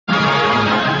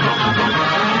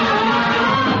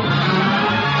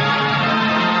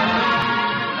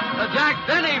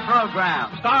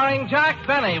program. Starring Jack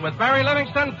Benny with Barry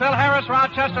Livingston, Phil Harris,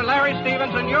 Rochester, Larry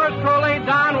Stevens, and yours truly,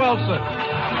 Don Wilson.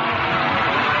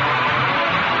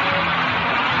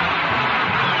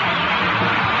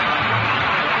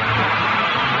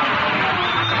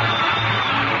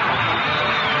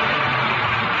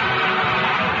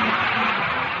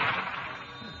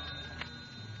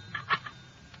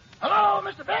 Hello,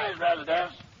 Mr. Benny's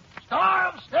residence. Star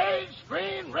of stage,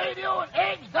 screen, radio, and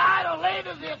eggs dyed or laid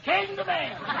as the occasion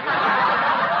demands.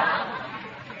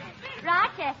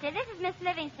 Rochester, this is Miss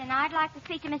Livingston. I'd like to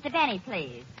speak to Mr. Benny,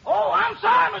 please. Oh, I'm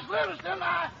sorry, Miss Livingston.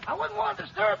 I wouldn't want to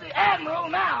disturb the Admiral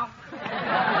now.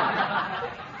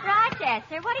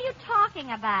 Rochester, what are you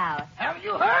talking about? Haven't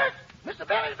you heard? Mr.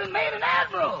 Benny's been made an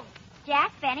Admiral.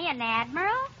 Jack Benny, an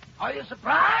admiral? Are you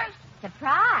surprised?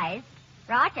 Surprised?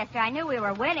 Rochester, I knew we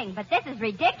were winning, but this is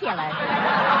ridiculous.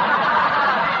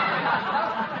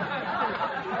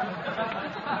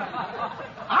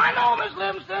 I know, Miss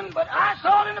Livingston, but I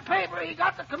saw it in the paper. He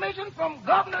got the commission from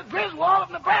Governor Griswold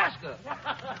of Nebraska.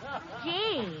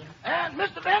 Gee. And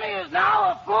Mr. Benny is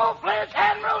now a full-fledged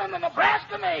admiral in the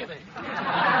Nebraska Navy.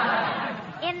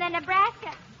 In the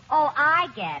Nebraska? Oh, I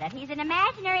get it. He's an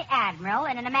imaginary admiral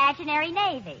in an imaginary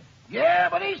navy. Yeah,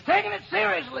 but he's taking it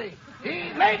seriously.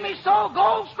 He made me sew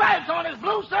gold stripes on his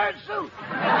blue serge suit.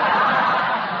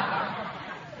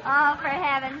 Oh, for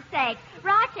heaven's sake.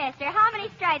 Rochester, how many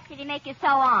stripes did he make you sew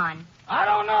on? I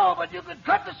don't know, but you could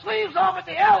cut the sleeves off at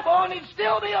the elbow and he'd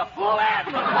still be a full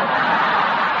admiral.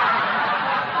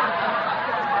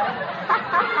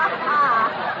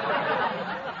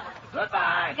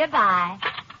 Goodbye. Goodbye.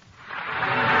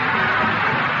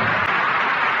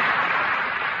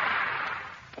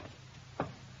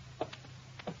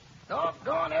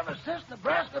 Doggone, ever since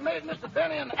Nebraska made Mr.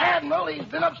 Benny an admiral, he's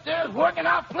been upstairs working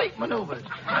out fleet maneuvers.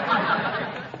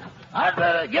 I'd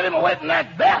better get him away from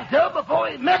that bathtub before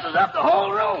he messes up the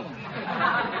whole room.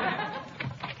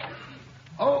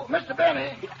 Oh, Mr.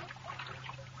 Benny.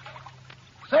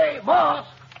 Say, boss.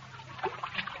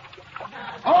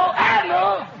 Oh,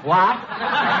 Admiral. What?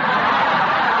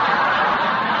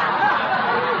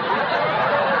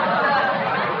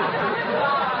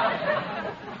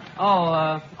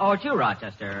 Oh, it's you,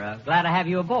 Rochester. Glad to have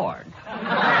you aboard.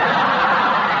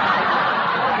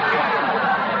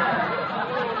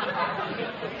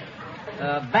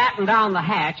 Batten down the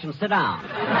hatch and sit down.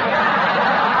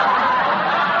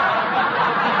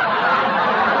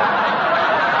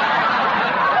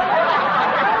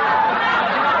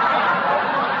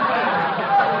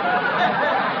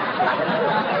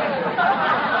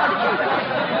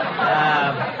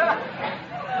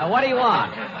 What do you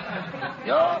want?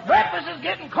 Your breakfast is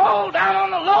getting cold down on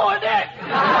the lower deck.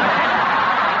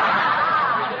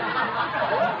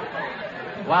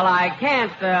 Well, I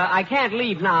can't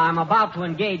leave now. I'm about to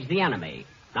engage the enemy.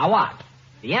 Now watch.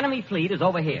 The enemy fleet is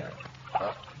over here.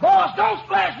 Boss, don't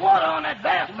splash water on that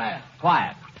bath mat.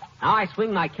 Quiet. Now I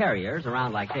swing my carriers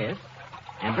around like this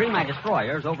and bring my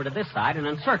destroyers over to this side and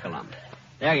encircle them.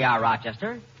 There you are,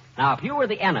 Rochester. Now, if you were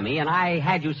the enemy and I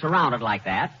had you surrounded like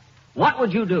that, what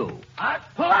would you do? I'd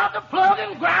pull out the plug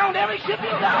and ground every ship you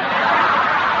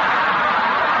got.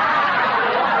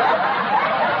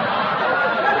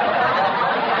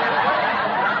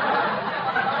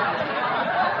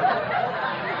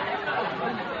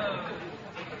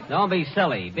 Don't be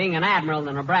silly. Being an admiral in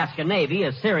the Nebraska Navy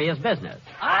is serious business.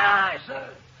 Aye, sir.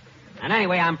 And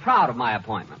anyway, I'm proud of my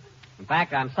appointment. In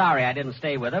fact, I'm sorry I didn't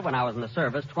stay with it when I was in the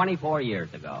service 24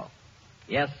 years ago.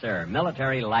 Yes, sir,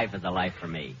 military life is a life for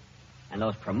me. And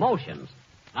those promotions.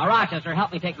 Now, Rochester,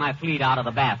 help me take my fleet out of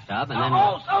the bathtub and then...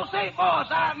 Say,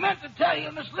 boss, I meant to tell you,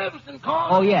 Miss Livingston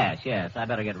called... Oh, yes. I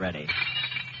better get ready.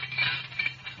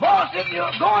 Boss, if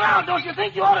you're going out, don't you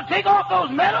think you ought to take off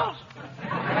those medals?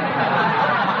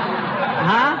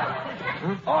 Huh?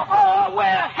 Or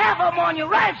wear half of them on your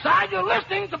right side, you're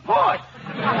listening to port.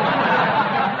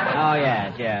 Oh,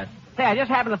 yes. Say, I just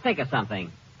happened to think of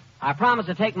something. I promised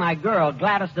to take my girl,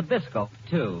 Gladys Zabisco,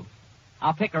 too.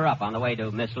 I'll pick her up on the way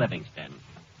to Miss Livingston.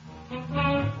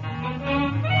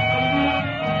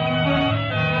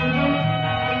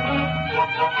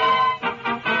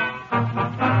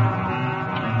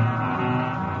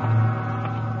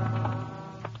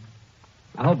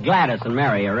 I hope Gladys and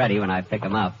Mary are ready when I pick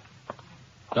them up.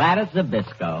 Gladys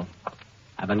Zabisco.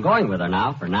 I've been going with her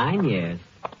now for 9 years.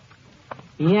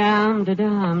 Oh,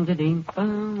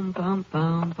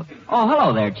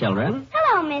 hello there, children.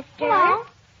 Hello, mister. Hello.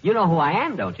 You know who I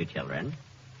am, don't you, children?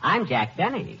 I'm Jack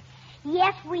Benny.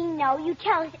 Yes, we know. You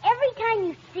tell us every time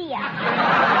you see us.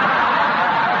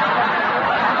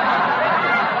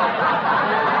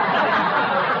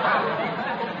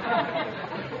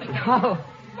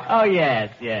 Oh,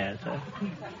 yes, yes.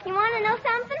 You want to know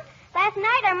something? Last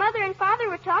night, our mother and father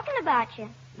were talking about you.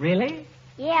 Really?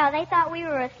 Yeah, they thought we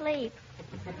were asleep.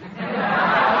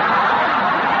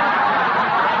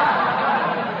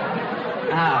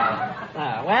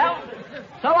 Well,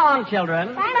 so long,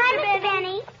 children. Bye, Mr.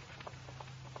 Benny.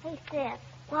 Hey, Sis.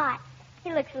 What?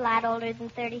 He looks a lot older than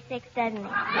 36, doesn't he?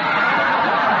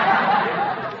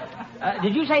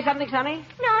 Did you say something, Sonny?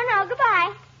 No,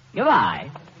 goodbye. Goodbye.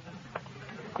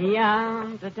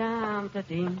 Yum, da-dum,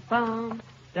 da-ding, bum,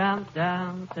 dum,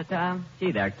 dum, da-dum.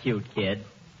 Gee, they're cute kids.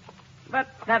 But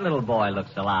that little boy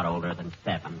looks a lot older than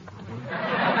 7.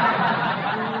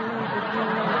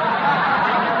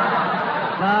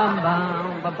 Bum,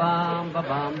 bum, ba-bum,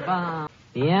 ba-bum, bum.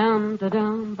 Yum,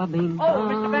 da-dum, ba-bing, bum. Oh,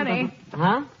 Mr. Benny.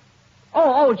 Huh?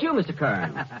 Oh, it's you, Mr.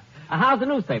 Kearns. How's the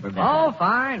newspaper business? Oh,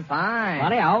 fine.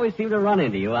 Funny, I always seem to run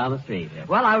into you on the street.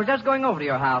 Well, I was just going over to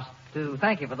your house to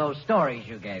thank you for those stories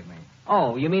you gave me.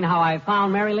 Oh, you mean how I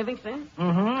found Mary Livingston?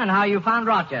 Mm-hmm, and how you found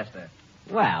Rochester.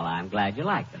 Well, I'm glad you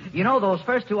liked them. You know, those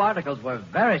first 2 articles were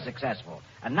very successful.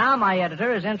 And now my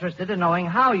editor is interested in knowing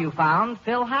how you found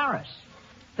Phil Harris.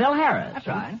 Phil Harris? That's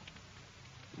right.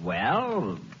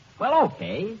 Well,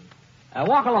 okay.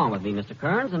 Walk along with me, Mr.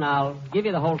 Kearns, and I'll give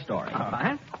you the whole story. All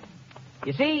right.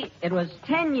 You see, it was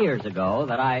 10 years ago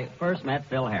that I first met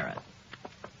Phil Harris.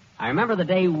 I remember the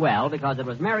day well because it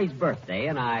was Mary's birthday,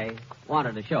 and I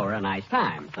wanted to show her a nice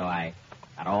time. So I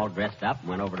got all dressed up and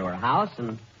went over to her house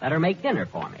and let her make dinner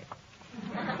for me.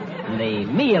 And the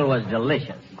meal was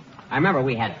delicious. I remember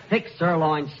we had thick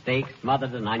sirloin steaks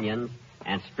smothered in onions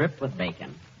and stripped with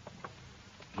bacon.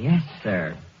 Yes,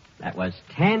 sir. That was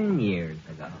 10 years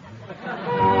ago.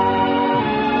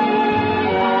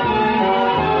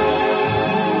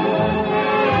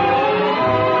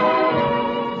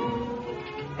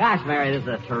 Gosh, Mary, this is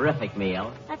a terrific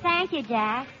meal. Well, thank you,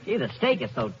 Jack. Gee, the steak is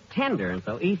so tender and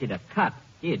so easy to cut.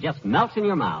 Gee, it just melts in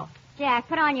your mouth. Jack,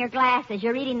 put on your glasses.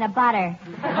 You're eating the butter.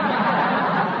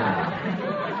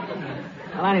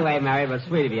 Well, anyway, Mary, it was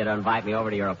sweet of you to invite me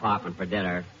over to your apartment for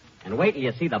dinner. And wait till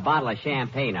you see the bottle of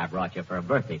champagne I brought you for a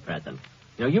birthday present.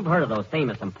 You know, you've heard of those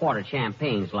famous imported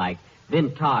champagnes like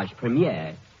Vintage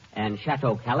Premier and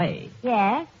Chateau Calais.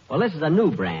 Yes? Well, this is a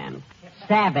new brand.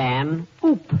 Savan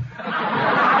Oop.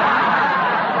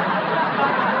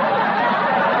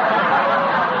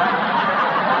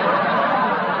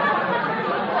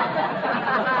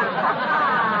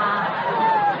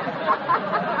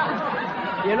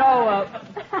 You know,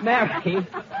 Mary,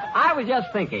 I was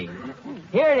just thinking.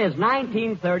 Here it is,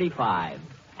 1935,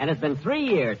 and it's been 3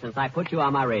 years since I put you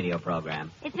on my radio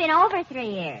program. It's been over 3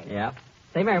 years. Yep.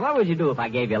 Say, Mary, what would you do if I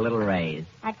gave you a little raise?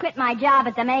 I'd quit my job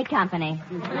at the May Company.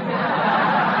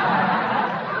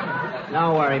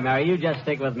 Don't worry, Mary. You just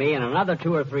stick with me. In another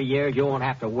 2 or 3 years, you won't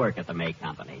have to work at the May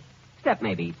Company. Except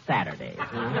maybe Saturdays.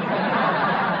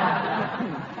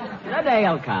 The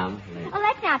day'll come. Well,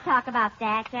 let's not talk about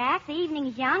that, Jack. The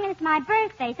evening's young, and it's my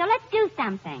birthday, so let's do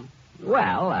something.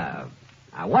 Well,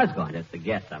 I was going to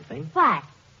suggest something. What?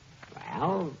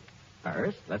 Well,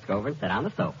 first, let's go over and sit on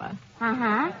the sofa.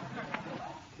 Uh-huh.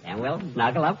 Then we'll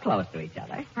snuggle up close to each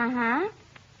other. Uh-huh.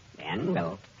 Then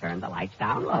we'll turn the lights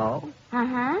down low.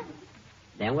 Uh-huh.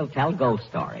 Then we'll tell ghost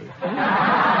stories.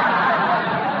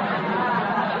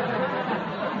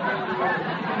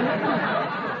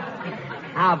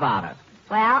 How about it?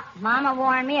 Well, Mama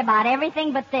warned me about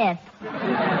everything but this.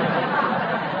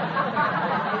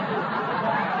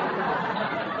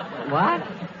 What?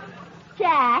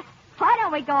 Jack, why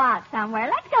don't we go out somewhere?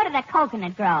 Let's go to the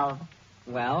Coconut Grove.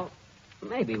 Well,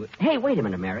 maybe. Hey, wait a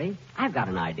minute, Mary. I've got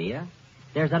an idea.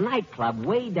 There's a nightclub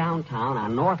way downtown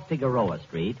on North Figueroa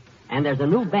Street, and there's a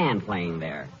new band playing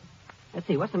there. Let's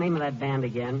see, what's the name of that band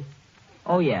again?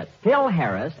 Oh, yes, Phil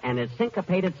Harris and his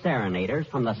Syncopated Serenaders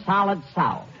from the Solid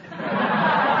South.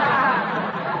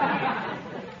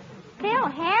 Phil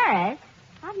Harris?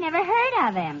 I've never heard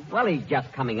of him. Well, he's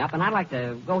just coming up, and I'd like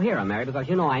to go hear him, Mary, because,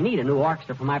 you know, I need a new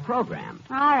orchestra for my program.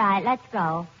 All right, let's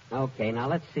go. Okay, now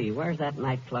let's see. Where's that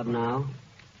nightclub now?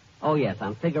 Oh, yes,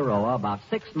 on Figueroa, about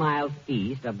 6 miles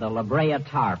east of the La Brea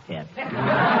Tar Pit.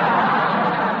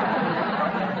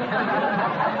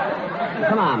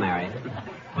 Come on, Mary.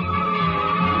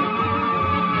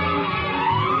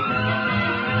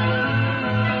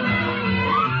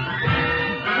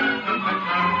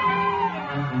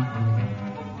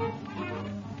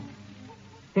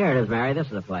 Here it is, Mary. This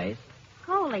is the place.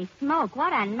 Holy smoke,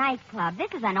 what a nightclub.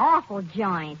 This is an awful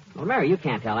joint. Well, Mary, you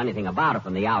can't tell anything about it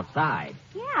from the outside.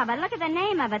 Yeah, but look at the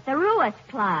name of it, the Ruis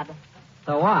Club.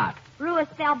 So what? Ruis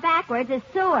spelled backwards is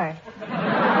sewer.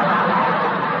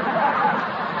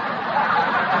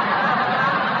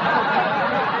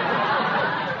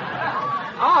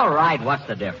 All right, what's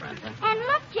the difference? And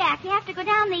look, Jack, you have to go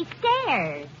down these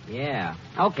stairs. Yeah.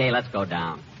 Okay, let's go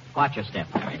down. Watch your step,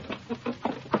 Mary.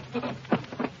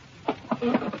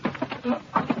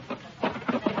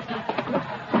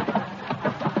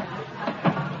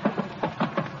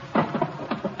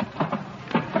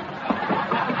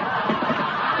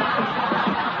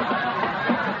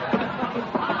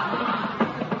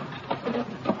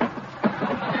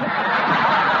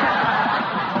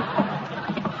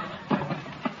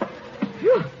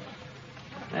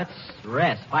 Let's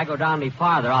rest. If I go down any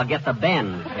farther, I'll get the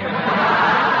bends here.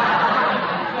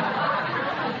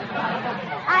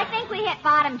 I think we hit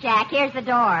bottom, Jack. Here's the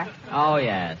door. Oh,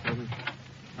 yes.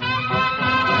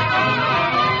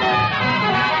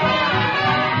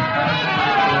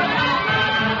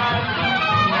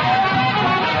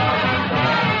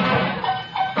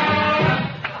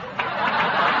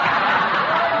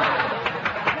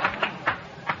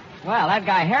 Well, that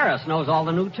guy Harris knows all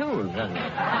the new tunes, doesn't he?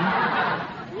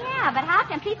 Yeah, but how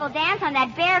can people dance on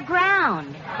that bare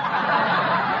ground?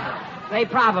 They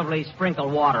probably sprinkle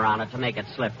water on it to make it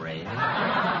slippery.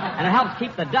 And it helps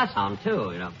keep the dust on,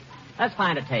 too, you know. Let's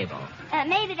find a table.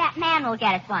 Maybe that man will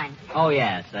get us one. Oh,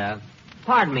 yes.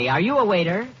 Pardon me, are you a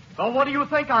waiter? Well, what do you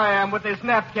think I am with this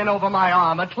napkin over my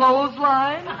arm? A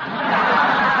clothesline?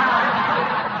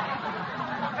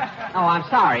 Oh, I'm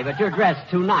sorry, but you're dressed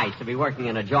too nice to be working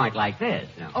in a joint like this.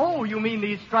 You know. Oh, you mean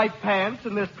these striped pants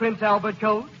and this Prince Albert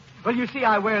coat? Well, you see,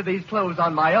 I wear these clothes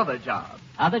on my other job.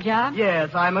 Other job?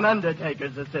 Yes, I'm an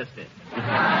undertaker's assistant.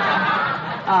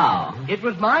 Oh. It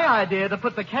was my idea to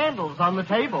put the candles on the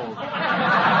table.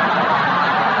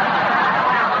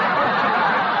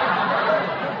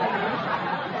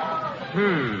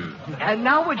 And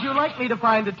now would you like me to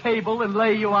find a table and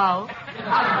lay you out?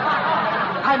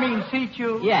 I mean, seat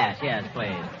you? Yes,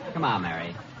 please. Come on,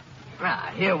 Mary.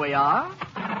 Ah, here we are.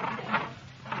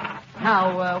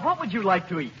 Now, what would you like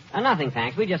to eat? Nothing,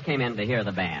 thanks. We just came in to hear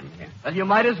the band here. Well, you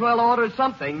might as well order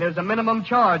something. There's a minimum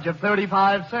charge of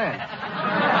 35 cents.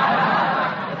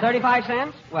 35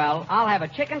 cents? Well, I'll have a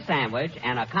chicken sandwich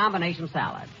and a combination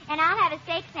salad. And I'll have a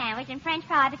steak sandwich and French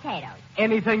fried potatoes.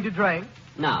 Anything to drink?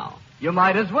 No. You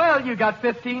might as well. You got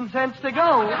 15 cents to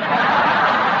go.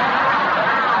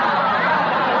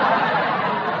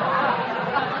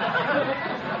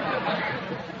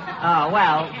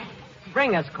 Well,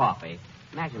 bring us coffee.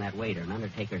 Imagine that waiter, an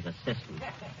undertaker's assistant.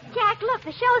 Jack, look,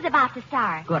 the show's about to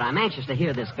start. Good, I'm anxious to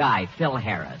hear this guy, Phil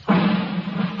Harris.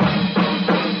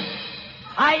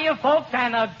 Hiya, folks,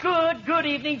 and a good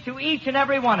evening to each and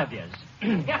every one of you.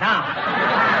 Now,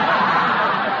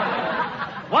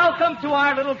 welcome to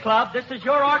our little club. This is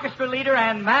your orchestra leader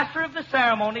and master of the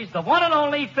ceremonies, the one and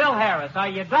only Phil Harris. Are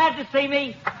you glad to see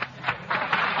me?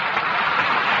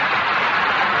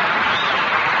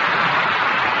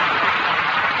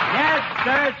 Yes,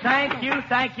 sir,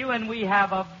 thank you, and we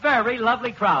have a very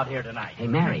lovely crowd here tonight. Hey,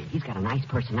 Mary, he's got a nice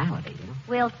personality, you know.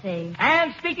 We'll see.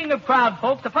 And speaking of crowd,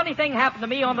 folks, a funny thing happened to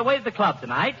me on the way to the club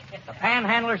tonight. The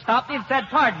panhandler stopped me and said,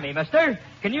 "Pardon me, mister,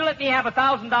 can you let me have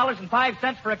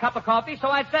 $1,000.05 for a cup of coffee?" So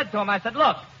I said to him,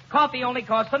 "Look, coffee only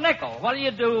costs a nickel. What do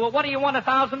you want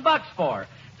 $1,000 for?"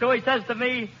 So he says to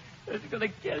me, "It's going to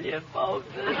kill you, folks."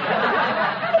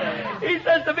 He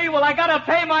says to me, "Well, I got to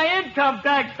pay my income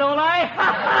tax, don't I?"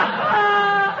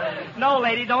 No,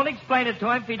 lady, don't explain it to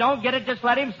him. If he don't get it, just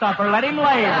let him suffer. Let him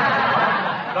lay it.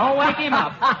 Don't wake him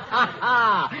up.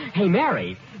 Hey,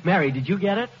 Mary, did you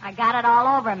get it? I got it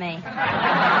all over me.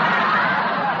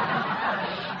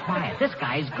 Quiet, this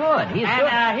guy's good. He's And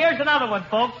good. Here's another one,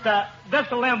 folks.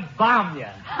 This'll embalm you.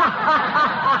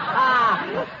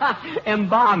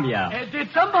 Embalm ya.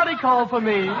 Did somebody call for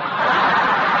me?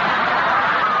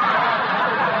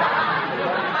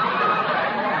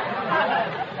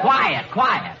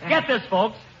 Quiet. Get this,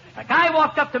 folks. A guy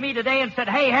walked up to me today and said,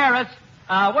 "Hey, Harris,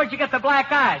 where'd you get the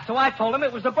black eye?" So I told him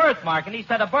it was a birthmark. And he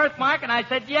said, "A birthmark?" And I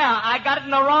said, "Yeah, I got it in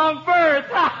the wrong birth."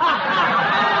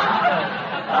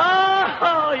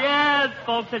 Oh, yes,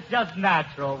 folks, it's just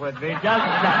natural with me. Just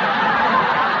natural.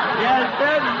 Yes,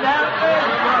 sir,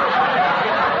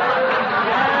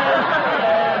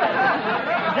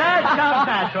 That comes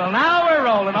natural. Now we're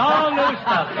rolling. All new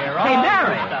stuff here. All Hey, new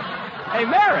Mary. stuff. Hey,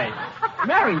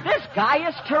 Mary, this guy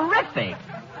is terrific.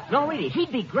 No, really,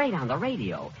 he'd be great on the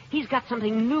radio. He's got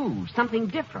something new, something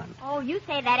different. Oh, you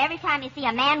say that every time you see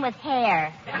a man with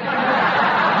hair.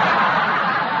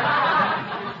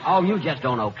 Oh, you just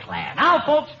don't know class. Now,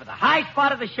 folks, for the high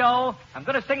spot of the show, I'm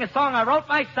going to sing a song I wrote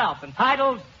myself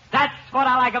entitled, "That's What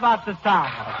I Like About the Song."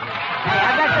 Hey,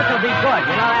 I bet this will be good.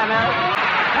 You know that, Mary?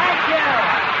 Thank you.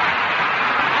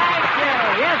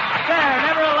 Yes, sir.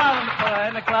 Never alone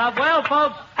in the club. Well,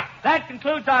 folks, That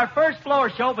concludes our first floor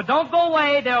show, but don't go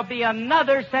away. There'll be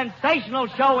another sensational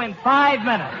show in 5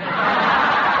 minutes.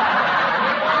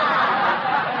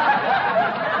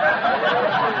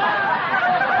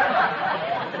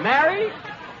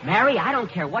 Mary, I don't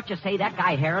care what you say. That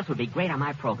guy Harris would be great on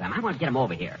my program. I want to get him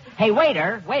over here. Hey,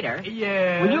 waiter.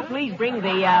 Yeah. Will you please bring the,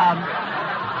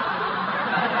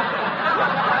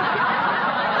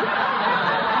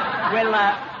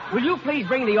 Will you please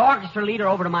bring the orchestra leader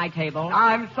over to my table?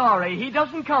 I'm sorry. He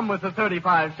doesn't come with a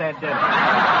 35-cent dinner.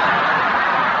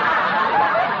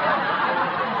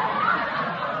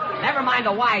 Never mind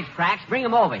the wisecracks. Bring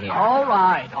him over here. All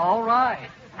right.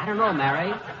 I don't know,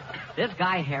 Mary. This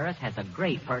guy Harris has a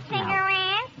great personality.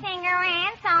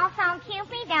 Cigarettes, also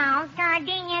Cupidos,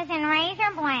 gardenias, and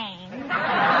razor blades.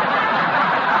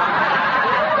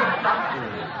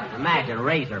 Imagine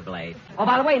razor blades. Oh,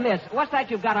 by the way, miss, what's that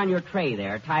you've got on your tray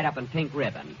there, tied up in pink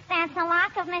ribbon? That's a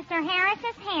lock of Mr.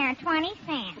 Harris's hair, 20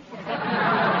 cents.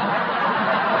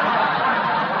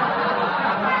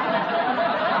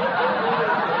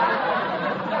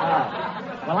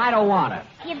 Well, I don't want it.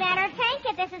 You better take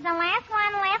it. This is the last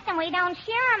one left, and we don't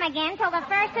share them again till the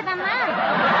first of the month.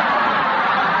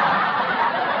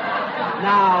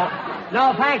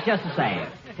 No, thanks just the same.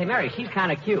 Say, Mary, she's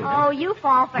kind of cute. Oh, you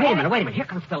fall for it. Wait a minute. Here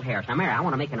comes Phil Harris. Now, Mary, I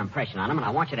want to make an impression on him, and I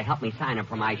want you to help me sign him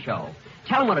for my show.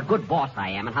 Tell him what a good boss I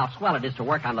am and how swell it is to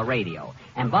work on the radio.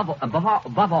 And above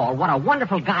all, what a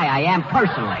wonderful guy I am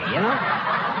personally, you know?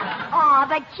 Oh,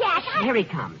 but Jack, Here he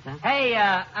comes, huh? Hey,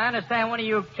 I understand one of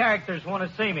you characters want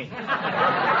to see me.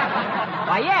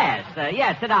 Why,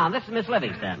 yes, sit down. This is Miss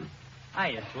Livingston.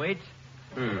 Hiya, sweets.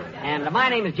 And my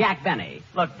name is Jack Benny.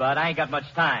 Look, Bud, I ain't got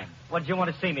much time. What did you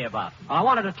want to see me about? Well, I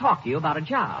wanted to talk to you about a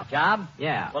job. Job?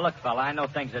 Yeah. Well, look, fella, I know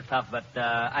things are tough, but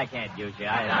I can't use you.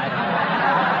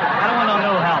 I don't want no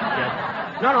new help,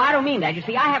 kid. No, I don't mean that. You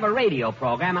see, I have a radio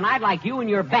program, and I'd like you and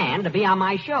your band to be on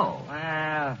my show.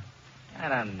 Well, I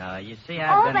don't know. You see, He's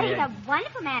a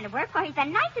wonderful man to work for. He's the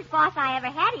nicest boss I ever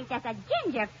had. He's just a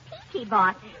ginger, peachy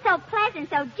boss. So pleasant,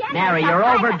 so gentle. Mary, you're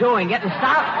overdoing it, and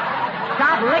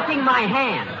stop licking my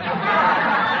hand.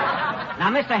 Now,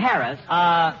 Mr. Harris.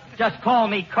 Just call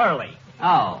me Curly.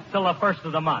 Oh. Till the first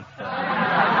of the month.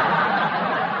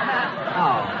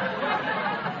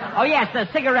 Oh, yes, the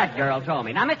cigarette girl told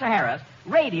me. Now, Mr. Harris,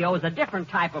 radio is a different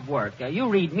type of work. You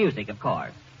read music, of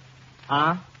course.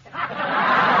 Huh?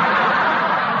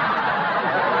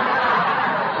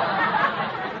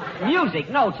 Music,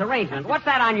 notes, arrangement. What's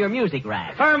that on your music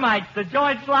rack? Termites. The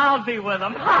joint's lousy with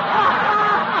them.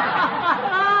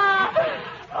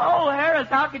 Oh, Harris,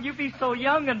 how could you be so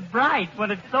young and bright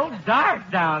when it's so dark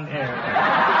down here?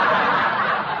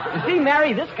 You see,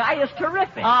 Mary, this guy is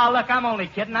terrific. Oh, look, I'm only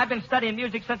kidding. I've been studying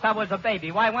music since I was a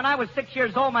baby. Why, when I was 6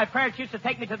 years old, my parents used to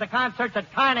take me to the concerts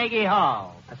at Carnegie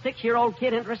Hall. A 6-year-old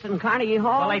kid interested in Carnegie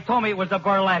Hall? Well, they told me it was a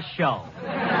burlesque show.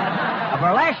 A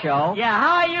burlesque show? Yeah,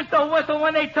 how I used to whistle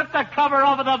when they took the cover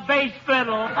over the bass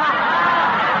fiddle.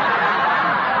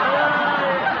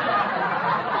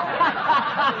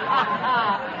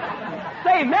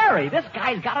 Say, Mary, this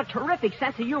guy's got a terrific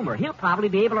sense of humor. He'll probably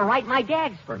be able to write my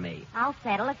gags for me. I'll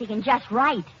settle if he can just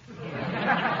write.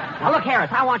 Now, look,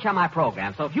 Harris, I want you on my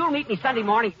program, so if you'll meet me Sunday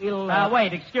morning, we'll...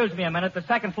 Wait, excuse me a minute. The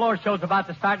second floor show's about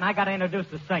to start, and I got to introduce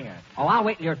the singer. Oh, I'll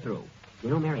wait till you're through. You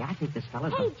know, Mary, I think this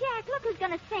fella's... Hey, Jack, look who's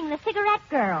going to sing, the cigarette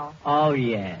girl. Oh,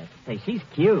 yes. Say, she's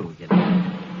cute, you know.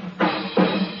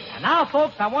 And now,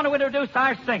 folks, I want to introduce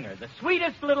our singer, the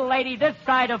sweetest little lady this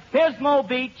side of Pismo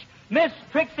Beach, Miss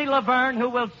Trixie Laverne, who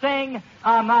will sing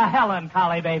My Helen,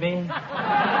 Collie Baby.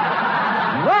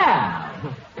 Well...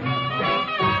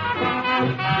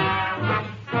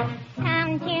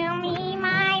 Come to me,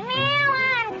 my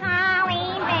melancholy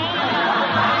baby.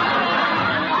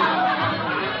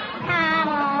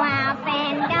 Cuddle up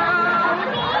and don't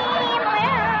be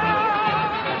blue.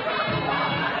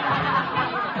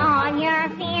 All your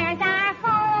fears are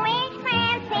foolish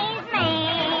fancies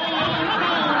made.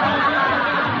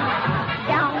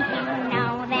 Don't you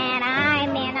know that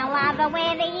I'm in love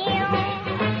with you?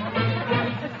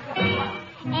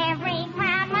 Every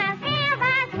cloud must have a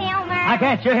silver.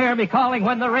 Can't you hear me calling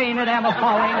when the rain and am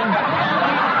a-falling?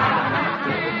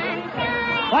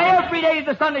 Why, every day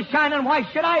the sun is shining, why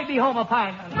should I be home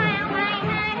a-pining? While my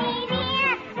honey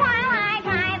dear, while I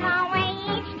drive away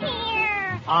each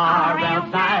tear. Or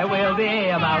else I will be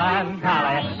a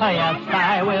melancholy. Oh, yes,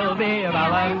 I will be a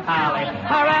melancholy.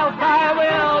 Or else I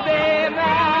will be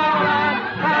melancholy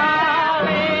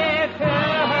too.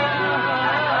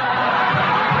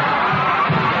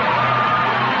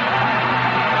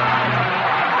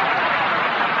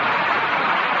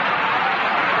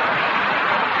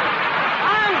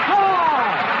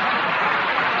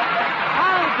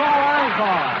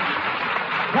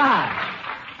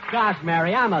 gosh,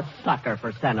 Mary, I'm a sucker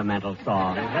for sentimental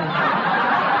songs. Hey,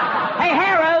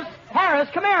 Harris,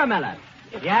 come here a minute.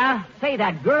 Yeah? Say,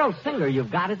 that girl singer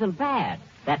you've got isn't bad.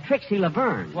 That Trixie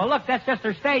Laverne. Well, look, that's just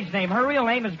her stage name. Her real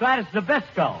name is Gladys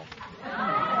Nabisco.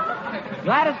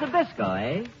 Gladys Nabisco,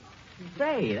 eh?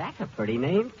 Say, that's a pretty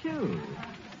name, too.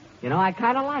 You know, I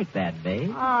kind of like that,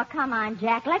 babe. Oh, come on,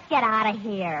 Jack. Let's get out of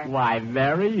here. Why,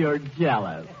 Mary, you're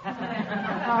jealous.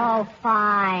 Oh,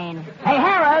 fine. Hey,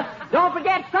 Harris, don't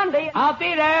forget Sunday. I'll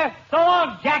be there. So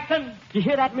long, Jackson. You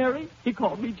hear that, Mary? He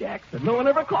called me Jackson. No one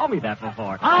ever called me that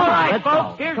before. All right, let's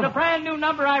folks, go. here's Come a on. brand new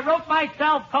number I wrote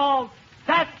myself called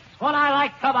That's What I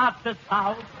Like About This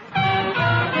House.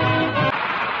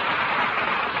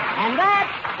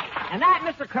 And that,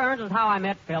 Mr. Kearns, is how I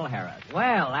met Phil Harris.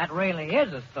 Well, that really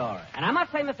is a story. And I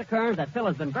must say, Mr. Kearns, that Phil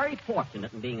has been very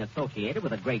fortunate in being associated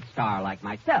with a great star like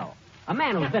myself. A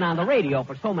man who's been on the radio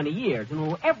for so many years and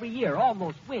who every year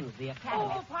almost wins the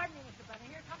Academy. Oh, pardon me, Mr. Benny.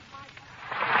 Here comes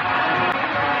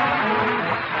my...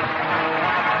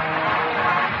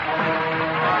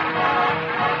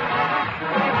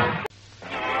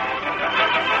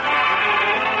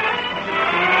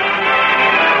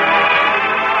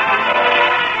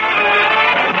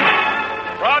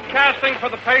 Broadcasting for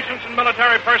the patients and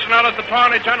military personnel at the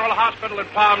Pawnee General Hospital at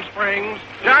Palm Springs,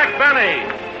 Jack Benny,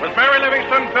 with Mary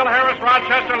Livingston, Phil Harris,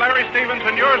 Rochester, Larry Stevens,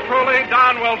 and yours truly,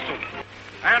 Don Wilson.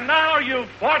 And now, you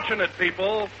fortunate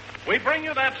people, we bring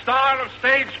you that star of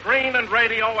stage, screen, and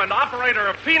radio and operator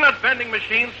of peanut vending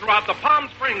machines throughout the Palm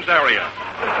Springs area.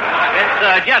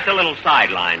 It's just a little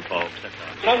sideline, folks.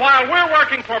 So while we're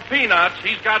working for Peanuts,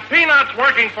 he's got Peanuts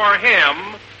working for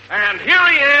him, and here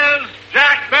he is,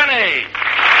 Jack Benny.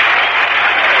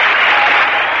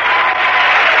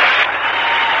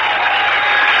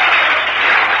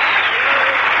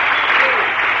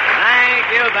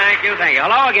 Thank you.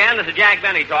 Hello again. This is Jack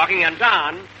Benny talking. And,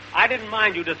 Don, I didn't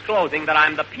mind you disclosing that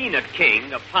I'm the Peanut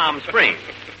King of Palm Springs.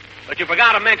 But you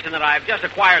forgot to mention that I've just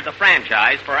acquired the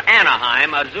franchise for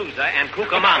Anaheim, Azusa, and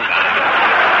Cucamonga.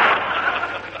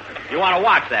 You want to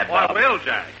watch that, Well, Bob? Bill,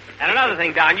 Jack. And another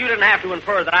thing, Don, you didn't have to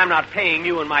infer that I'm not paying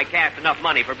you and my cast enough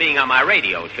money for being on my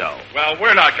radio show. Well,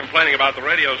 we're not complaining about the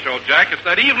radio show, Jack. It's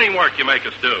that evening work you make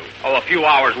us do. Oh, a few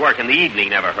hours work in the evening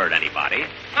never hurt anybody.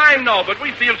 I know, but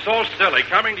we feel so silly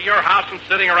coming to your house and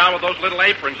sitting around with those little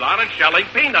aprons on and shelling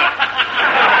peanuts.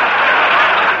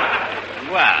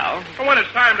 Well, And when it's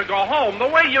time to go home, the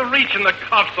way you reach in the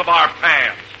cuffs of our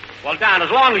pants. well, Don, as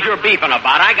long as you're beefing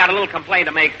about it, I got a little complaint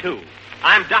to make, too.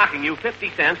 I'm docking you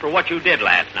 50 cents for what you did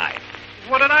last night.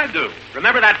 What did I do?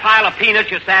 Remember that pile of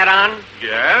peanuts you sat on?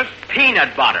 Yes?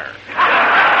 Peanut butter.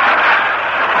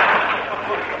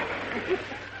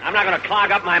 I'm not going to clog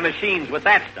up my machines with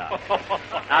that stuff.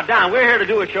 Now, Don, we're here to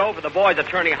do a show for the Boys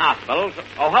Attorney Hospitals.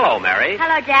 Oh, hello, Mary.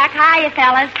 Hello, Jack. Hiya,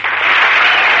 fellas.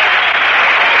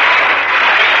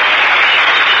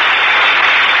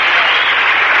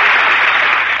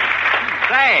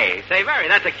 Say, Mary,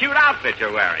 that's a cute outfit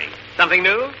you're wearing. Something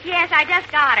new? Yes, I just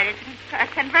got it. It's a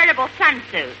convertible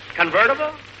sunsuit.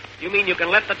 Convertible? You mean you can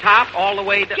let the top all the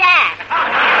way to... Jack!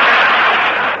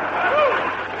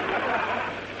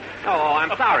 Oh,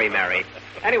 I'm sorry, Mary.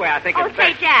 Anyway, I think Oh, it's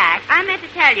say, best... Jack, I meant to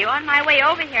tell you, on my way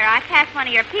over here, I passed one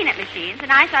of your peanut machines,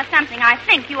 and I saw something I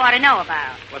think you ought to know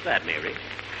about. What's that, Mary?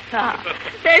 Oh,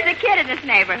 there's a kid in this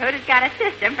neighborhood who's got a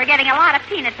system for getting a lot of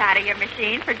peanuts out of your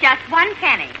machine for just 1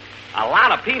 penny. A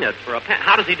lot of peanuts for a pen.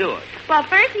 How does he do it? Well,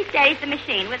 first he steadies the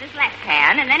machine with his left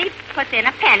hand, and then he puts in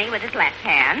a penny with his left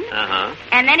hand, Uh-huh.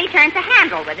 and then he turns the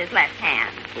handle with his left hand.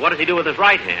 What does he do with his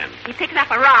right hand? He picks up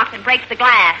a rock and breaks the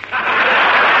glass.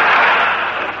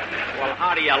 Well,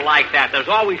 how do you like that? There's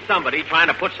always somebody trying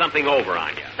to put something over on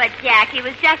you. But, Jack, he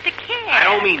was just a kid. I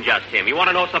don't mean just him. You want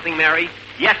to know something, Mary?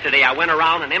 Yesterday I went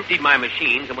around and emptied my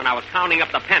machines, and when I was counting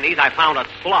up the pennies, I found a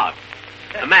slug.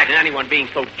 Imagine anyone being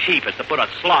so cheap as to put a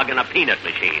slug in a peanut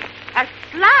machine. A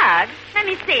slug? Let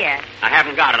me see it. I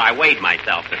haven't got it. I weighed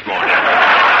myself this morning.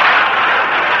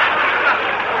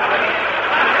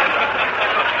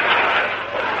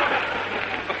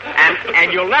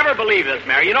 And you'll never believe this,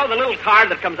 Mary. You know the little card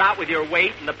that comes out with your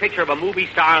weight and the picture of a movie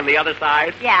star on the other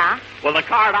side? Yeah? Well, the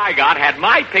card I got had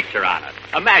my picture on it.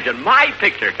 Imagine my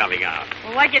picture coming out.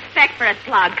 Well, what'd you expect for a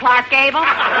slug? Clark Gable?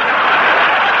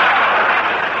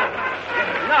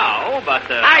 No, but...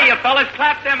 Hi, you fellas.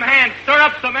 Clap them hands. Stir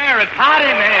up some air. It's hot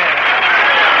in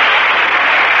here.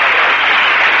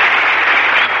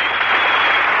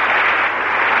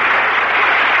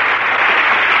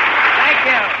 Thank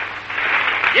you.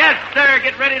 Yes, sir.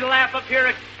 Get ready to laugh up here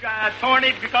at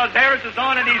Torney because Harris is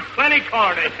on and he's plenty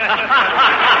corny.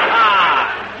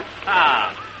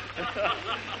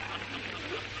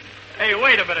 Hey,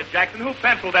 wait a minute, Jackson. Who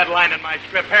penciled that line in my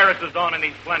script? Harris is on and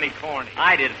he's plenty corny.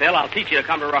 I did, Phil. I'll teach you to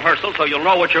come to rehearsal so you'll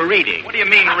know what you're reading. What do you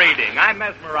mean reading? I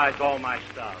mesmerized all my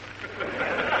stuff.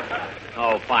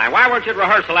 Oh, fine. Why weren't you at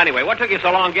rehearsal anyway? What took you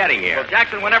so long getting here? Well,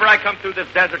 Jackson, whenever I come through this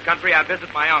desert country, I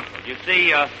visit my uncle. You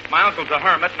see, my uncle's a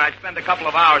hermit, and I spend a couple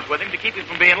of hours with him to keep him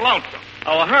from being lonesome.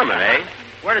 Oh, a hermit, eh?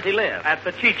 Where does he live? At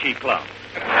the Chi-Chi Club.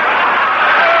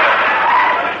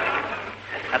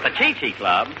 At the Chi-Chi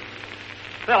Club?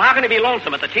 Phil, how can he be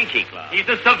lonesome at the Chi-Chi Club? He's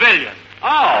a civilian. Oh.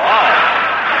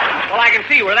 Well, I can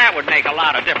see where that would make a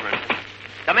lot of difference.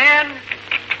 Come in.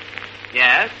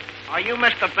 Yes? Are you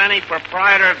Mr. Benny,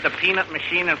 proprietor of the peanut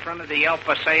machine in front of the El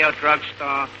Paseo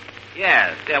drugstore?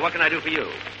 Yes. Yeah, what can I do for you?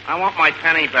 I want my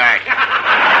penny back.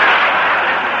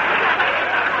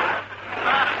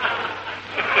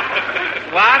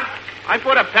 What? I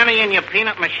put a penny in your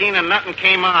peanut machine and nothing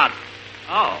came out.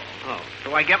 Oh.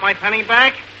 Do I get my penny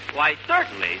back? Why,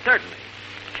 certainly.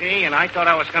 Gee, and I thought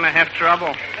I was going to have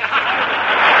trouble.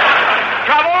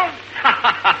 Trouble?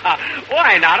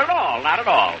 Why, not at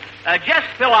all. Just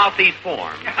fill out these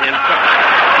forms.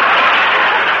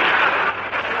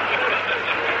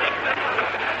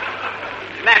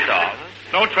 That's all.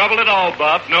 No trouble at all,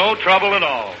 Bob. No trouble at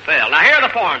all. Phil, now here are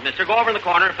the forms, mister. Go over in the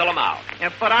corner and fill them out. Yeah,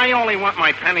 but I only want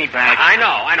my penny back. I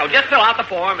know. Just fill out the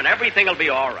form and everything will be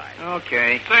all right.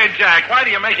 Okay. Say, Jack, why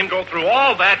do you make him go through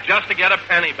all that just to get a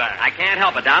penny back? I can't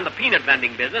help it, Don. The peanut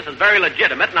vending business is very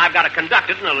legitimate, and I've got to conduct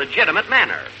it in a legitimate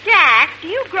manner. Jack, do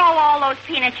you grow all those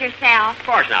peanuts yourself? Of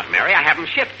course not, Mary. I have them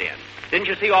shipped in. Didn't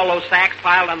you see all those sacks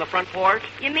piled on the front porch?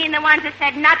 You mean the ones that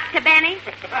said nuts to Benny?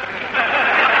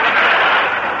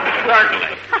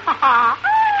 Certainly.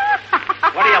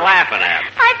 What are you laughing at?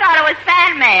 I thought it was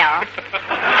fan mail.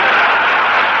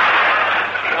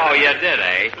 Oh, you did,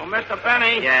 eh? Well, Mr.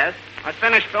 Benny. Yes? I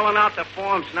finished filling out the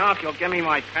forms. Now, if you'll give me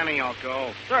my penny, I'll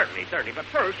go. Certainly. But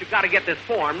first, you've got to get this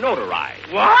form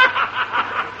notarized. What?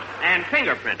 And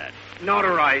fingerprinted.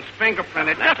 Notarized,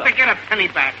 fingerprinted, That's just to get a penny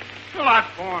back. Fill out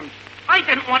forms. I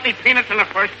didn't want any peanuts in the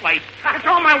first place. It's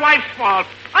all my wife's fault.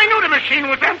 I knew the machine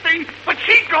was empty, but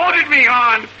she goaded me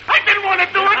on. I didn't want to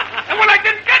do it, and when I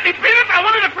didn't get any peanuts, I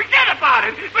wanted to forget about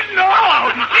it. But no,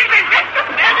 she said, get your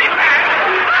penny back.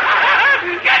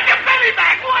 Get your penny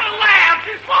back. What a laugh.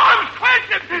 Forms,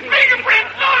 questions,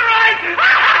 fingerprints, notarized.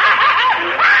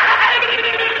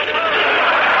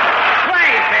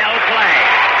 Play, Phil, play.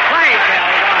 Play, Phil.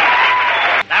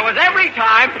 That was every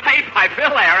time played by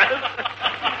Phil Harris.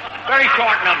 Very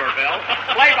short number, Phil.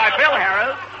 Played by Phil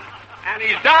Harris. And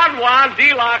he's Don Juan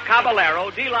de la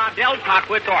Caballero de la Del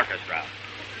Coquitz Orchestra,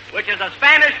 which is a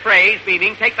Spanish phrase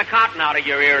meaning take the cotton out of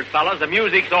your ears, fellas. The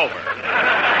music's over.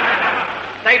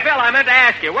 Say, Phil, I meant to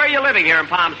ask you, where are you living here in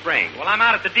Palm Springs? Well, I'm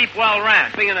out at the Deep Well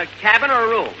Ranch. Living in a cabin or a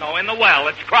room? No, in the well.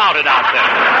 It's crowded out there.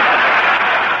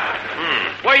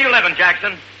 Where are you living,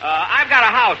 Jackson? I've got a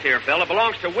house here, Phil. It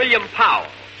belongs to William Powell.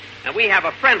 And we have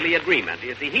a friendly agreement.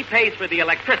 You see, he pays for the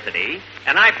electricity,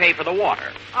 and I pay for the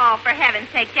water. Oh, for heaven's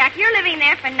sake, Jack, you're living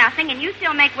there for nothing, and you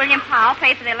still make William Powell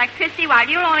pay for the electricity while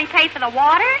you only pay for the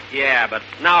water? Yeah, but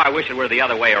now I wish it were the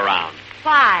other way around.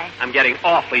 Why? I'm getting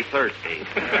awfully thirsty. You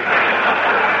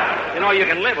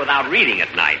can live without reading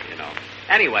at night,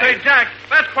 Anyway. Say, Jack,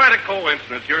 that's quite a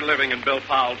coincidence. You're living in Bill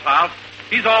Powell's house.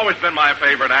 He's always been my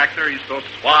favorite actor. He's so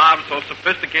suave, so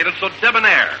sophisticated, so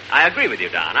debonair. I agree with you,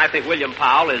 Don. I think William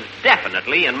Powell is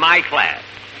definitely in my class.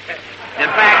 In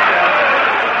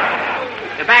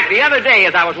fact, the other day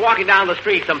as I was walking down the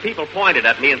street, some people pointed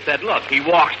at me and said, look, he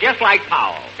walks just like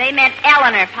Powell. They meant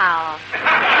Eleanor Powell.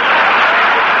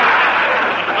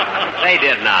 They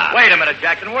did not. Wait a minute,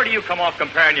 Jackson. Where do you come off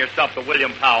comparing yourself to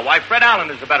William Powell? Why, Fred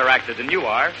Allen is a better actor than you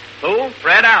are. Who?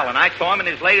 Fred Allen. I saw him in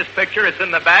his latest picture. It's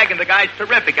in the bag, and the guy's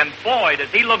terrific. And boy,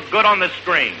 does he look good on the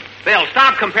screen. Bill,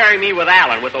 stop comparing me with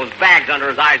Allen with those bags under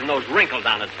his eyes and those wrinkles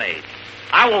on his face.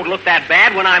 I won't look that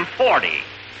bad when I'm 40.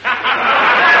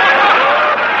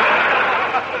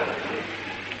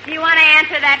 Do you want to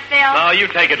answer that, Phil? No, you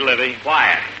take it, Livy.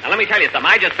 Quiet. Now, let me tell you something.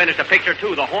 I just finished a picture,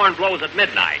 too. The Horn Blows at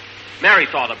Midnight. Mary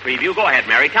saw the preview. Go ahead,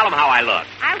 Mary. Tell them how I look.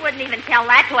 I wouldn't even tell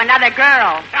that to another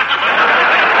girl.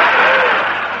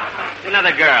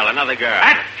 Another girl.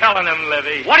 That's telling him,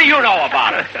 Livy. What do you know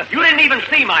about it? You didn't even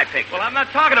see my picture. Well, I'm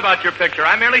not talking about your picture.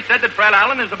 I merely said that Fred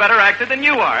Allen is a better actor than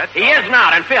you are. He is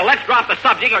not. And, Phil, let's drop the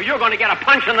subject or you're going to get a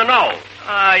punch in the nose.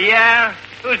 Yeah?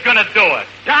 Who's going to do it?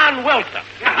 Don Wilson.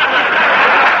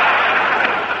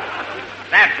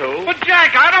 That's who. But,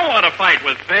 Jack, I don't want to fight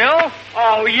with Phil.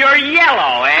 Oh, you're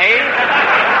yellow, eh?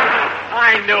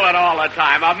 I knew it all the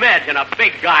time. Imagine a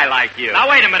big guy like you. Now,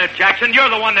 wait a minute, Jackson. You're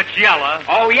the one that's yellow.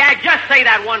 Oh, yeah? Just say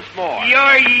that once more.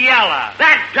 You're yellow.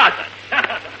 That does it.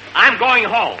 I'm going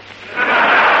home.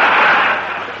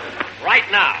 Right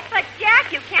now. But,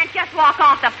 Jack, you can't just walk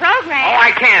off the program. Oh,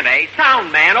 I can't, eh?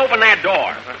 Sound man, open that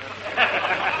door.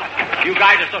 You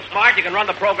guys are so smart you can run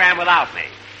the program without me.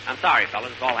 I'm sorry, fellas.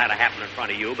 This all had to happen in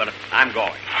front of you, but I'm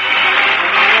going.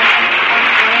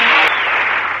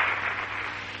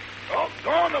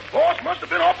 Doggone, the boss must have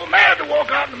been awful mad to walk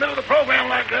out in the middle of the program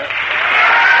like that.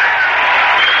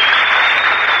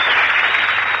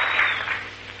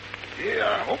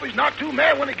 Yeah, I hope he's not too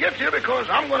mad when he gets here because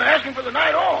I'm going to ask him for the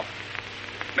night off.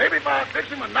 Maybe if I fix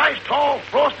him a nice, tall,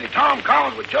 frosty Tom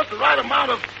Collins with just the right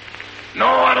amount of... No,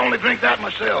 I'd only drink that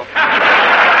myself.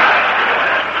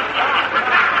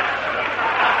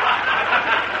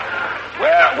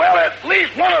 Well, at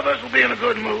least one of us will be in a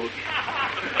good mood.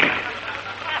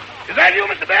 Is that you,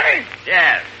 Mr. Benny?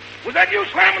 Yes. Was that you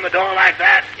slamming the door like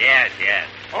that? Yes.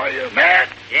 Are you mad?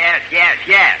 Yes.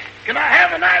 Can I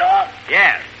have the night off?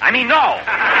 Yes. I mean, no.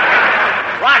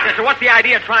 Rochester, what's the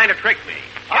idea of trying to trick me?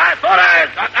 I thought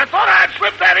I'd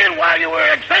slip that in while you were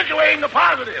accentuating the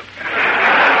positive.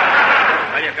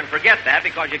 Well, you can forget that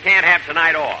because you can't have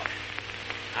tonight off.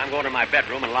 I'm going to my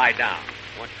bedroom and lie down.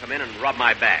 I want you to come in and rub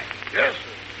my back. Yes,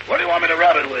 sir. What do you want me to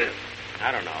rub it with?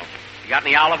 I don't know. You got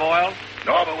any olive oil?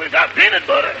 No, but we've got peanut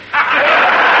butter.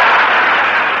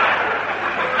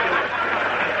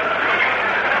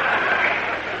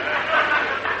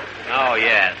 Oh,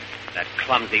 yes. That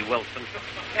clumsy Wilson.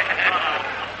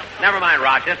 Never mind,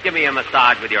 Roch. Just give me a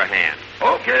massage with your hand.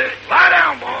 Okay. Lie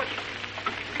down, boss.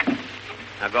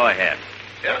 Now, go ahead.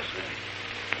 Yes, sir.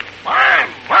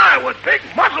 My, what big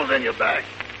muscles in your back.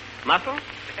 Muscles?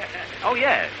 Oh,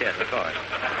 yes, of course.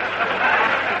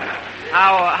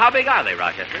 How big are they,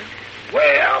 Rochester?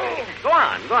 Well... Go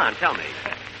on, tell me.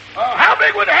 How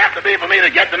big would it have to be for me to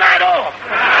get the night off?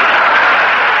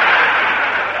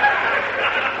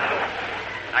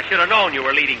 I should have known you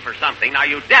were leading for something. Now,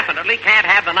 you definitely can't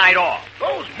have the night off.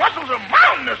 Those muscles are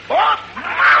mountainous, boss.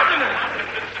 Mountainous.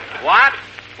 What?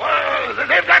 Well,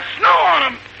 they've got snow on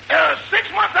them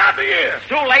 6 months out of the year. It's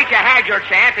too late. You had your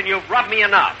chance, and you've rubbed me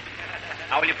enough.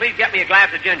 Now, will you please get me a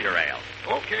glass of ginger ale?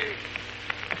 Okay.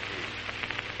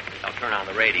 I'll turn on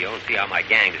the radio and see how my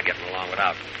gang is getting along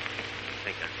without me. I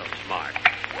think they're so smart.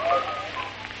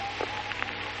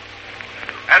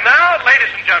 And now, ladies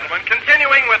and gentlemen,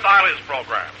 continuing with our quiz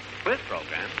program. Quiz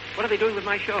program? What are they doing with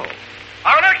my show?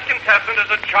 Our next contestant is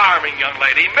a charming young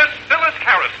lady, Miss Phyllis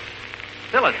Harrison.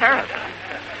 Phyllis Harrison?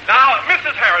 Now,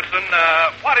 Mrs. Harrison,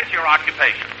 what is your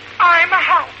occupation? I'm a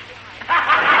housewife.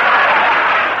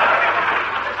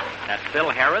 That's Phil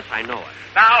Harris? I know it.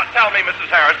 Now, tell me, Mrs.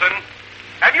 Harrison,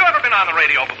 have you ever been on the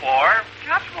radio before?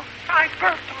 Just once. I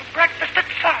burped on breakfast at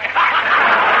 7.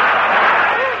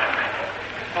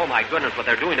 Oh, my goodness, what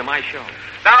they're doing to my show.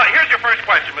 Now, here's your first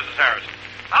question, Mrs. Harrison.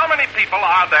 How many people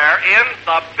are there in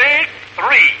the Big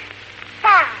Three?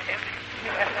 5.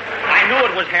 I knew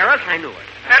it was Harris. I knew it.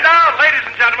 And now, ladies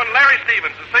and gentlemen, Larry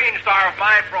Stevens, the singing star of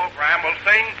my program, will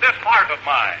sing This Heart of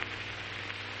Mine.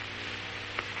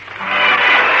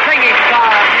 Singing star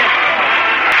of his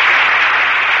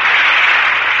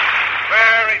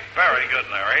Very, very good,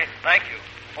 Larry. Thank you.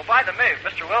 Well, by the way,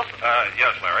 Mr. Wilson.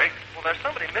 Yes, Larry. Well, there's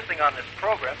somebody missing on this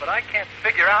program, but I can't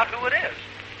figure out who it is.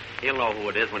 He'll know who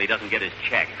it is when he doesn't get his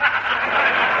check.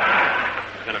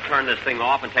 He's going to turn this thing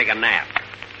off and take a nap.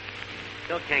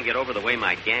 Still can't get over the way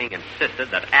my gang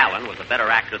insisted that Alan was a better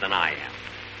actor than I am.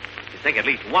 You'd think at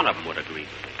least one of them would agree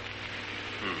with me.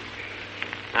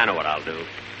 I know what I'll do.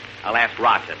 I'll ask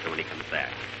Rochester when he comes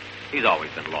back. He's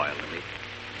always been loyal to me.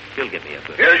 He'll give me a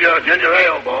good... Here's your ginger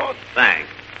ale, boss. Thanks.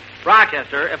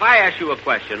 Rochester, if I ask you a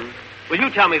question, will you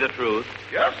tell me the truth?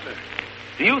 Yes, sir.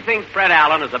 Do you think Fred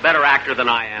Allen is a better actor than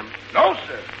I am? No,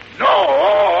 sir.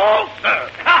 No, sir.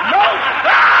 No,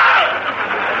 sir!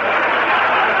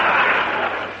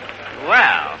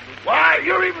 Well... Why,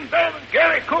 you're even better than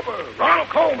Gary Cooper, Ronald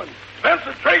Coleman,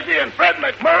 Spencer Tracy, and Fred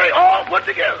McMurray all put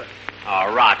together.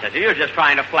 Oh, Rochester, you're just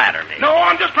trying to flatter me. No,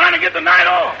 I'm just trying to get the night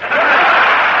off.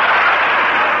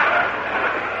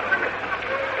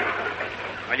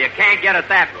 Well, you can't get it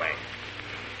that way.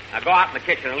 Now go out in the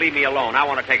kitchen and leave me alone. I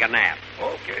want to take a nap.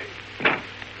 Okay.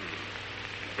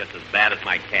 Just as bad as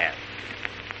my cat.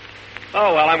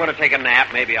 Oh, well, I'm going to take a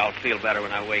nap. Maybe I'll feel better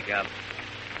when I wake up.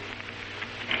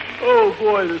 Oh,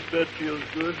 boy, this bed feels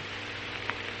good.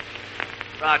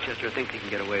 Rochester thinks he can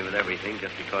get away with everything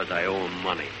just because I owe him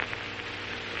money.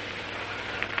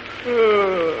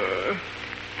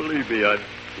 Believe me, I'd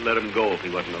let him go if he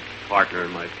wasn't a partner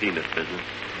in my peanut business.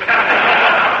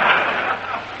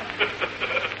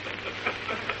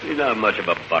 He's not much of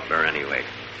a butler anyway.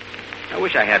 I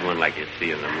wish I had one like you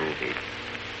see in the movies.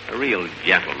 A real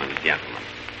gentleman's gentleman.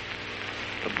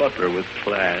 A butler with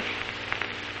class.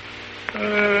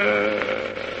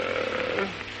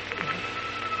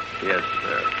 Yes,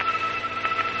 sir.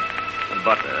 A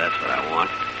butler, that's what I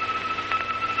want.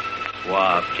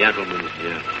 Suave, gentleman's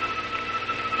gent.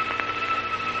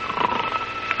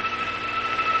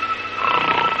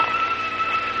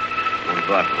 A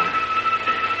butler.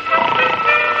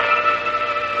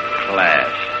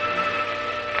 Class.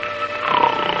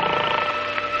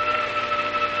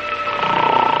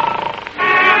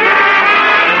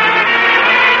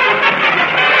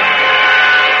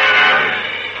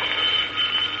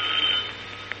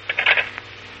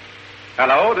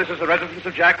 Hello, this is the residence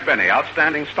of Jack Benny,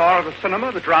 outstanding star of the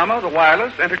cinema, the drama, the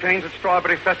wireless, entertains at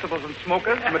strawberry festivals and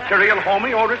smokers, material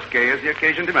homey or risque as the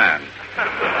occasion demands.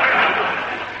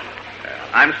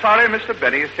 I'm sorry Mr.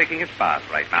 Benny is taking his bath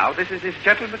right now. This is his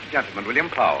gentleman, William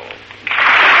Powell.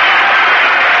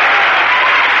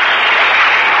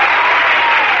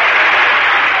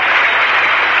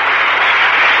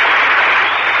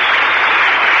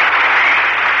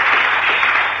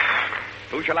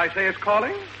 Who shall I say is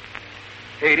calling?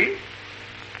 Haiti?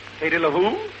 Haiti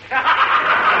LaHoo?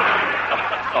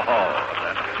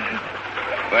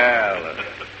 Well,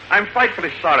 I'm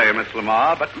frightfully sorry, Miss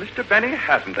Lamar, but Mr. Benny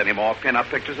hasn't any more pin-up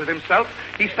pictures of himself.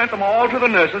 He sent them all to the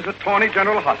nurses at Tawny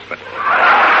General Hospital.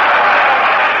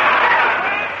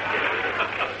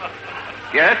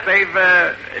 Yes,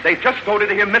 they've just voted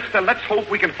him Mr. Let's Hope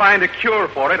We Can Find a Cure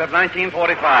for It of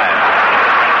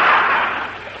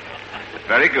 1945.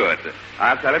 Very good.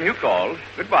 I'll tell him you called.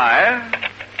 Goodbye.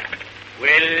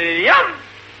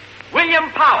 William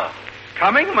Powell.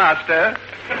 Coming, Master.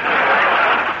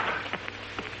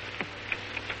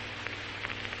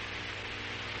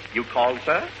 You called,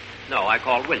 sir? No, I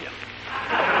called William.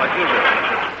 But you do.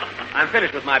 I'm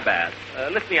finished with my bath.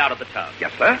 Lift me out of the tub.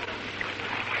 Yes, sir.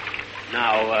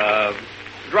 Now,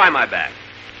 dry my back.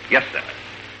 Yes, sir.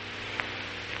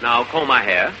 Now, comb my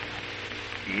hair.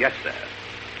 Yes, sir.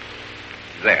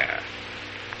 There.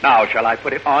 Now, shall I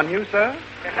put it on you, sir?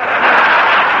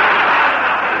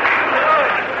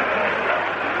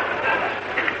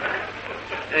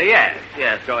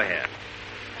 Yes, go ahead.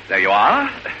 There you are.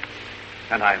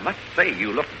 And I must say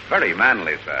you look very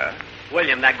manly, sir.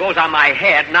 William, that goes on my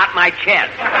head, not my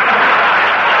chest.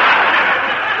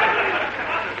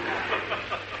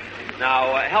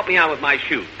 Now, help me on with my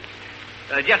shoes.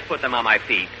 Just put them on my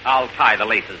feet. I'll tie the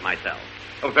laces myself.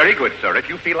 Oh, very good, sir, if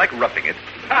you feel like roughing it.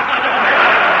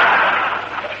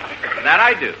 That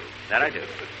I do.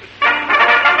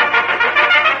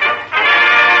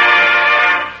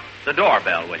 The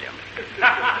doorbell, William.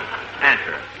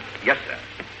 Answer it. Yes, sir.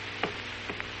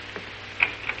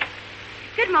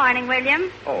 Good morning,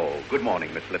 William. Oh, good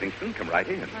morning, Miss Livingston. Come right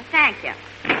in. Well, thank you.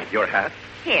 Your hat?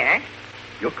 Here.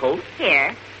 Your coat?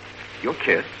 Here. Your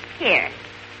kiss? Here.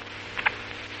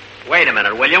 Wait a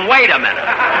minute, William. Wait a minute.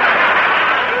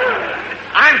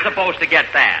 I'm supposed to get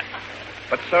that.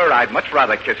 But, sir, I'd much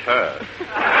rather kiss her.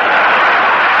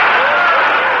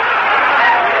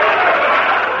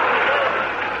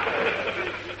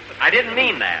 I didn't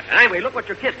mean that. And anyway, look what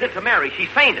your kiss did to Mary. She's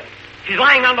fainted. She's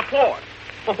lying on the floor.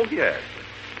 Oh, yes.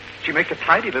 She makes a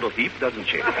tidy little heap, doesn't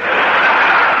she?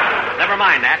 Never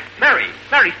mind that. Mary,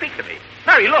 speak to me.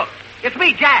 Mary, look. It's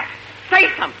me, Jack. Say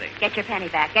something. Get your penny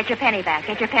back. Get your penny back.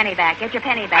 Get your penny back. Get your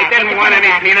penny I back. didn't want any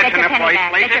peanuts in the first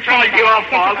place. It's all your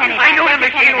fault. I knew the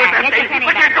machine was empty,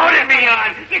 but you goaded me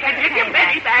on. Get your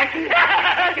penny back.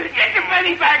 Get your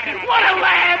penny back. What a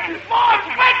laugh. More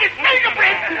precious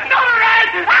fingerprints. No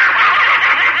rest.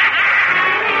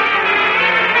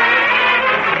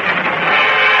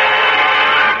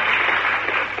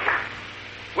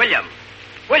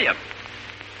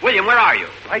 William, where are you?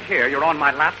 Right here. You're on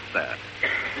my lap, sir.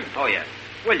 Oh, yes.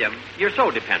 William, you're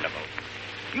so dependable.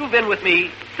 You've been with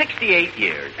me 68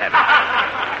 years,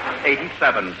 haven't you?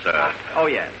 87, sir. Oh,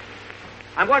 yes.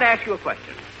 I'm going to ask you a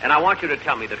question, and I want you to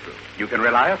tell me the truth. You can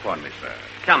rely upon me, sir.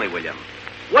 Tell me, William,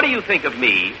 what do you think of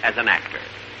me as an actor?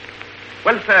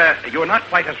 Well, sir, you're not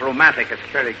quite as romantic as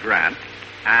Cary Grant,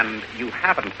 and you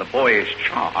haven't the boyish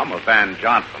charm of Van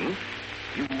Johnson.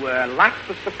 You lack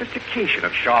the sophistication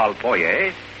of Charles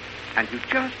Boyer, and you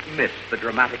just miss the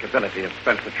dramatic ability of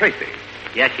Spencer Tracy.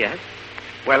 Yes.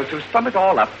 Well, to sum it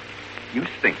all up, you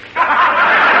stink.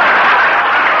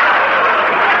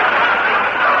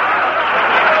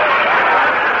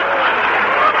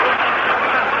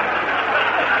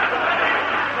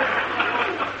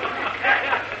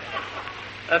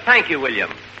 Thank you,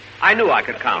 William. I knew I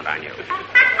could count on you.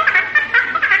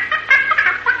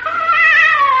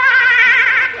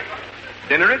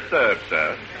 Dinner is served,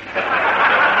 sir.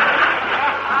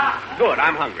 Good,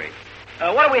 I'm hungry.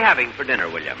 What are we having for dinner,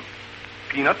 William?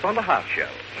 peanuts on the half shell.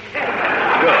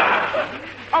 Good.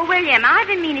 Oh, William, I've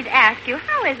been meaning to ask you,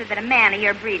 how is it that a man of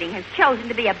your breeding has chosen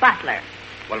to be a butler?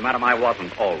 Well, madam, I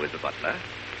wasn't always a butler.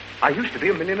 I used to be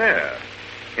a millionaire.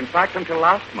 In fact, until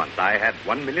last month, I had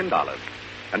 $1 million.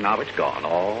 And now it's gone,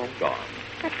 all gone.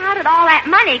 But how did all that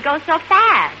money go so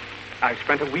fast? I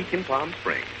spent a week in Palm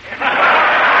Springs.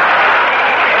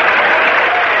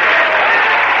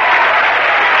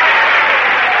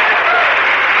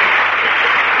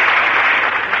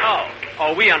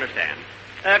 Oh, we understand.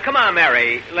 Come on,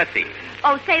 Mary. Let's eat.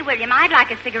 Oh, say, William, I'd like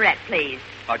a cigarette, please.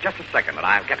 Just a second, and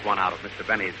I'll get one out of Mr.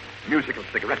 Benny's musical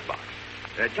cigarette box.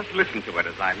 Just listen to it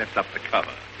as I lift up the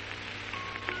cover.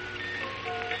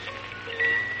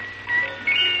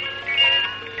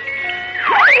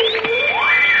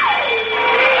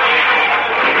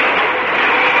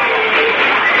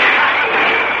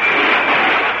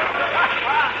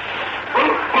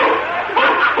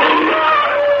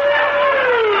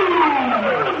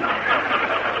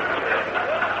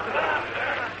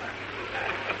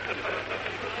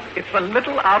 It's a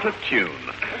little out of tune.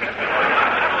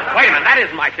 Wait a minute, that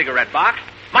isn't my cigarette box.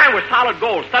 Mine was solid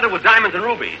gold, studded with diamonds and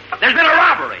rubies. There's been a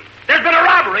robbery. There's been a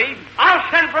robbery. I'll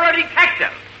send for a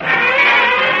detective.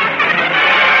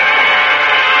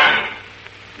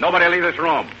 Nobody leave this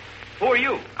room. Who are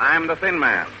you? I'm the thin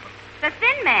man. The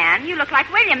thin man? You look like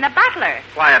William, the butler.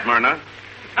 Quiet, Myrna.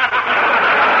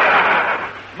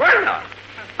 Myrna!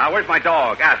 Now, where's my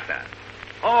dog, Asta?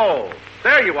 Oh,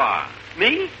 there you are.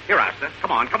 Me? Here, Asta.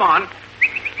 Come on, come on.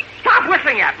 Stop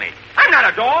whistling at me. I'm not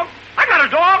a dog. I'm not a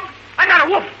dog. I'm not a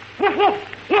woof. Woof, woof,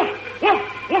 woof, woof,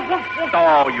 woof, woof, woof.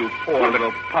 Oh, you poor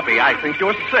little puppy. I think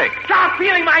you're sick. Stop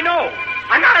feeling my nose.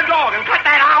 I'm not a dog, and cut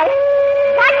that out.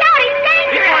 Watch out, he's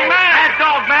dangerous. He's going mad. Mad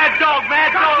dog, mad dog,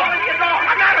 mad dog. Stop calling me a dog.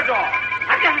 I'm not a dog.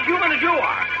 I'm just as human as you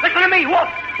are. Listen to me. Woof,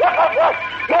 woof, woof,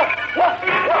 woof, woof, woof,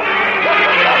 woof,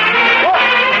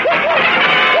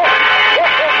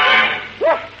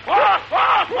 woof, Boss,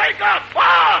 boss, wake up!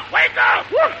 Boss, wake up!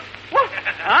 woof, woof.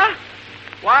 Huh?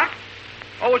 What?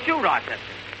 Oh, it's you, Rochester.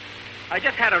 I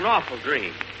just had an awful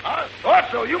dream. I thought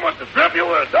so. You must have dreamt you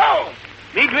were a dog.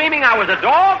 Me dreaming I was a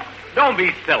dog? Don't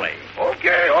be silly.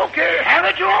 Okay, okay. Have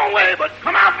it your own way, but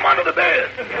come out from under the bed.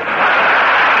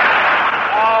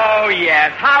 Oh,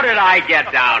 yes. How did I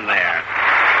get down there?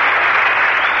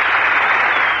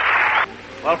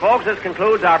 Well, folks, this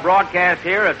concludes our broadcast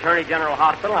here at Attorney General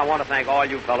Hospital. I want to thank all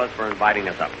you fellas for inviting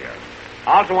us up here.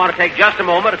 I also want to take just a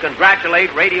moment to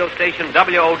congratulate radio station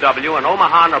WOW in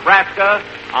Omaha, Nebraska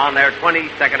on their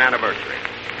 22nd anniversary.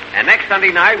 And next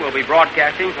Sunday night, we'll be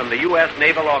broadcasting from the U.S.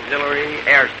 Naval Auxiliary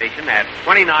Air Station at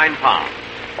 29 Palms.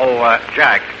 Oh,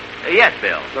 Jack. Yes,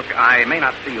 Bill. Look, I may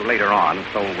not see you later on,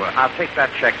 so I'll take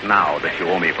that check now that you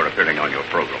owe me for appearing on your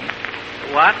program.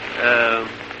 What?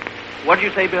 What'd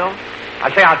you say, Bill? I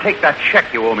say I'll take that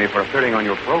check you owe me for appearing on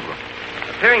your program.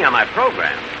 Appearing on my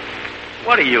program?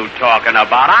 What are you talking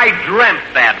about? I dreamt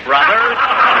that, brothers.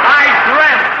 I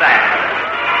dreamt that.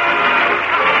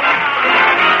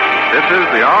 This is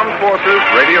the Armed Forces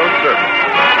Radio Service.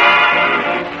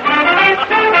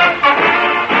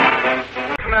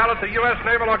 Now at the U.S.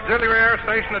 Naval Auxiliary Air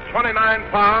Station at 29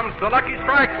 Palms, the Lucky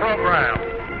Strike program.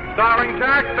 Starring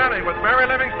Jack Benny with Mary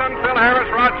Livingston, Phil Harris,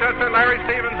 Rochester, Larry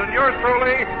Stevens, and yours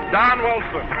truly, Don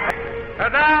Wilson.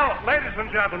 And now, ladies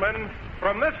and gentlemen,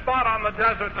 from this spot on the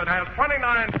desert that has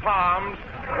 29 palms,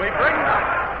 we bring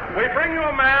you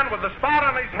a man with a spot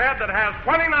on his head that has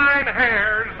 29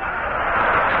 hairs.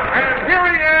 And here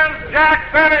he is,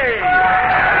 Jack Benny.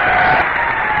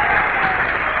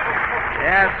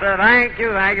 Yes, sir. Thank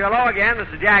you. Hello again. This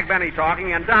is Jack Benny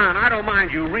talking. And, Don, I don't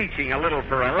mind you reaching a little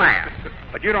for a laugh,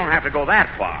 but you don't have to go that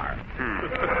far.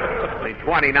 Only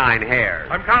 29 hairs.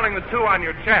 I'm counting the 2 on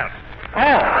your chest.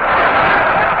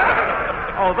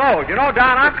 Oh, those. You know,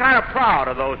 Don, I'm kind of proud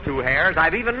of those 2 hairs.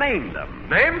 I've even named them.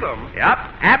 Named them? Yep.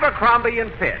 Abercrombie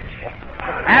and Fitch.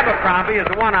 Abercrombie is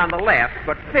the one on the left,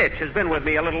 but Fitch has been with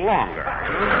me a little longer.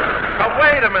 Now,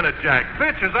 wait a minute, Jack.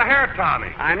 Fitch is a hair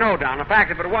tonic. I know, Don. In fact,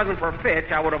 if it wasn't for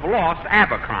Fitch, I would have lost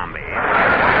Abercrombie.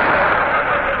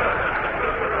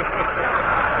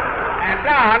 And,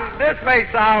 Don, this may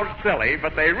sound silly,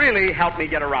 but they really helped me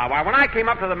get around. Why, when I came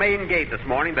up to the main gate this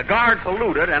morning, the guard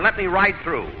saluted and let me right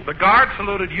through. The guard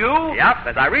saluted you? Yep.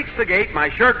 As I reached the gate,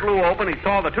 my shirt blew open. He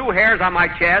saw the 2 hairs on my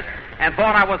chest and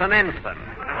thought I was an ensign.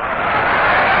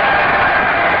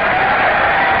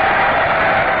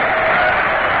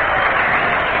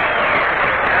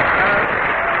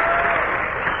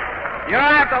 You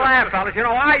don't have to laugh, fellas. You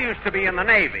know, I used to be in the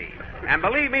Navy. And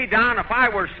believe me, Don, if I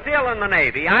were still in the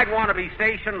Navy, I'd want to be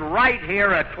stationed right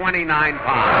here at 29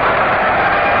 Palms.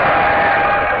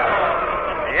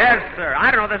 Yes, sir.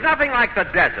 I don't know. There's nothing like the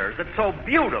desert. It's so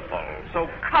beautiful, so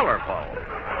colorful.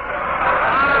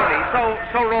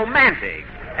 So romantic.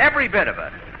 Every bit of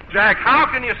it. Jack, how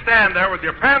can you stand there with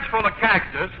your pants full of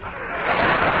cactus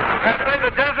and say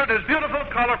the desert is beautiful,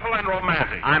 colorful, and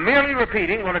romantic? I'm merely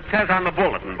repeating what it says on the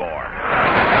bulletin board.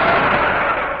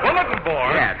 Bulletin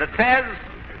board? Yes, it says,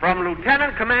 from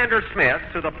Lieutenant Commander Smith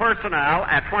to the personnel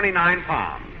at 29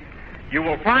 Palms. You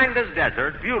will find this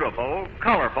desert beautiful,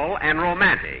 colorful, and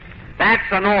romantic. That's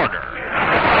an order.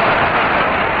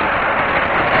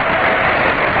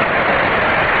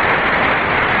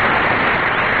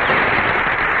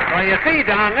 Well, you see,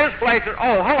 Don, this place is...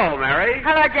 Oh, hello, Mary.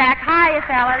 Hello, Jack. Hiya,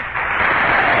 fellas.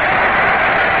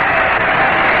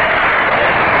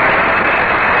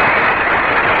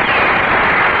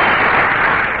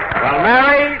 Well,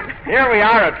 Mary, here we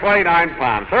are at 29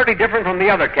 Palms. 30 different from the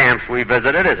other camps we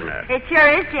visited, isn't it? It sure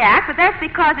is, Jack, but that's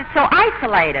because it's so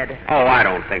isolated. Oh, I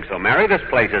don't think so, Mary. This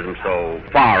place isn't so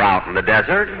far out in the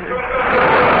desert.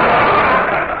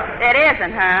 It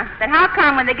isn't, huh? Then how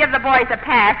come when they give the boys a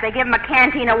pass, they give them a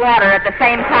canteen of water at the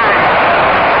same time?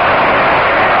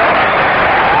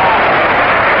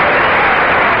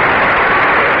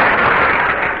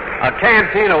 A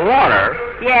canteen of water?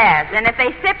 Yes, and if they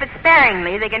sip it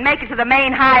sparingly, they can make it to the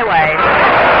main highway.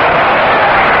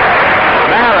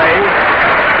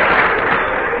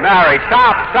 Mary,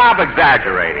 stop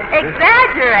exaggerating.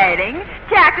 Exaggerating?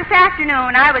 Jack, this afternoon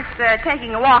when I was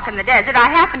taking a walk in the desert, I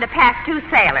happened to pass two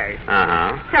sailors.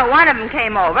 Uh-huh. So one of them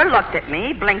came over, looked at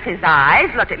me, blinked his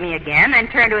eyes, looked at me again, then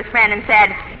turned to his friend and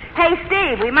said, "Hey,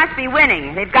 Steve, we must be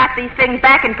winning. They've got these things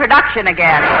back in production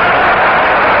again."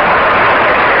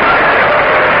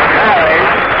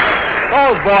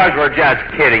 Those boys were just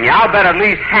kidding you. I'll bet at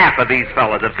least half of these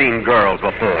fellas have seen girls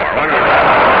before.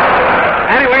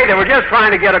 Anyway, they were just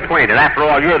trying to get acquainted. After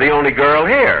all, you're the only girl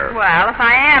here. Well, if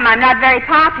I am, I'm not very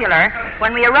popular.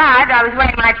 When we arrived, I was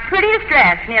wearing my prettiest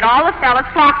dress, and yet all the fellas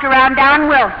flocked around down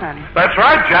Wilson. That's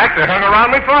right, Jack. They hung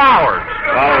around me for hours.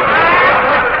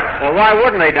 Well, why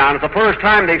wouldn't they, Don? It's the first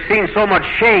time they've seen so much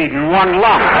shade in one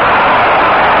lump.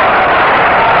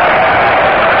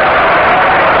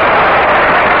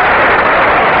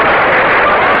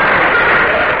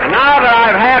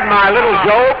 I've had my little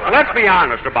joke. Let's be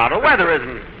honest about it. The weather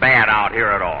isn't bad out here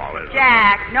at all, is it?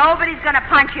 Jack, nobody's going to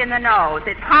punch you in the nose.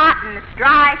 It's hot and it's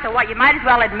dry, so what? You might as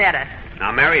well admit it.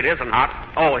 Now, Mary, it isn't hot.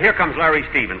 Oh, here comes Larry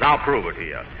Stevens. I'll prove it to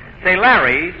you. Say,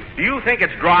 Larry, do you think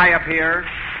it's dry up here?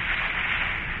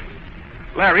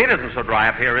 Larry, it isn't so dry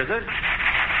up here, is it?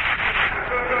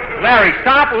 Larry,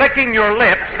 stop licking your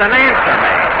lips and answer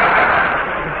me.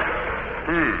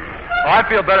 Oh, I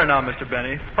feel better now, Mr.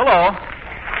 Benny. Hello.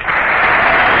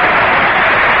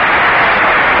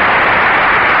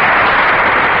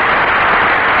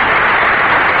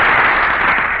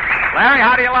 Larry,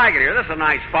 how do you like it here? This is a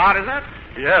nice spot, isn't it?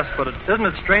 Yes, but isn't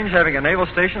it strange having a naval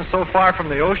station so far from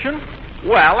the ocean?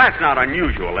 Well, that's not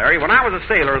unusual, Larry. When I was a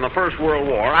sailor in the First World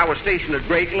War, I was stationed at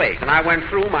Great Lake, and I went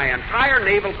through my entire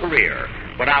naval career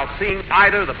without seeing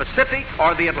either the Pacific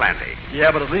or the Atlantic.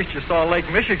 Yeah, but at least you saw Lake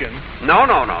Michigan. No.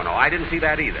 I didn't see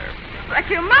that either. But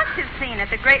you must have seen it.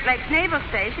 The Great Lakes Naval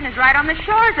Station is right on the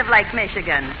shores of Lake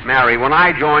Michigan. Mary, when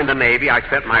I joined the Navy, I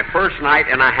spent my first night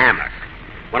in a hammock.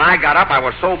 When I got up, I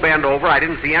was so bent over, I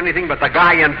didn't see anything but the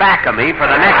guy in back of me for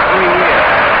the next 3 years.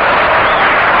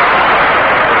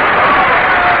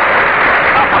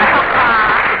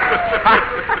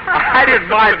 I didn't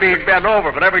mind being bent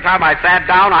over, but every time I sat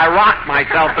down, I rocked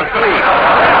myself to sleep.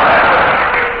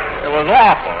 It was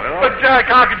awful. You know? But,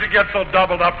 Jack, how could you get so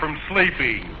doubled up from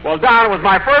sleeping? Well, Don, it was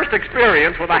my first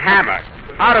experience with a hammock.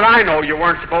 How did I know you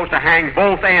weren't supposed to hang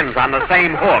both ends on the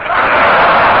same hook?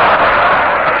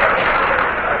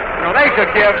 You know, they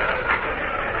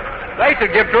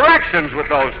should give directions with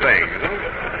those things.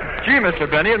 Gee, Mr.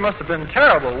 Benny, it must have been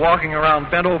terrible walking around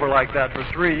bent over like that for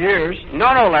 3 years.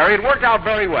 No, Larry, it worked out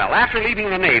very well. After leaving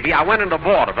the Navy, I went into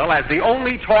vaudeville as the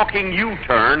only talking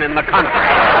U-turn in the country.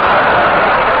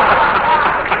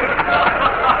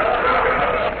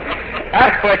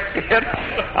 Anyway, kid,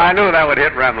 I knew that would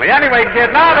hit Remley. Anyway,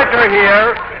 kid, now that you're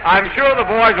here, I'm sure the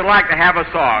boys would like to have a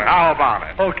song. How about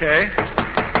it? Okay.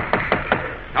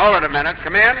 Hold it a minute.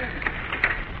 Come in.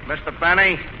 Mr.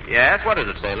 Benny? Yes, what is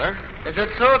it, sailor? Is it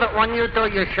true that when you do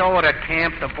your show at a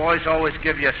camp, the boys always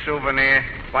give you a souvenir?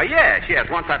 Why, yes.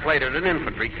 Once I played at an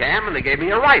infantry camp, and they gave me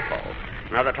a rifle.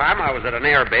 Another time I was at an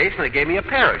air base, and they gave me a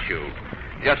parachute.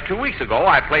 Just 2 weeks ago,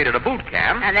 I played at a boot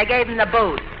camp. And they gave him the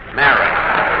boot. Mary.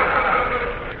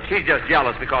 She's just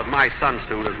jealous because my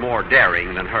sunsuit is more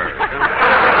daring than hers.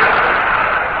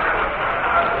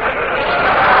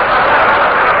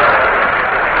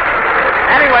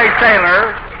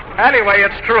 Anyway,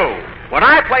 it's true. When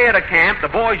I play at a camp, the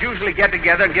boys usually get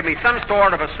together and give me some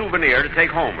sort of a souvenir to take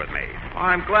home with me.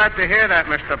 I'm glad to hear that,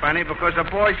 Mr. Benny, because the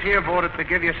boys here voted to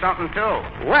give you something, too.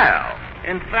 Well,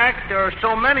 In fact, there are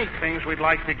so many things we'd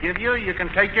like to give you, you can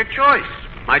take your choice.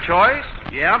 my choice?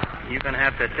 Yep. You can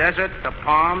have the desert, the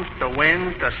palms, the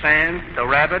wind, the sand, the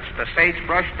rabbits, the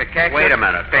sagebrush, the cactus. Wait a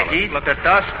minute, The fellas. heat, the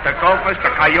dust, the gophers,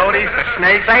 the coyotes, the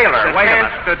snakes. Sailor, the wait a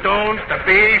tents, minute. the dunes, the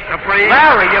bees, the breeze.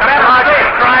 Larry, you the better bugs, see. the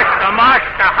stripes, the moss,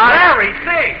 the hunt. Larry,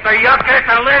 see. The yuccas,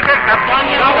 the lizards, the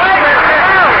bunions. Now, wait a minute.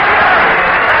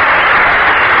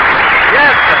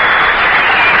 Yes, sir.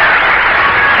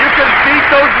 You can beat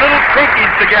those little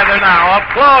pinkies together now.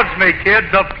 Applause me, kids.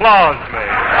 Applause me.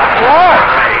 Applause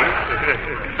me?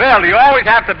 Phil, you always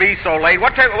have to be so late.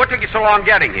 What took you so long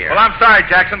getting here? Well, I'm sorry,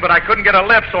 Jackson, but I couldn't get a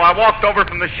lift, so I walked over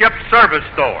from the ship's service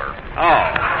store. Oh.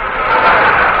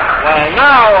 Well,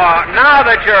 now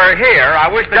that you're here, I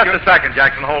wish that Just a second,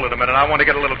 Jackson. Hold it a minute. I want to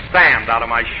get a little sand out of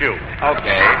my shoe.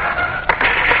 Okay.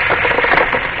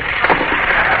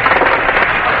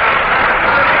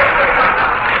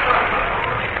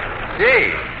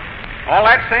 Gee, all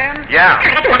that sand? Yeah.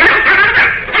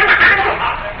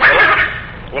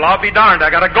 Well, I'll be darned.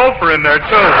 I got a gopher in there,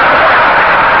 too.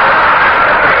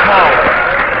 Small one.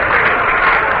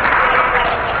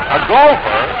 A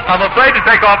gopher? I'm afraid to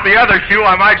take off the other shoe.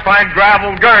 I might find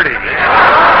gravel Gertie.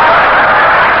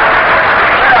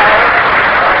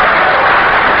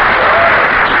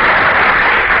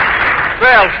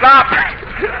 Phil, stop.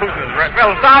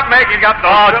 Phil, stop making up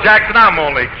those... Oh, Jackson, I'm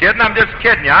only kidding. I'm just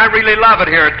kidding you. I really love it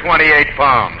here at 28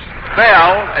 Palms.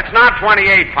 Phil, it's not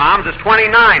 28 palms, it's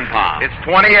 29 palms. It's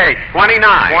 28. 29.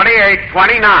 28.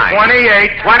 29.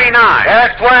 28. 29.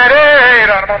 That's 28.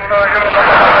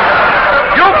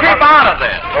 You keep out of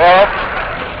this. Oh.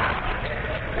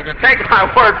 You can take my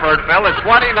word for it, Phil. It's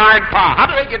 29 pounds. How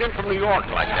do they get in from New York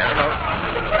like that?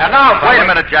 And now, Wait a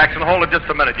minute, Jackson. Hold it just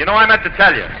a minute. You know, I meant to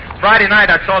tell you. Friday night,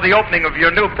 I saw the opening of your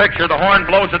new picture, The Horn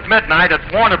Blows at Midnight, at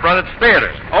Warner Brothers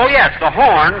Theater. Oh, yes, the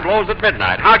horn blows at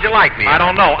midnight. How'd you like me? I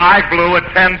don't know. I blew at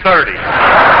 10:30.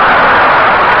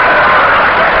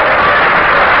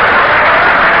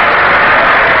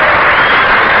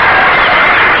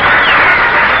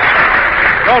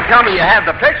 Don't tell me you have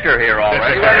the picture here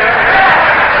already.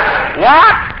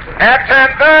 What? At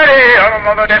 10:30.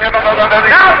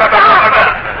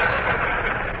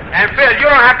 And, Phil, you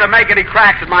don't have to make any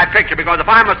cracks in my picture, because if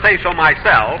I must say so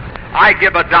myself, I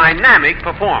give a dynamic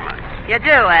performance. You do,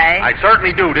 eh? I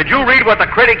certainly do. Did you read what the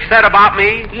critics said about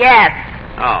me? Yes.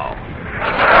 Oh.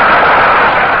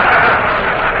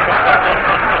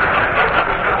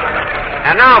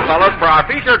 And now, fellas, for our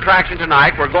feature attraction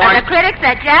tonight, we're going... And the critics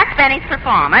said Jack Benny's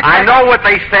performance... I know what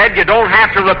they said. You don't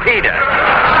have to repeat it.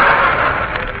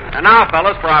 And now,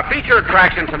 fellas, for our feature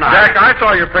attraction tonight... Jack, I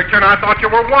saw your picture, and I thought you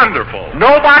were wonderful.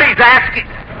 Nobody's asking...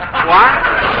 What?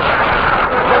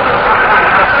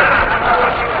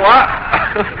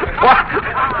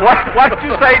 What did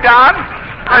you say, Don?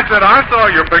 I said I saw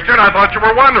your picture, and I thought you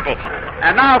were wonderful.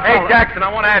 And now, Hey, fellas... Jackson,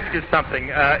 I want to ask you something.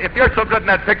 If you're so good in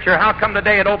that picture, how come the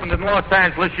day it opened in Los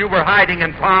Angeles, you were hiding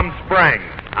in Palm Springs?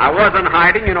 I wasn't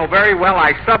hiding. You know very well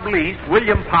I subleased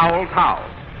William Powell's house.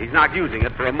 He's not using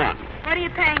it for a month. What are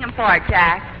you paying him for,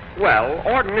 Jack? Well,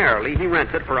 ordinarily, he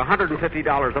rents it for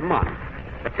 $150 a month.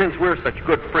 But since we're such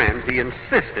good friends, he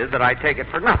insisted that I take it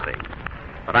for nothing.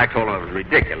 But I told him it was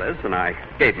ridiculous, and I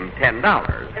gave him $10.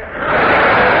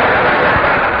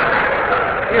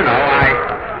 You know,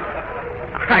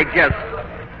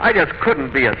 I just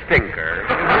couldn't be a stinker.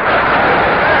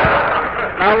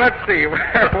 Now, let's see.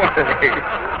 Where was he?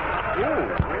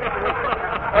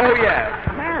 Oh, yes.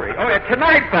 Mary. Oh, yeah.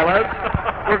 Tonight, fellas,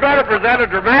 we're going to present a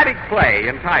dramatic play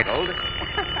entitled...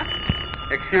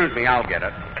 Excuse me, I'll get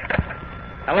it.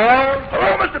 Hello?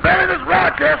 Hello, Mr. Benny. This is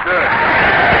Rochester.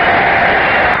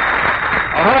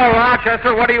 Oh, hello,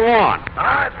 Rochester. What do you want?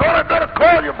 I thought I'd better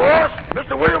call you, boss.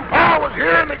 Mr. William Powell was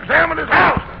here and examined his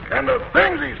house and the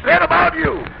things he said about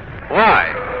you. Why?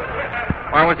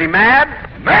 Why, was he mad?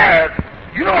 Mad?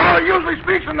 You know how he usually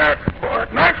speaks in that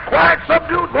nice, quiet,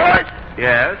 subdued voice?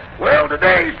 Yes. Well,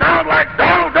 today he sounds like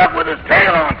Donald Duck with his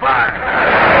tail on fire.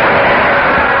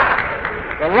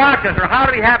 Well, Rochester, how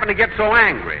did he happen to get so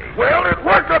angry? Well, it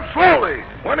worked up slowly.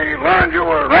 When he learned you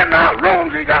were renting out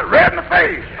rooms, he got red in the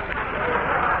face.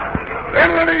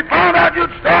 Then when he found out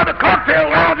you'd start a cocktail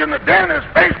lounge in the den, his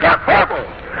face got purple.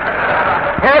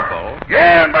 Purple?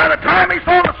 Yeah, and by the time he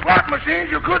saw the slot machines,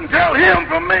 you couldn't tell him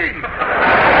from me.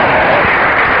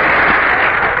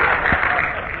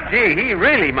 Gee, he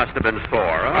really must have been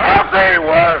sore, huh? I'll say he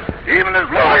was. Even his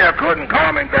lawyer couldn't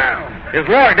calm him down. Did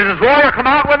his lawyer come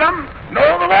out with him?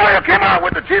 No, the lawyer came out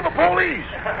with the chief of police.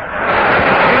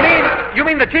 You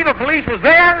mean the chief of police was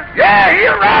there? Yeah, he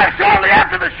arrived shortly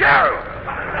after the sheriff.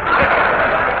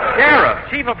 Sheriff,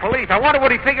 chief of police. I wonder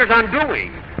what he figures on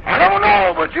doing. I don't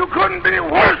know, but you couldn't be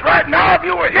worse right now if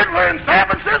you were Hitler in San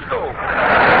Francisco.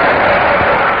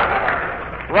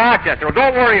 Rochester, well,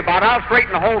 don't worry about it. I'll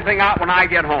straighten the whole thing out when I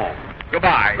get home.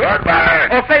 Goodbye. Goodbye.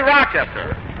 Oh, say,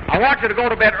 Rochester, I want you to go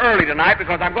to bed early tonight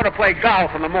because I'm going to play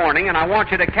golf in the morning, and I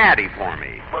want you to caddy for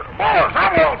me. But, boss,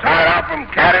 I'm all tired out from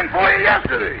caddying for you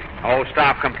yesterday. Oh,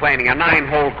 stop complaining. A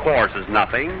 9-hole course is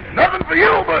nothing. Nothing for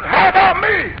you, but how about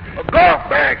me? A golf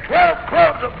bag, 12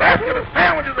 clubs, a basket of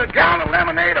sandwiches, a gallon of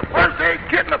lemonade, a first aid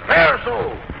kit, and a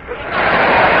parasol.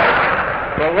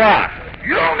 For what?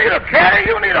 You don't need a caddy,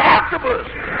 you need an octopus.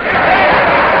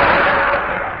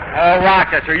 Oh,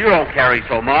 Rochester, you don't carry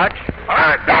so much.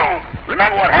 I don't.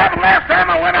 Remember what happened last time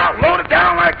I went out loaded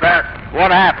down like that?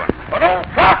 What happened? An old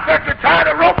prospector tied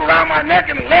a rope around my neck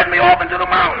and led me off into the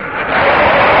mountains.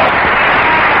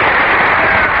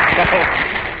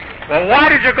 Well, why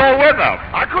did you go with him?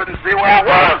 I couldn't see where I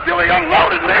was till he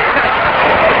unloaded me.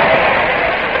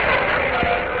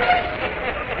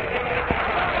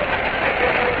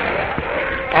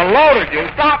 Unloaded you?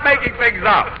 Stop making things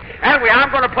up. Anyway, I'm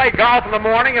going to play golf in the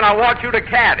morning, and I want you to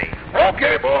caddy.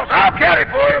 Okay, boss, I'll caddy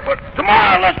for you, but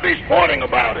tomorrow let's be sporting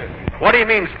about it. What do you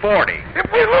mean, sporty?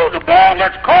 If we lose the ball,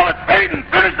 let's call it fate and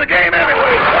finish the game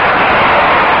anyway.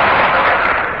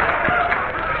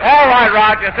 All right,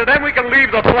 Rochester, then we can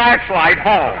leave the flashlight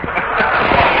home.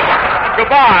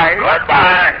 Goodbye.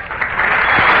 Goodbye.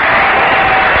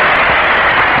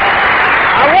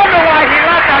 I wonder why he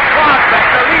let that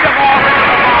prospector lead him all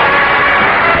around the mountain.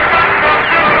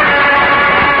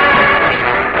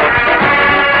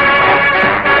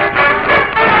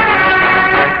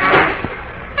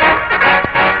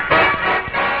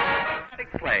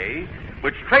 Play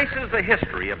which traces the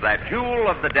history of that jewel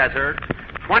of the desert,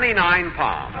 29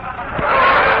 Palms.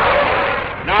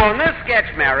 Now, in this sketch,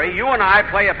 Mary, you and I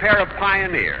play a pair of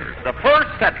pioneers, the first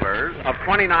settlers of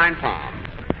 29 Palms.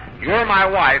 You're my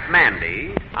wife,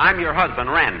 Mandy. I'm your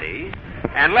husband, Randy.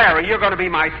 And Larry, you're going to be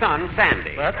my son,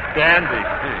 Sandy. That's dandy.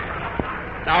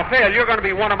 Now, Phil, you're going to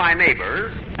be one of my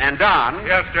neighbors. And Don.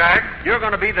 Yes, Jack? You're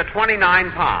going to be the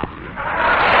 29 Palms.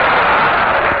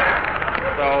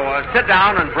 So sit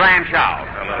down and branch out.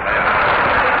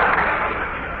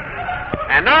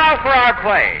 And now for our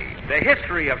play, the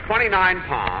history of 29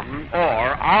 Palms,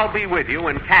 or I'll be with you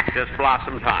in Cactus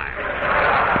Blossom Time.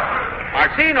 Our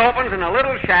scene opens in a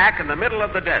little shack in the middle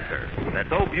of the desert that's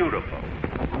so beautiful,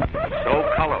 so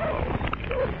colorful,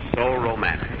 so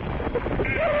romantic.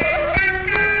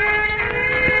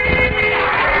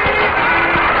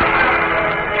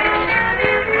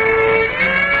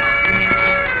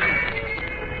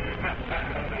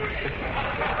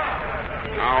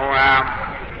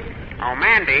 Oh,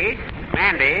 Mandy.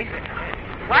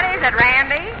 What is it,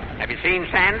 Randy? Have you seen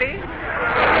Sandy?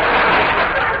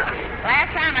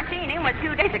 Last time I seen him was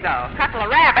 2 days ago. A couple of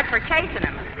rabbits were chasing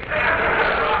him.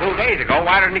 2 days ago?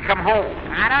 Why didn't he come home?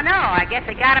 I don't know. I guess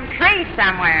they got him traced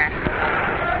somewhere.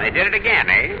 They did it again,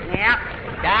 eh?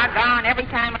 Yep. Doggone, every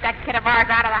time that kid of ours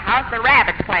out of the house, the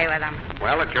rabbits play with him.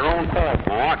 Well, it's your own fault,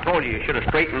 Ma. I told you should have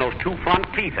straightened those 2 front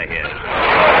teeth of his.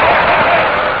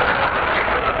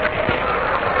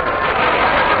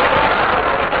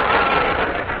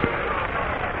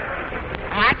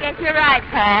 I guess you're right,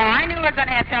 Paul. I knew we were going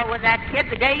to have trouble with that kid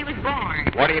the day he was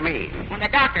born. What do you mean? When the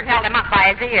doctor held him up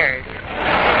by his ears.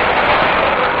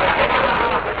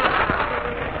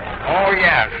 Oh,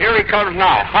 yes. Here he comes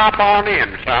now. Hop on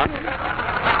in, son.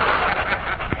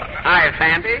 Hi,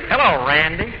 Sandy. Hello,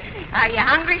 Randy. Are you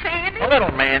hungry, Sandy? A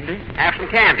little, Mandy. Have some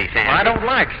candy, Sandy. I don't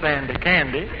like Sandy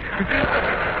candy.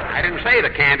 I didn't say the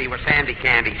candy was Sandy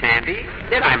candy, Sandy.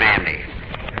 Did I, Mandy?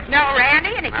 No,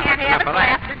 Randy, and he can't have it till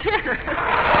after dinner.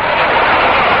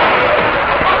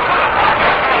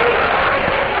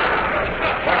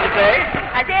 What'd you say?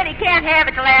 I said he can't have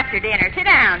it till after dinner. Sit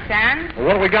down, son. Well,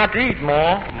 what do we got to eat,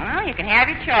 Ma? Well, you can have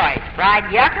your choice. Fried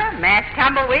yucca, mashed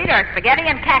tumbleweed, or spaghetti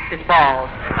and cactus balls.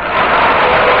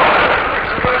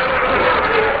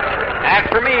 As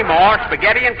for me, more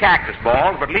spaghetti and cactus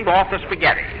balls, but leave off the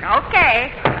spaghetti.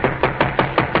 Okay.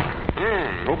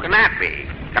 Who can that be?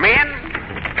 Come in.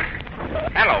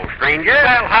 Hello, stranger.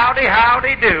 Well,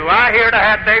 howdy do. I heard I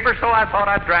had neighbors, so I thought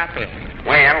I'd drop in.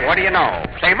 Well, what do you know?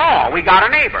 Say, Ma, we got a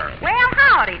neighbor. Well,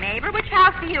 howdy, neighbor. Which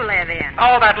house do you live in?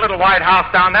 Oh, that little white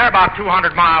house down there, about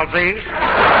 200 miles east.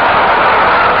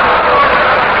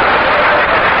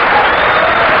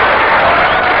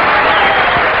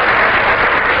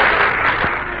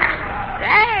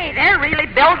 Hey, they're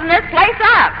building this place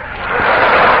up.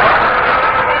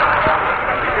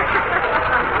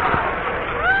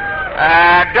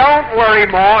 Don't worry,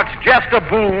 Ma. It's just a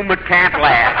boom. It can't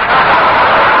last.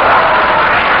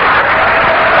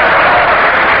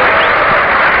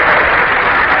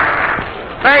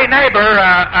 Say,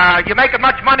 neighbor, you making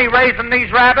much money raising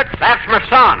these rabbits? That's my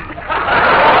son.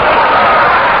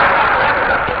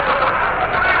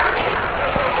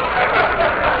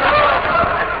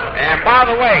 And by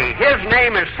the way, his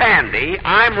name is Sandy,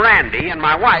 I'm Randy, and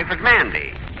my wife is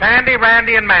Mandy. Sandy,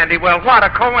 Randy, and Mandy. Well, what a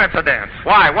coincidence.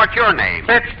 Why, what's your name?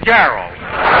 Fitzgerald.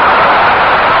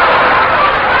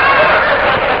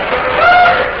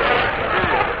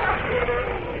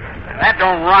 That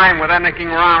don't rhyme with anything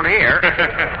around here.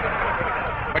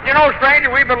 But you know, stranger,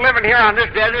 we've been living here on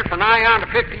this desert for nigh on to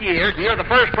 50 years, and you're the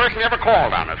first person ever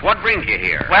called on us. What brings you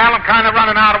here? Well, I'm kind of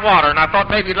running out of water, and I thought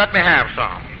maybe you'd let me have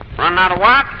some. Running out of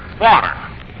what? Water.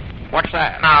 What's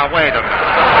that? Now, wait a minute.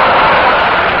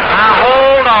 Now,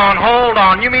 hold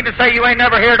on. You mean to say you ain't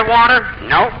never heard of water?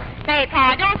 No. Say,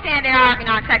 Pa, don't stand there arguing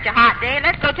on such a hot day.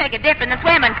 Let's go take a dip in the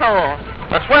swimming pool.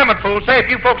 The swimming pool? Say,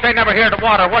 if you folks ain't never heard of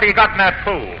water, what do you got in that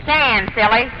pool? Sand,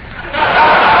 silly.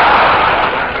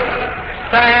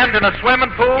 Sand in a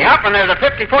swimming pool? Yep, and there's a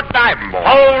 50-foot diving board.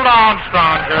 Hold on,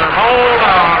 stranger. Hold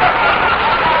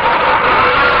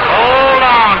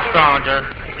on, stranger.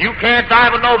 You can't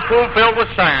dive in no pool filled with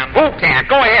sand. Who can't?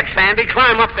 Go ahead, Sandy.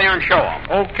 Climb up there and show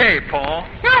him. Okay, Paul.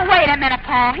 Now, wait a minute,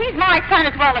 Paul. He's my son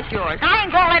as well as yours. I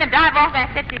ain't going to let him dive off that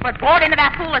 50-foot board into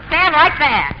that pool of sand like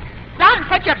that. Son,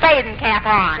 put your bathing cap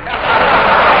on.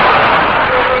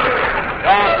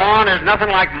 Doggone, there's nothing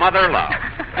like mother love.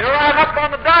 You're right up on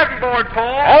the diving board,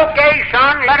 Paul. Okay,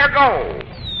 son, let her go.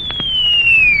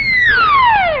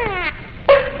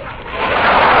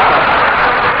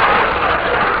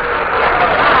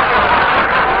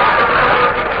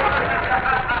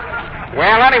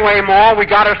 Well, anyway, Ma, we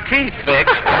got his teeth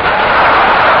fixed.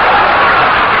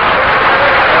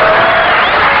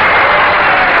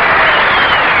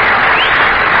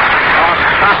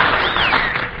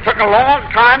 Took a long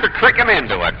time to trick him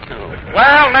into it.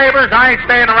 Well, neighbors, I ain't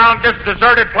staying around this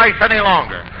deserted place any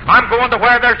longer. I'm going to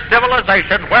where there's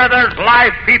civilization, where there's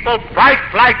live people, bright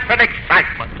lights, and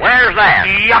excitement. Where's that?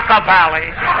 Yucca Valley.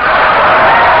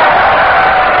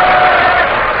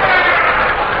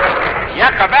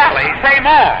 Yucca Valley? Say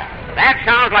more. That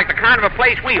sounds like the kind of a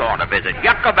place we ought to visit.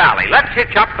 Yucca Valley. Let's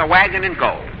hitch up the wagon and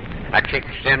go. Chicks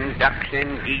and ducks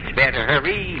and geese better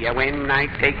hurry when I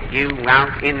take you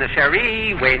out in the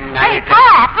surrey. Hey,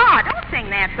 Pa, don't sing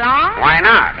that song. Why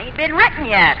not? Ain't been written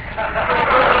yet.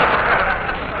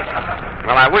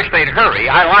 Well, I wish they'd hurry.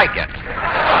 I like it.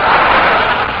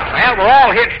 Well, we're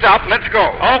all hitched up. Let's go.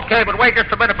 Okay, but wait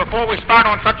just a minute. Before we start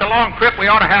on such a long trip, we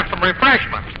ought to have some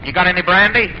refreshments. You got any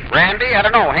brandy? Brandy? I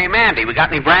don't know. Hey, Mandy, we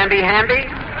got any brandy handy?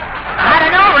 I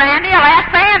don't know, Randy. I'll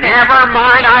ask Sandy. Never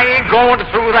mind. I ain't going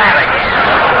through that again.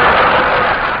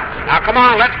 Now, come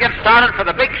on. Let's get started for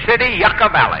the big city, Yucca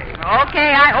Valley.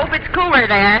 Okay, I hope it's cooler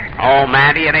there. Oh,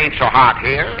 Mandy, it ain't so hot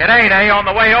here. It ain't, eh? On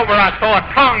the way over, I saw a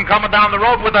tongue coming down the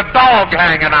road with a dog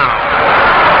hanging out.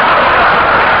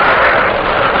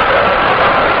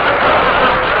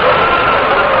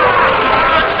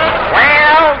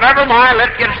 Never mind,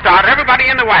 let's get started. Everybody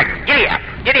in the wagon. Giddy up.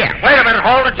 Giddy up. Wait a minute,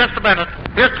 hold it just a minute.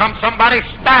 Here comes somebody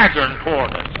staggering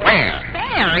toward us. Where?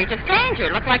 There, he's a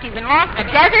stranger. Looks like he's been lost in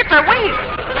the desert for weeks.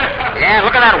 Yeah,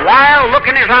 look at that wild look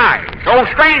in his eyes. Oh,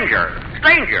 stranger.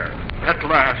 At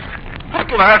last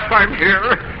I'm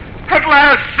here. At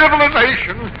last,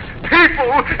 civilization,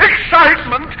 people,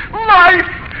 excitement, life.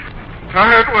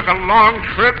 It was a long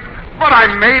trip, but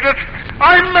I made it.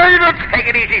 Take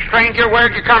it easy, stranger.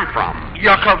 Where'd you come from?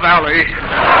 Yucca Valley.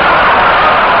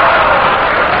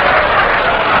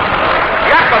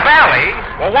 Yucca Valley?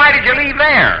 Well, why did you leave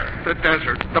there? The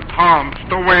desert, the palms,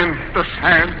 the wind, the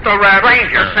sand, the rabbits,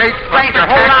 the snakes. Stranger,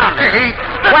 hold on. The heat.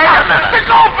 Wait a minute. The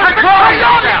golf, the glory,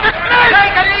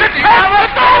 Take it easy,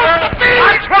 fellas.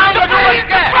 I'm trying to do it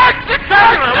again.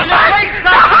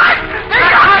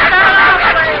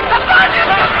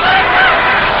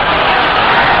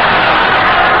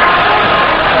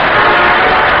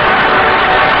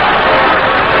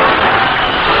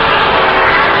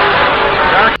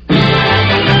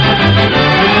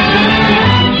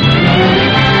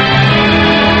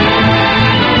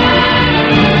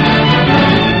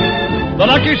 The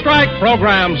Lucky Strike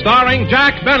program, starring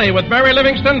Jack Benny with Mary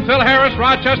Livingston, Phil Harris,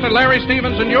 Rochester, Larry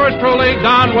Stevens, and yours truly,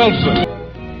 Don Wilson.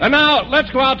 And now, let's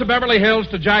go out to Beverly Hills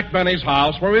to Jack Benny's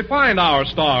house, where we find our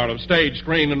star of stage,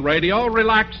 screen, and radio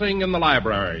relaxing in the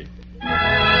library.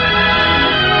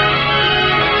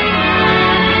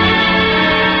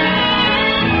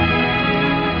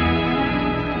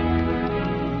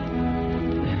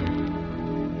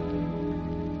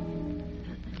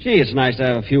 Gee, it's nice to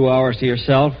have a few hours to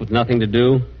yourself with nothing to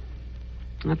do.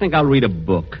 I think I'll read a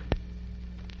book.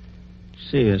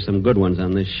 See, there's some good ones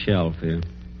on this shelf here.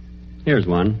 Here's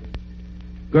one.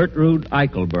 Gertrude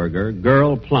Eichelberger,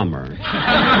 Girl Plumber.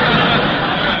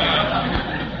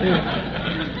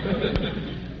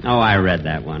 Oh, I read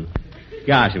that one.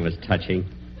 Gosh, it was touching.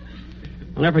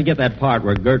 I'll never forget that part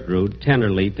where Gertrude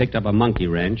tenderly picked up a monkey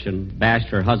wrench and bashed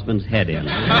her husband's head in.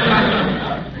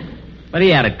 But he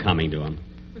had it coming to him.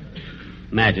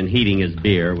 Imagine heating his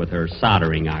beer with her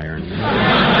soldering iron.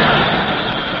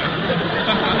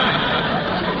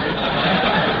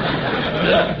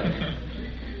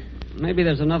 Maybe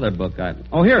there's another book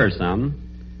Oh, here are some.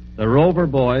 The Rover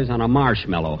Boys on a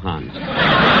Marshmallow Hunt.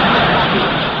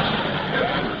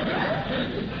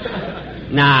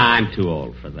 Nah, I'm too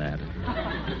old for that.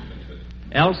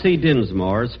 Elsie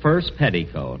Dinsmore's First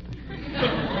Petticoat.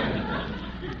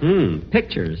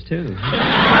 Pictures, too.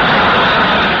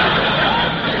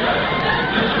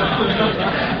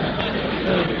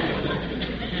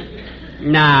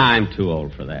 Nah, I'm too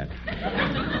old for that.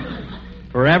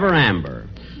 Forever Amber.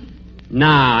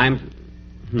 Nah, I'm...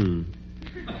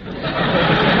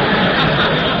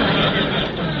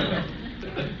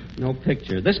 No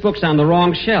picture. This book's on the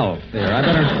wrong shelf here. I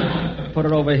better put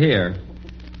it over here.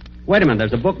 Wait a minute,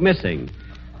 there's a book missing.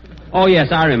 Oh,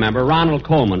 yes, I remember. Ronald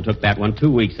Coleman took that one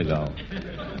 2 weeks ago.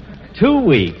 2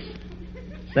 weeks?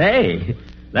 Say,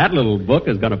 that little book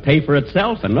is going to pay for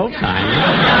itself in no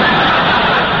time.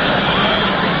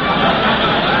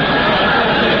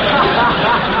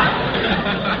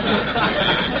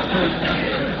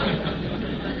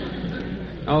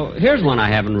 Oh, here's one I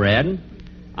haven't read.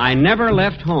 I Never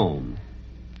Left Home.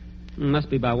 Must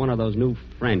be by one of those new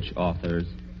French authors.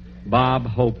 Bob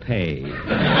Hope. Well,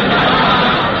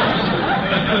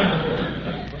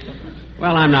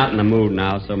 I'm not in the mood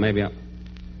now, so maybe I'll...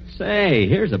 Say,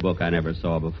 here's a book I never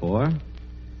saw before.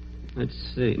 Let's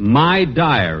see. My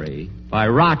Diary by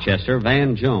Rochester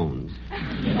Van Jones.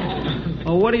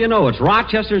 Oh, what do you know? It's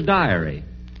Rochester's diary.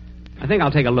 I think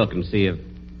I'll take a look and see if...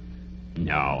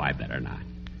 No, I better not.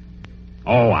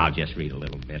 Oh, I'll just read a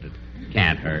little bit. It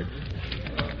can't hurt.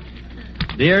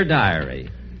 Dear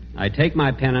Diary, I take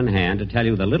my pen in hand to tell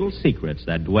you the little secrets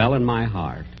that dwell in my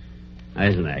heart.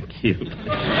 Isn't that cute?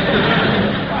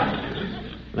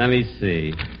 Let me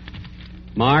see.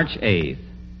 March 8th.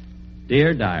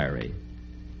 Dear Diary,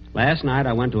 last night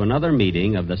I went to another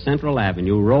meeting of the Central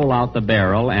Avenue Roll Out the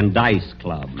Barrel and Dice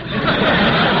Club.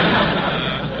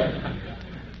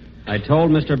 I told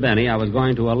Mr. Benny I was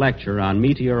going to a lecture on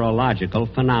meteorological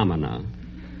phenomena.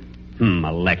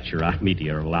 A lecture on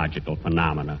meteorological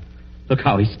phenomena. Look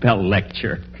how he spelled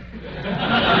lecture.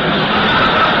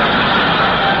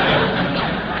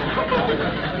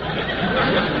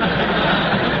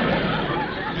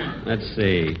 Let's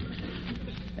see.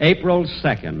 April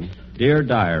 2nd. Dear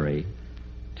Diary,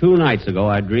 2 nights ago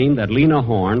I dreamed that Lena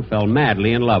Horne fell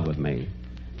madly in love with me.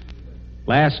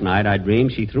 Last night, I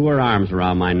dreamed she threw her arms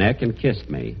around my neck and kissed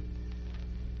me.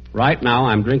 Right now,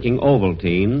 I'm drinking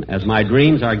Ovaltine as my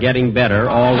dreams are getting better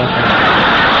all the time.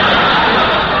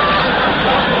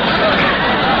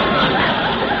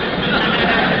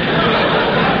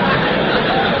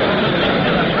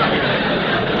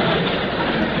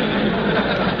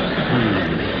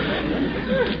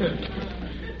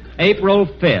 April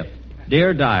 5th.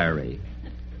 Dear Diary,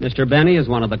 Mr. Benny is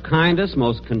one of the kindest,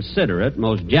 most considerate,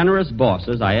 most generous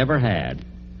bosses I ever had.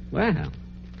 Well,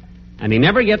 and he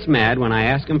never gets mad when I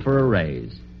ask him for a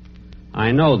raise.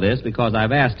 I know this because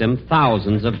I've asked him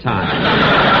thousands of times.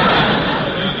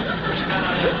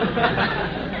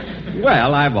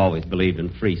 Well, I've always believed in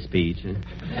free speech.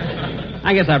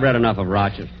 I guess I've read enough of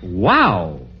Rochester.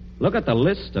 Wow! Look at the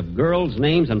list of girls'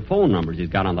 names and phone numbers he's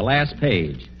got on the last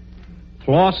page.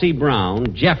 Flossie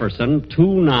Brown, Jefferson,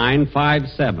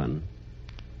 2957.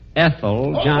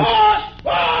 Ethel John...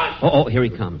 Boss! Oh, here he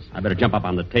comes. I better jump up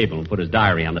on the table and put his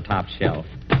diary on the top shelf.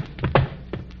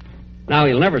 Now,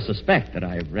 he'll never suspect that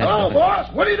I've read... Oh,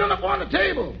 boss, what are you doing up on the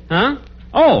table? Huh?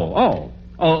 Oh,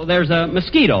 there's a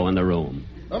mosquito in the room.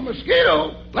 A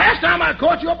mosquito? Last time I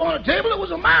caught you up on a table, it was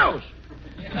a mouse.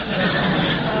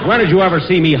 When did you ever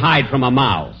see me hide from a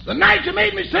mouse? The night you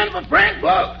made me send for Frank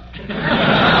Buck.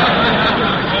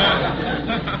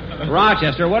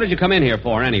 Rochester, what did you come in here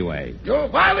for, anyway? Your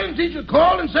violin teacher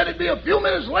called and said he'd be a few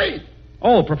minutes late.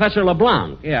 Oh, Professor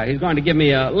Leblanc. Yeah, he's going to give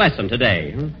me a lesson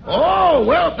today. Oh,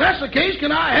 well, if that's the case,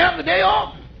 can I have the day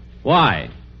off? Why?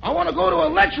 I want to go to a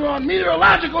lecture on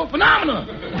meteorological phenomena.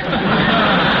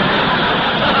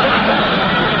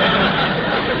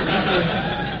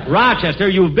 Rochester,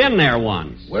 you've been there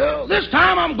once. Well, this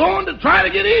time I'm going to try to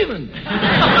get even.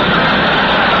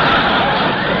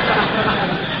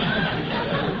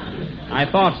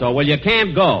 I thought so. Well, you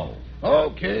can't go.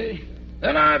 Okay.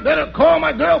 Then I better call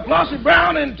my girl Flossie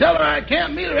Brown and tell her I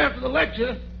can't meet her after the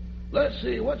lecture. Let's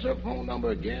see, what's her phone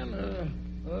number again?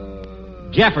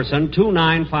 Jefferson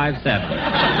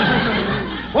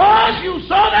 2957. Boss, you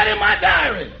saw that in my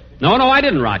diary. No, I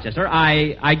didn't, Rochester.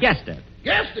 I guessed it.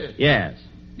 Guessed it? Yes.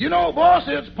 You know, boss,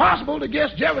 it's possible to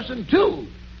guess Jefferson 2.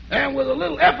 And with a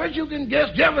little effort, you can guess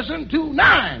Jefferson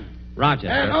 29. Rochester.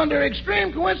 And under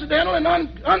extreme coincidental and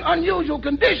unusual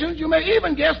conditions, you may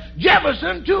even guess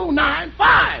Jefferson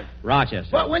 295. Rochester.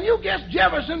 But when you guess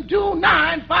Jefferson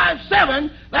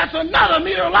 2957, that's another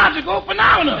meteorological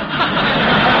phenomenon.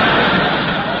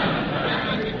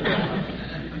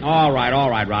 All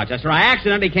right, Rochester. I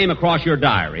accidentally came across your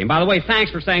diary. And by the way,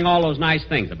 thanks for saying all those nice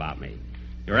things about me.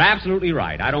 You're absolutely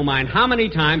right. I don't mind how many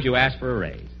times you ask for a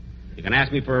raise. You can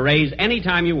ask me for a raise any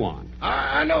time you want.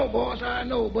 I know, boss, I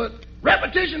know, but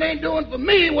repetition ain't doing for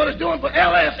me what it's doing for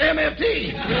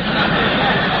LSMFT.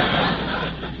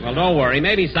 Well, don't worry.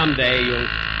 Maybe someday you'll...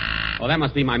 Oh, that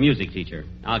must be my music teacher.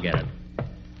 I'll get it.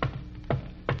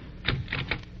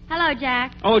 Hello,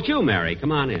 Jack. Oh, it's you, Mary.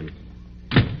 Come on in.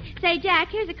 Say, Jack,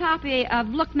 here's a copy of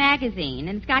Look magazine,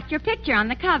 and it's got your picture on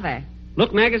the cover.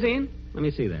 Look magazine? Let me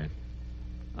see that.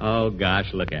 Oh,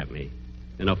 gosh, look at me.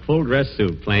 In a full-dress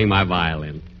suit playing my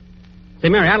violin. Say,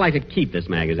 Mary, I'd like to keep this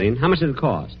magazine. How much does it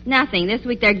cost? Nothing. This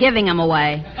week they're giving them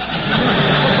away.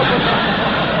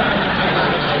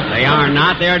 They are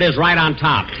not. There it is right on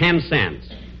top. 10 cents.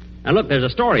 Now, look, there's a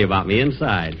story about me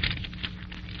inside.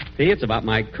 See, it's about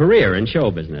my career in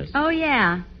show business. Oh,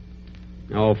 yeah.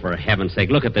 Oh, for heaven's sake,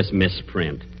 look at this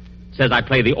misprint. It says I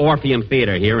play the Orpheum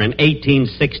Theater here in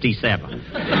 1867.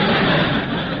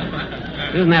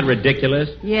 Isn't that ridiculous?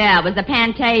 Yeah, it was the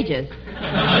Pantages.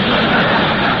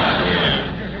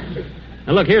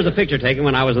 Now, look, here's a picture taken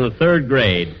when I was in the 3rd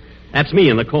grade. That's me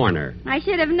in the corner. I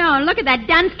should have known. Look at that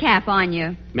dunce cap on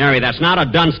you. Mary, that's not a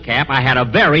dunce cap. I had a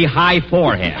very high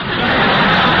forehead.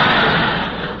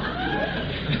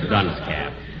 Dunce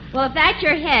cap. Well, if that's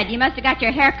your head, you must have got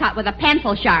your hair cut with a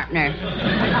pencil sharpener.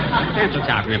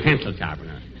 Pencil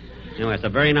sharpener. You know, it's a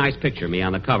very nice picture of me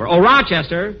on the cover. Oh,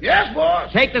 Rochester. Yes,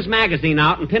 boss? Take this magazine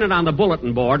out and pin it on the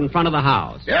bulletin board in front of the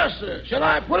house. Yes, sir. Shall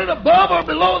I put it above or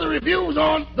below the reviews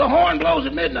on The Horn Blows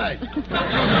at Midnight? Put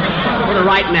it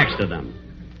right next to them.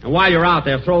 And while you're out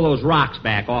there, throw those rocks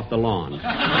back off the lawn.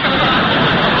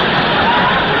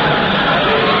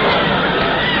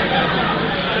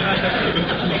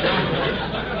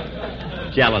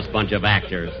 Jealous bunch of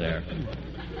actors there.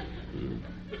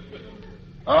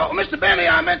 Oh, Mr. Benny,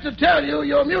 I meant to tell you,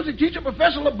 your music teacher,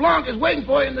 Professor Leblanc, is waiting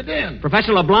for you in the den.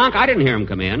 Professor Leblanc? I didn't hear him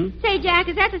come in. Say, Jack,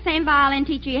 is that the same violin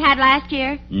teacher you had last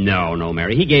year? No,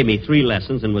 Mary. He gave me 3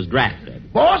 lessons and was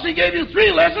drafted. Boss, he gave you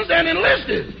 3 lessons and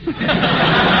enlisted.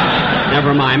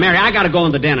 Never mind. Mary, I got to go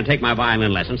in the den and take my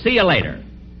violin lesson. See you later.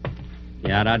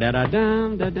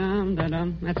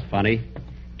 Ya-da-da-da-dum-da-dum-da-dum. That's funny.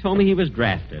 Told me he was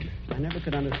drafted. I never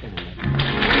could understand that.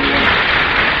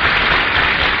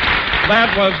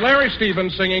 That was Larry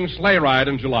Stevens singing Sleigh Ride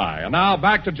in July. And now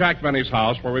back to Jack Benny's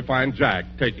house where we find Jack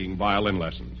taking violin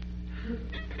lessons.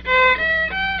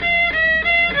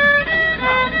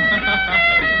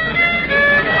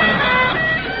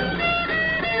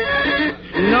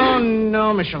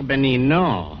 No, Monsieur Benny,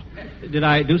 no. Did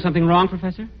I do something wrong,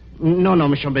 Professor? No,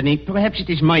 Monsieur Benny. Perhaps it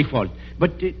is my fault.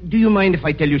 But do you mind if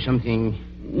I tell you something?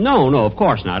 No, of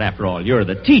course not. After all, you're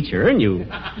the teacher, and you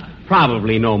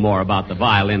probably know more about the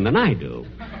violin than I do.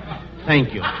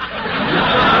 Thank you.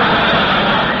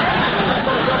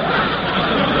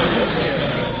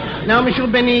 Now, Monsieur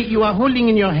Benny, you are holding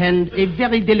in your hand a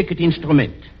very delicate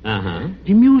instrument. Uh-huh.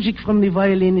 The music from the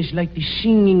violin is like the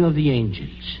singing of the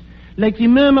angels, like the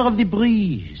murmur of the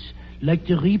breeze, like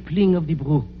the rippling of the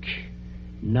brook.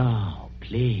 Now,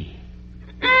 play.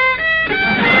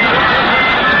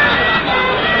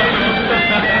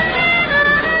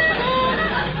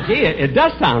 Gee, it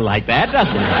does sound like that,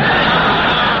 doesn't it?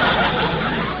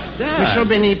 Monsieur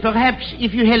Benny, perhaps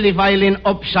if you held the violin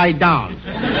upside down.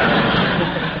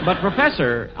 But,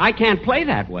 Professor, I can't play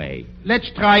that way. Let's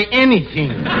try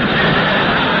anything.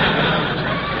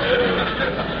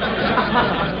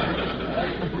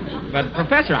 But,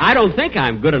 Professor, I don't think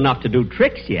I'm good enough to do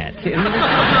tricks yet.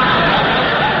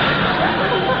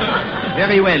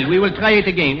 Very well. We will try it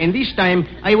again. And this time,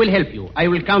 I will help you. I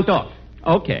will count off.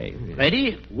 Okay.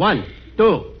 Ready? 1,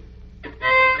 2.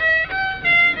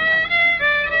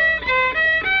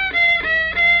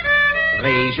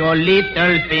 Raise your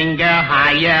little finger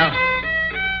higher.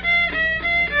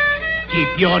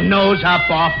 Keep your nose up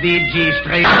off the G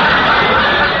string.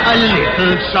 A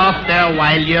little softer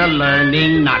while you're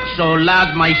learning. Not so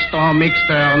loud, my stomach's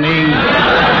turning.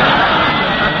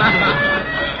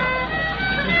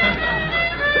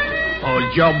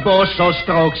 Hold your bow so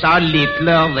strokes are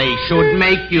littler. They should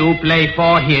make you play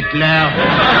for Hitler.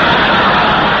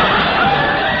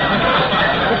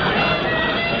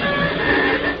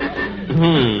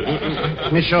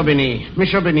 Monsieur Benny,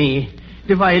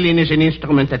 the violin is an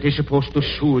instrument that is supposed to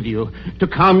soothe you, to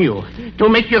calm you, to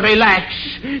make you relax,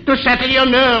 to settle your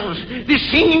nerves. The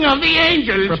singing of the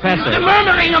angels, Professor. The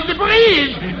murmuring of the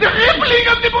breeze, the rippling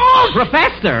of the brook.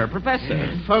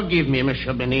 Professor. Forgive me,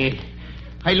 Monsieur Benny.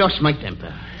 I lost my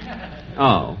temper.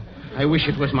 Oh. I wish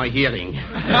it was my hearing.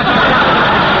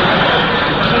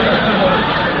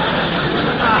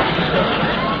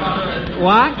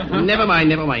 What? Never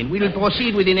mind. We will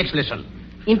proceed with the next lesson.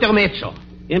 Intermezzo.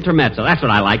 Intermezzo. That's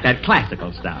what I like, that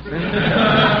classical stuff.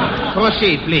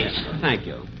 Proceed, please. Thank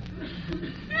you.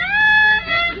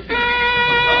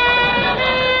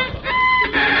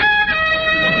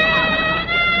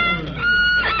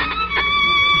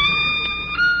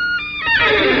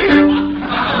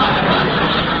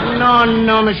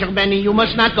 No, Monsieur Benny, you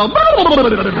must not go.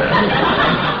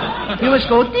 You must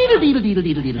go deedle.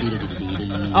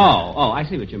 Oh, I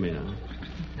see what you mean.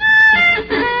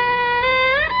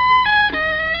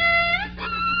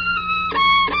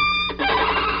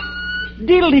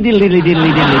 Diddly.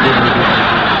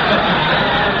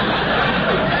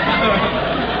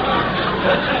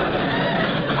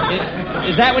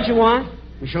 Is that what you want?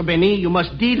 Monsieur Benny, you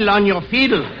must deedle on your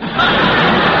fiddle.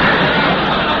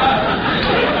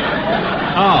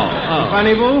 Oh.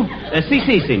 Prenez-vous?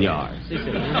 Si, senor. Si.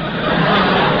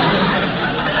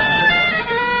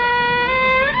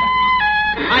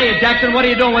 Hiya, Jackson, what are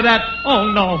you doing with that?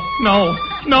 Oh,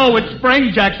 no, it's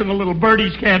spring, Jackson. The little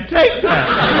birdies can't take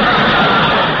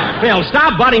that. Phil,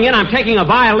 stop butting in. I'm taking a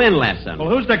violin lesson. Well,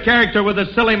 who's the character with the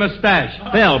silly mustache?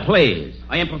 Phil, please.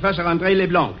 I am Professor André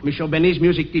Leblanc, Monsieur Benny's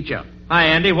music teacher. Hi,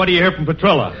 Andy. What do you hear from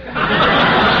Petrilla?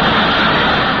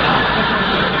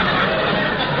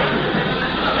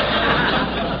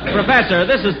 Professor,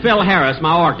 this is Phil Harris,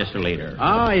 my orchestra leader.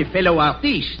 Ah, a fellow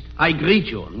artiste. I greet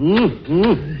you.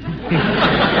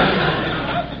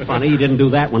 Funny you didn't do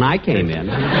that when I came in.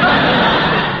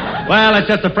 Well, it's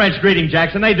just a French greeting,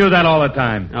 Jackson. They do that all the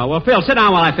time. Oh, well, Phil, sit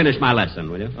down while I finish my lesson,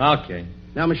 will you? Okay.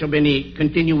 Now, Monsieur Benny,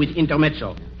 continue with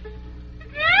intermezzo.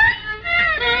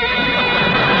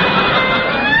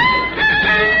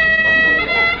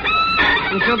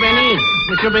 Monsieur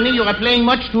Benny, you are playing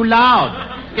much too loud.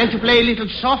 Can't you play a little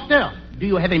softer? Do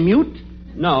you have a mute?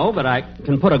 No, but I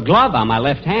can put a glove on my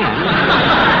left hand.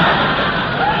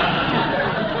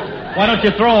 Why don't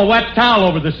you throw a wet towel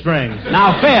over the strings?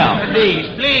 Now, Phil.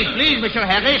 Please, Monsieur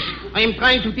Harris. I am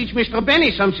trying to teach Mr.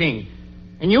 Benny something.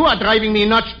 And you are driving me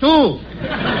nuts, too.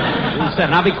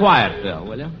 Now be quiet, Phil,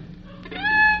 will you?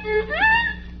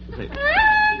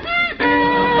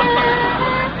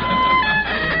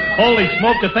 Holy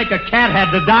smoke, to think a cat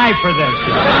had to die for this.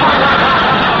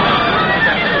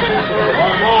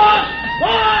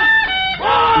 Boy!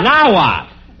 Now what?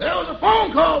 There was a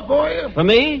phone call for you. For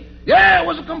me? Yeah, it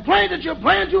was a complaint that you're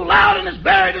playing too loud and it's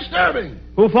very disturbing.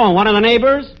 Who phoned? One of the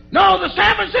neighbors? No, the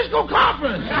San Francisco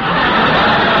conference.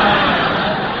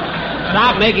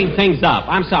 Stop making things up.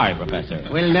 I'm sorry, Professor.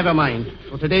 Well, never mind.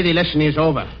 For today, the lesson is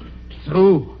over.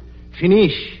 Through.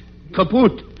 Finish.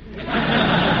 Kaput.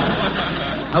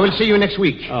 I will see you next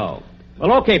week. Oh.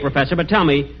 Well, okay, Professor, but tell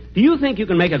me, do you think you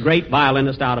can make a great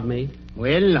violinist out of me?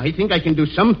 Well, I think I can do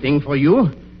something for you,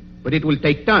 but it will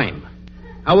take time.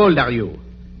 How old are you?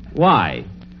 Why?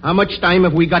 How much time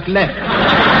have we got left?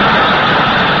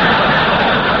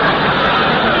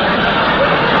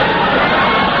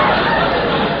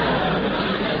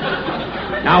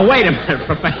 Now, wait a minute,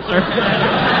 Professor.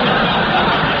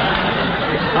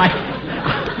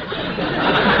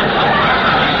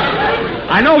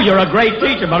 I know you're a great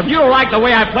teacher, but if you don't like the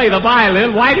way I play the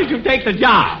violin, why did you take the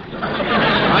job?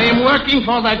 I am working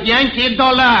for that Yankee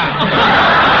dollar.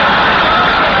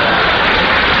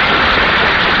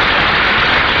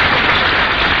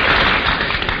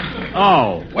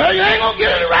 Oh. Well, you ain't gonna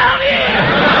get it around here.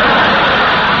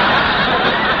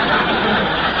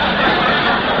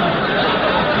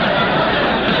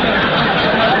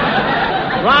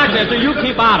 Rochester, you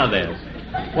keep out of this.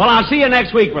 Well, I'll see you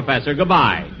next week, Professor.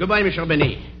 Goodbye. Goodbye, Monsieur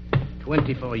Benny.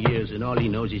 24 years, and all he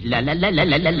knows is la la la la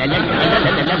la la la la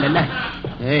la la la.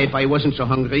 Hey, if I wasn't so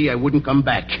hungry, I wouldn't come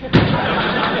back.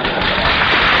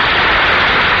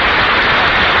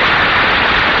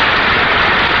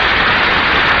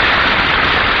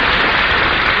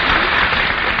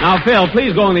 Now, Phil,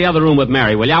 please go in the other room with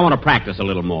Mary, will you? I want to practice a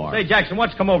little more. Say, Jackson,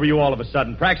 what's come over you all of a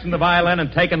sudden? Practicing the violin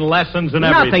and taking lessons and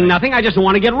everything? Nothing. I just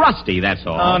want to get rusty, that's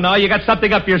all. Oh, no, you got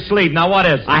something up your sleeve. Now, what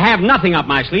is it? I have nothing up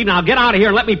my sleeve. Now, get out of here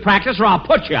and let me practice or I'll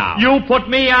put you out. You put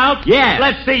me out? Yes.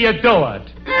 Let's see you do it.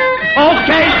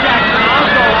 Okay, Jackson,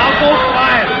 I'll go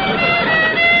quiet.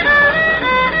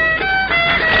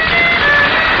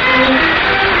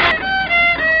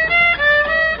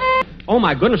 Oh,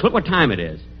 my goodness, look what time it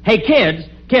is. Hey, kids,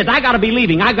 I gotta be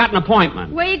leaving. I got an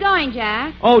appointment. Where are you going,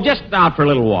 Jack? Oh, just out for a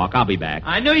little walk. I'll be back.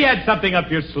 I knew you had something up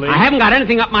your sleeve. I haven't got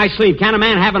anything up my sleeve. Can a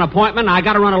man have an appointment? I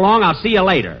gotta run along. I'll see you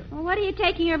later. Well, what are you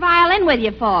taking your violin with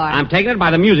you for? I'm taking it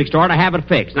by the music store to have it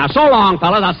fixed. Now, so long,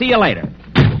 fellas. I'll see you later.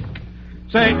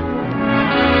 Say,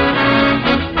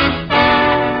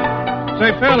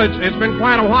 Phil, it's been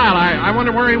quite a while. I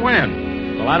wonder where he went.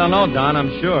 Well, I don't know, Don,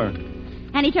 I'm sure.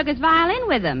 And he took his violin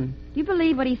with him. Do you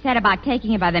believe what he said about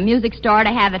taking it by the music store to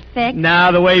have it fixed? Now,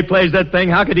 the way he plays that thing,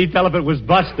 how could he tell if it was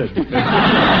busted? Yeah,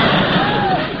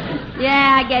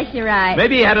 I guess you're right.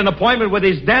 Maybe he had an appointment with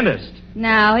his dentist.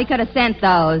 No, he could have sent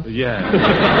those. Yeah.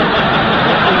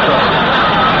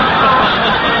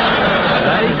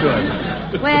 Very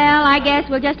good. Well, I guess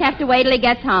we'll just have to wait till he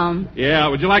gets home. Yeah,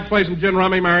 would you like to play some gin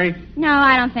rummy, Mary? No,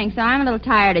 I don't think so. I'm a little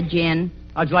tired of gin.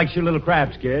 How'd you like to shoot little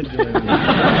craps, kid?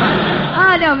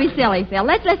 Oh, don't be silly, Phil.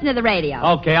 Let's listen to the radio.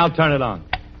 Okay, I'll turn it on.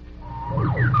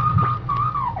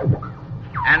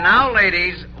 And now,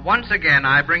 ladies, once again,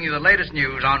 I bring you the latest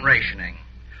news on rationing.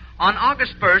 On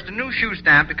August 1st, a new shoe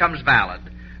stamp becomes valid.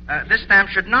 This stamp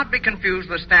should not be confused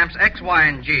with stamps X, Y,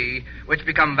 and G, which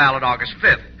become valid August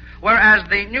 5th, whereas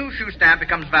the new shoe stamp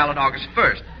becomes valid August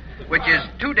 1st, which is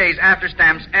 2 days after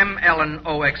stamps M, L, and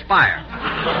O expire.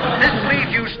 This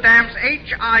leaves you stamps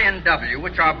H, I, and W,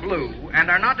 which are blue,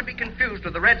 and are not to be confused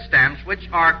with the red stamps, which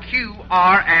are Q,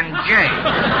 R, and J.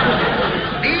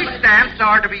 These stamps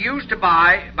are to be used to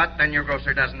buy, but then your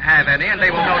grocer doesn't have any, and they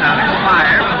will no doubt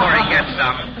expire before he gets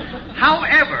some.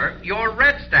 However, your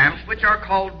red stamps, which are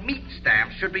called meat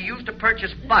stamps, should be used to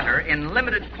purchase butter in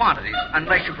limited quantities,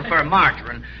 unless you prefer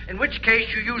margarine, in which case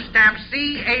you use stamps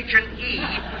C, H, and E,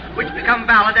 which become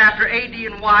valid after A, D,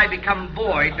 and Y become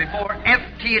void before F,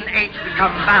 T, and H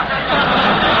become valid.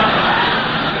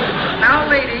 Now,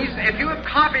 ladies, if you have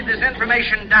copied this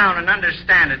information down and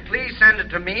understand it, please send it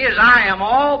to me, as I am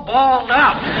all balled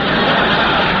up.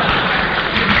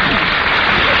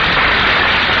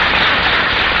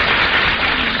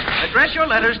 Address your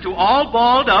letters to All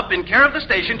Balled Up in care of the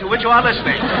station to which you are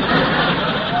listening.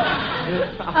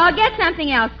 Oh, get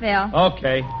something else, Phil.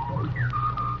 Okay.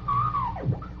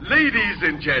 Ladies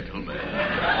and gentlemen,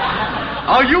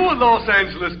 are you a Los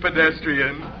Angeles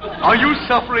pedestrian? Are you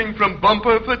suffering from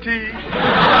bumper fatigue?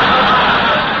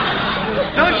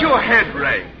 Does your head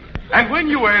ring? And when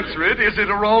you answer it, is it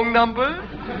a wrong number?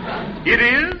 It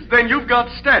is? Then you've got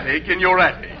static in your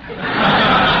attic.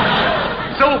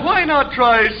 So why not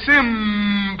try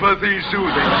sympathy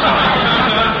soothing?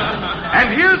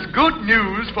 And here's good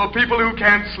news for people who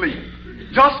can't sleep.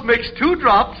 Just mix 2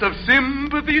 drops of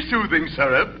sympathy soothing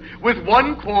syrup with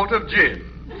 1 quart of gin.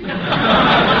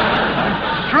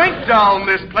 Drink down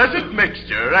this pleasant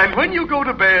mixture, and when you go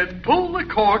to bed, pull the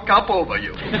cork up over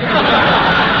you.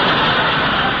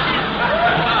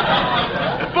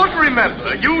 But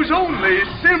remember, use only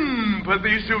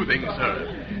sympathy soothing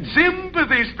syrup.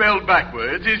 Sympathy spelled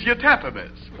backwards is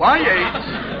Yatapamis.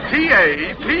 Y-H-T-A-P-M-Y-S.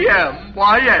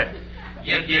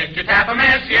 Yit,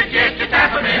 Yatapamis, yit,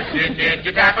 Yatapamis, yit,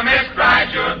 Yatapamis,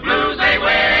 drives your blues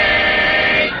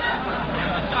away.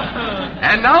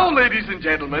 And now, ladies and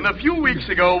gentlemen, a few weeks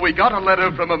ago we got a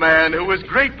letter from a man who was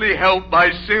greatly helped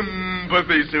by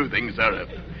sympathy soothing syrup.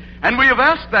 And we have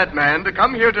asked that man to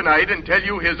come here tonight and tell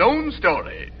you his own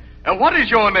story. What is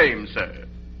your name, sir?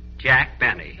 Jack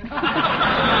Benny.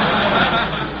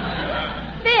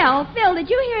 Phil, did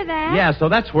you hear that? Yeah, so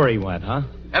that's where he went, huh?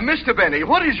 Mr. Benny,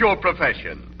 what is your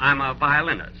profession? I'm a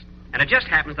violinist. And it just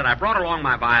happens that I brought along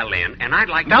my violin, and I'd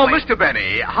like to Now, play... Mr.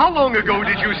 Benny, how long ago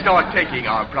did you start taking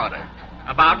our product?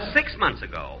 About 6 months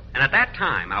ago. And at that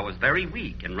time, I was very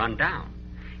weak and run down.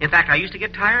 In fact, I used to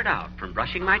get tired out from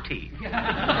brushing my teeth. But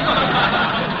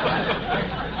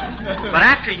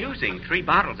after using 3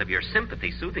 bottles of your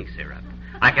sympathy soothing syrup,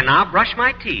 I can now brush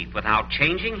my teeth without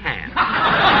changing hands.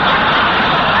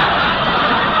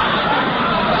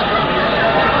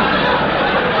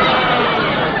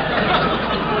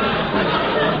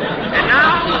 And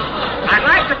now, I'd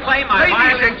like to play my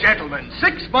violin... and gentlemen,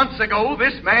 6 months ago,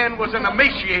 this man was an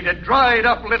emaciated,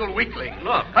 dried-up little weakling.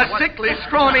 Look. A sickly,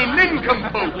 scrawny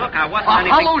nincompoop. Look, I wasn't a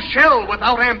anything... hollow shell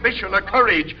without ambition or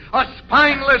courage. A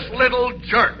spineless little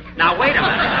jerk. Now, wait a minute.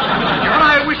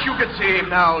 I wish you could see him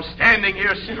now, standing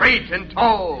here straight and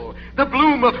tall, the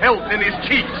bloom of health in his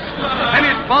cheeks, and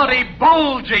his body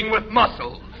bulging with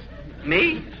muscles.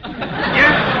 Me?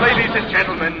 Yes, ladies and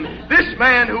gentlemen, this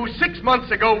man who 6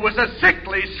 months ago was a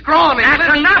sickly, scrawny...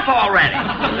 That's enough already.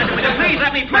 Please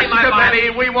let me play my Mr. part. Benny,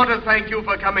 we want to thank you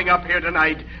for coming up here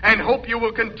tonight and hope you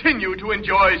will continue to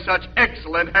enjoy such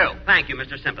excellent health. Thank you,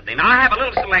 Mr. Sympathy. Now, I have a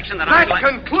little selection that I'd like...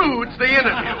 concludes the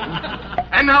interview.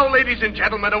 And now, ladies and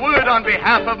gentlemen, a word on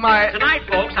behalf of my... Tonight,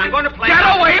 folks, I'm going to play...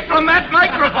 Get away from that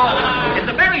microphone! It's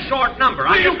a very short number.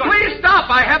 Will you please stop?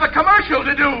 I have a commercial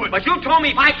to do. But you told me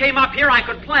if I came up here, I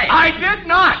could play. I did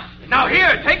not. Now,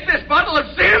 here, take this bottle of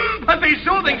sympathy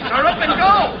soothing syrup and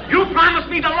go. You promised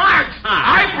me the large sum.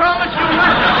 I promise you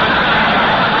nothing.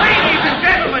 Ladies and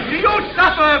gentlemen, do you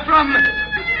suffer from...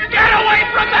 Get away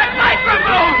from that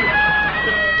microphone!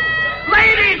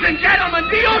 Ladies and gentlemen,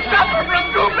 do you suffer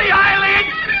from droopy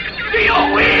eyelids? Do you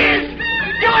wheeze?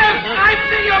 Do you have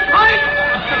stripes in your pipe?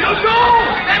 You do?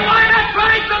 Then why not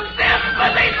try some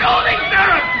sympathy soothing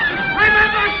syrup?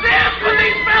 Remember, sympathy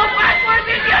spelled backwards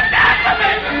is your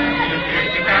Daffodil.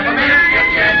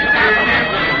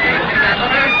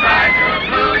 Ride your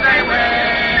blues away.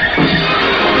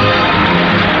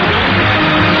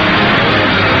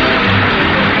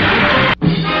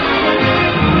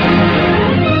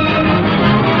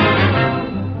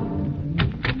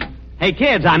 Hey,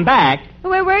 kids, I'm back.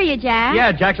 Where were you, Jack?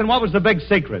 Yeah, Jackson, what was the big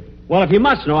secret? Well, if you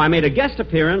must know, I made a guest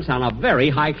appearance on a very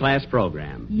high-class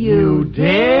program. You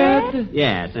did?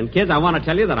 Yes, and kids, I want to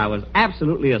tell you that I was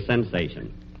absolutely a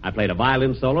sensation. I played a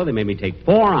violin solo. They made me take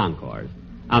 4 encores.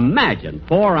 Imagine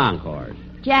 4 encores.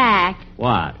 Jack.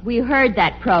 What? We heard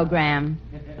that program.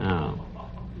 Oh.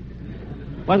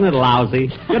 Wasn't it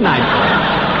lousy? Good night.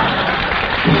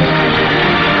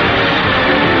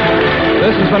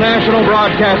 This is the National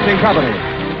Broadcasting Company.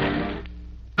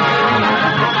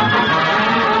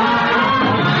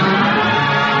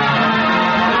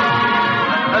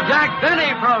 Jack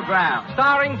Benny program,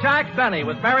 starring Jack Benny,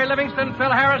 with Mary Livingston,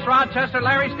 Phil Harris, Rochester,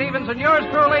 Larry Stevens, and yours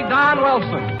truly, Don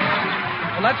Wilson.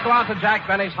 Well, let's go out to Jack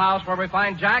Benny's house, where we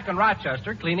find Jack and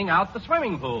Rochester cleaning out the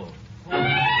swimming pool.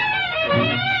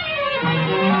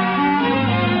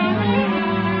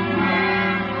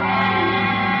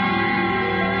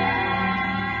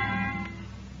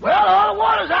 Well, all the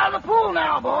water's out of the pool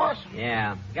now, boss.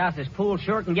 Yeah. Gosh, this pool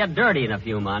sure can get dirty in a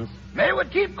few months. Maybe it would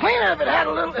keep cleaner if it had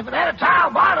a tile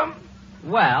bottom.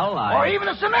 Well, Or even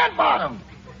a cement bottom.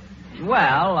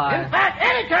 Well, In fact,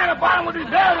 any kind of bottom would be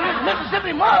better than this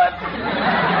Mississippi mud.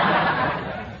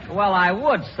 Well, I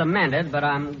would cement it, but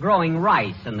I'm growing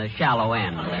rice in the shallow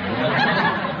end.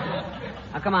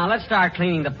 Now, come on, let's start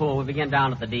cleaning the pool. We begin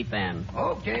down at the deep end.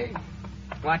 Okay.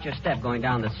 Watch your step going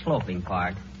down the sloping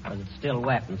part, because it's still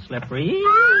wet and slippery.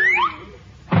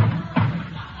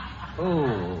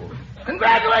 Ooh.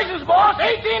 Congratulations, boss.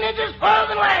 18 inches further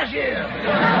than last year.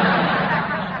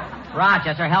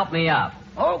 Rochester, help me up.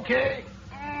 Okay.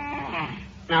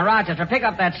 Now, Rochester, pick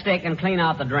up that stick and clean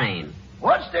out the drain.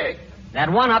 What stick? That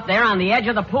one up there on the edge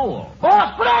of the pool.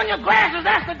 Boss, put on your glasses.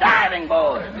 That's the diving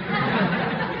board.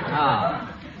 Oh.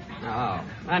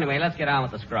 Anyway, let's get on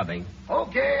with the scrubbing.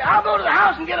 Okay, I'll go to the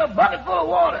house and get a bucket full of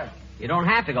water. You don't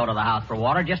have to go to the house for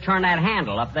water. Just turn that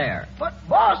handle up there. But,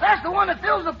 boss, that's the one that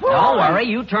fills the pool. Don't worry.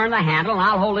 You turn the handle, and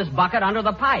I'll hold this bucket under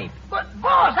the pipe. But,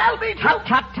 boss, that'll be too...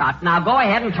 Tut. Now go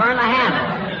ahead and turn the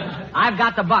handle. I've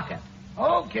got the bucket.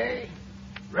 Okay.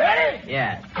 Ready?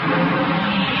 Yes. Turn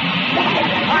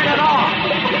it off!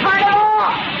 Turn it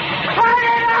off! Turn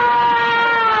it off!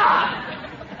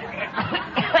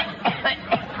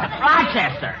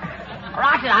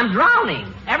 Rochester, I'm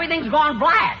drowning. Everything's gone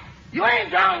black. You ain't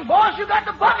drowning, boss. You got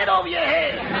the bucket over your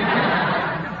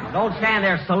head. Don't stand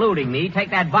there saluting me.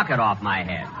 Take that bucket off my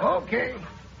head. Okay.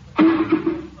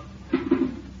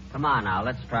 Come on now,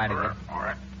 let's try to get...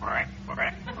 Now,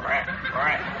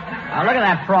 look at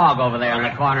that frog over there in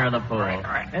the corner of the pool.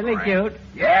 Isn't he cute?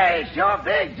 Yeah, he's sure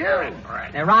big, too.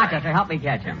 Hey, Rochester, help me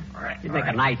catch him. He'd make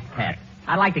a nice pet.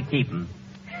 I'd like to keep him.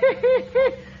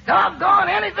 Doggone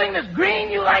anything that's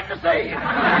green, you like to say.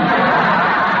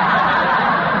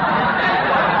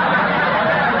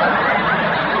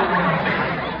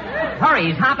 Hurry,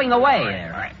 he's hopping away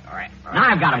there. Now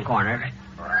I've got him cornered.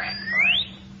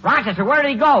 Rochester, where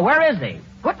did he go? Where is he?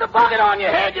 Put the bucket on your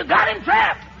head. You got him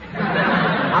trapped.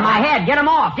 On my head. Get him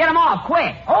off,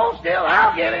 quick. Hold still.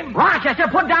 I'll get him. Rochester,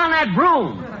 put down that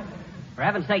broom. For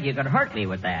heaven's sake, you could hurt me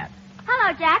with that. Hello,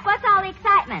 Hello, Jack. What's all the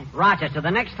excitement? Rochester, the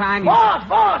next time you...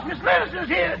 Boss, Miss Livingston's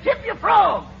here. Tip your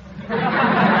frog.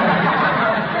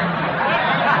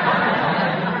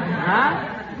 Huh?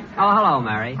 Oh, hello,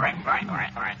 Mary. Right.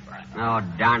 Oh,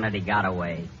 darn it, he got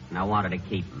away. And I wanted to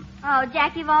keep him. Oh,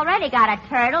 Jack, you've already got a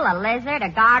turtle, a lizard, a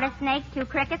garter snake, 2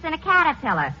 crickets, and a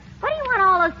caterpillar. What do you want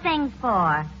all those things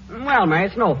for? Well, Mary,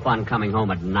 it's no fun coming home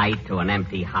at night to an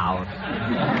empty house.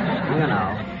 You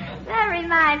know. That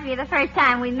reminds me of the first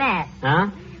time we met. Huh?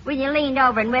 When you leaned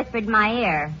over and whispered in my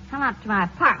ear, "Come up to my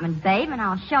apartment, babe, and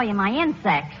I'll show you my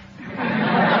insects."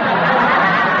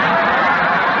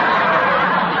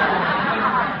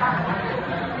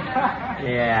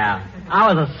 Yeah.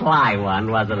 I was a sly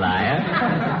one, wasn't I?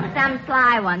 Huh? Some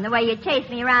sly one, the way you chased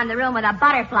me around the room with a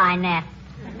butterfly net.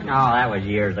 Oh, that was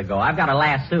years ago. I've got a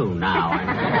lasso now.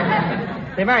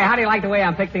 Say, Mary, how do you like the way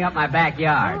I'm fixing up my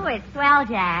backyard? Oh, it's swell,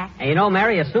 Jack. And you know,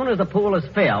 Mary, as soon as the pool is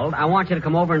filled, I want you to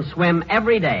come over and swim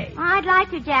every day. Well, I'd like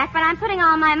to, Jack, but I'm putting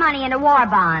all my money into war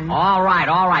bonds. All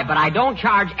right, but I don't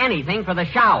charge anything for the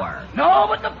shower. No,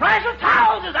 but the price of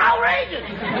towels is outrageous.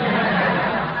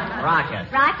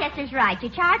 Rochester. Rochester's right. You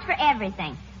charge for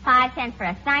everything. 5 cents for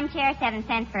a sun chair, 7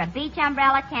 cents for a beach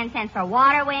umbrella, 10 cents for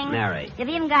water wings. Mary. You've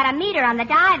even got a meter on the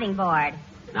diving board.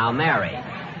 Now, Mary.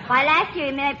 Why, last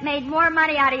year you made more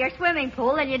money out of your swimming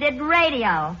pool than you did in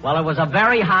radio. Well, it was a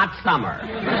very hot summer.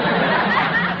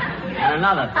 And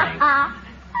another thing.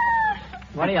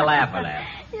 What are you laughing at?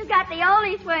 You've got the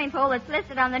only swimming pool that's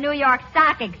listed on the New York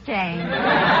Stock Exchange.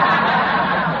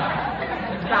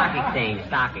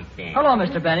 Stock exchange. Hello,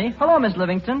 Mr. Benny. Hello, Miss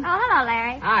Livingston. Oh, hello,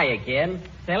 Larry. Hiya, kid.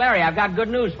 Say, Larry, I've got good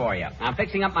news for you. I'm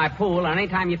fixing up my pool, and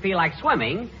anytime you feel like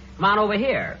swimming, come on over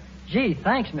here. Gee,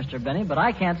 thanks, Mr. Benny, but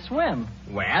I can't swim.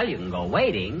 Well, you can go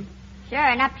wading. Sure,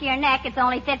 and up to your neck, it's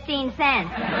only 15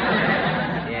 cents.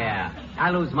 Yeah, I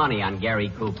lose money on Gary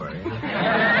Cooper.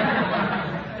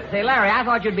 Say, Larry, I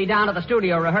thought you'd be down at the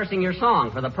studio rehearsing your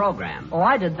song for the program. Oh,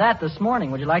 I did that this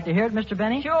morning. Would you like to hear it, Mr.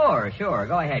 Benny? Sure.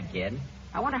 Go ahead, kid.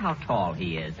 I wonder how tall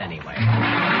he is, anyway.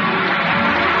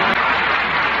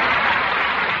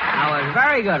 That was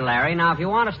very good, Larry. Now, if you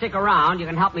want to stick around, you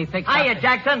can help me fix Hiya,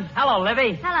 Jackson. Hello,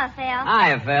 Livy. Hello, Phil.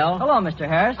 Hiya, Phil. Hello, Mr.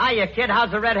 Harris. Hiya, kid.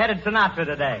 How's the red-headed Sinatra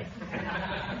today?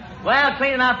 Well,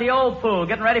 cleaning out the old pool,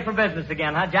 getting ready for business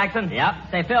again, huh, Jackson? Yep.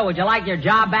 Say, Phil, would you like your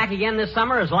job back again this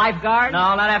summer as lifeguard?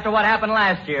 No, not after what happened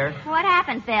last year. What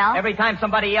happened, Phil? Every time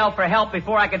somebody yelled for help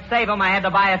before I could save them, I had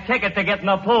to buy a ticket to get in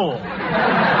the pool.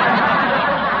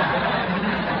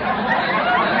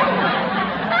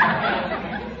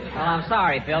 Well, I'm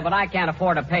sorry, Phil, but I can't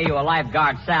afford to pay you a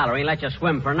lifeguard salary and let you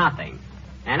swim for nothing.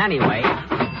 And anyway...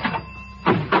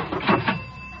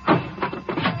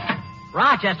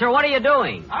 Rochester, what are you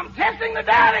doing? I'm testing the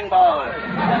diving board.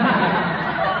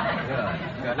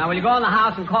 Good. Now, will you go in the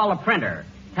house and call the printer?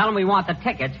 Tell him we want the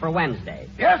tickets for Wednesday.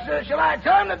 Yes, sir. Shall I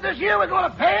tell him that this year we're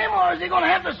going to pay him, or is he going to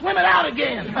have to swim it out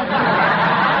again?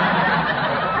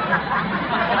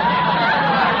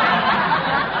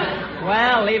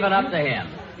 Well, leave it up to him.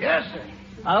 Yes, sir.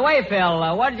 By the way, Phil,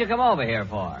 what did you come over here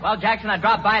for? Well, Jackson, I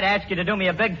dropped by to ask you to do me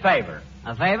a big favor.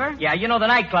 A favor? Yeah, you know the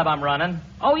nightclub I'm running.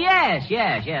 Oh, yes.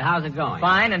 How's it going?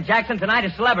 Fine, and Jackson, tonight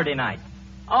is celebrity night.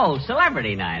 Oh,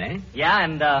 celebrity night, eh? Yeah,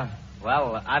 and,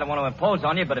 well, I don't want to impose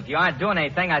on you, but if you aren't doing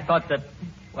anything, I thought that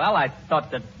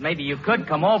maybe you could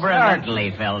come over and...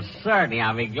 Certainly, Phil, certainly.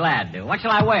 I'll be glad to. What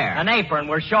shall I wear? An apron.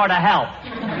 We're short of help.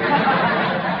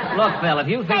 Look, Phil, if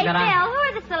you think that Phil, who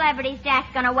are the celebrities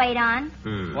Jack's going to wait on?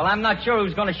 Well, I'm not sure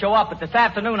who's going to show up, but this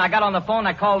afternoon I got on the phone.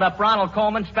 I called up Ronald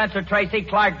Coleman, Spencer Tracy,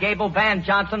 Clark Gable, Van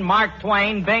Johnson, Mark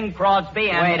Twain, Bing Crosby,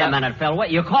 and... Wait a minute, Phil.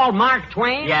 What, you called Mark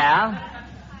Twain? Yeah.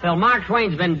 Phil, Mark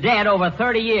Twain's been dead over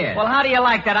 30 years. Well, how do you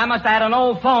like that? I must have had an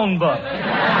old phone book.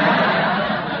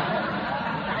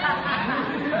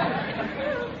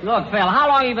 Look, Phil, how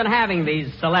long have you been having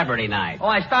these celebrity nights? Oh,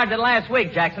 I started last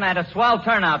week, Jackson. I had a swell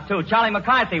turnout, too. Charlie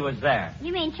McCarthy was there.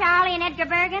 You mean Charlie and Edgar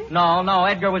Bergen? No.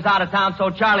 Edgar was out of town, so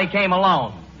Charlie came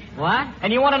alone. What?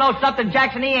 And you want to know something,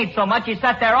 Jackson? He ate so much, he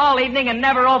sat there all evening and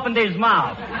never opened his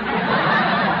mouth.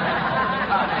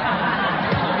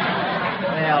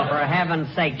 Well, for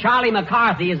heaven's sake, Charlie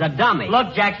McCarthy is a dummy.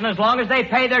 Look, Jackson, as long as they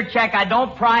pay their check, I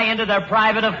don't pry into their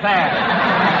private affairs.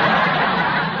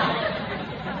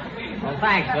 Well,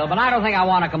 thanks, Phil, but I don't think I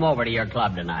want to come over to your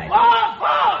club tonight.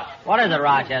 Boss! What is it,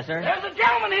 Rochester? There's a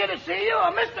gentleman here to see you,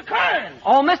 Mr. Kearns.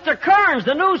 Oh, Mr. Kearns,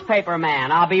 the newspaper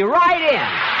man. I'll be right in.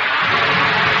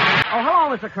 Oh,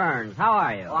 hello, Mr. Kearns. How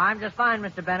are you? Oh, I'm just fine,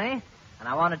 Mr. Benny. And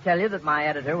I want to tell you that my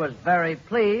editor was very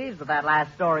pleased with that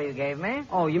last story you gave me.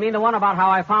 Oh, you mean the one about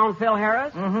how I found Phil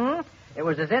Harris? Mm-hmm. It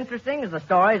was as interesting as the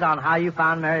stories on how you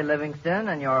found Mary Livingston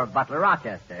and your butler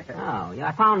Rochester. Oh, yeah,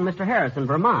 I found Mr. Harris in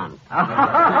Vermont.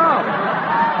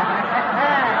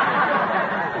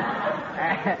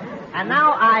 And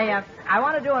now I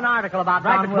want to do an article about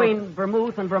Right Don between Wilson.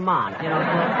 Vermouth and Vermont. You know, it's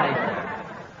a little place there.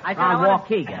 I said On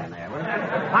Waukegan there.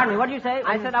 Pardon me, what did you say?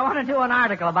 I said I want to do an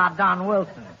article about Don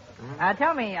Wilson.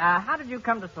 Tell me, how did you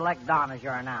come to select Don as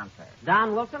your announcer?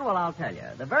 Don Wilson? Well, I'll tell you.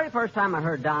 The very first time I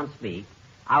heard Don speak,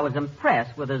 I was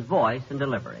impressed with his voice and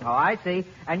delivery. Oh, I see.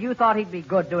 And you thought he'd be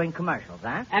good doing commercials,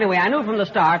 huh? Anyway, I knew from the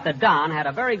start that Don had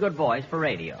a very good voice for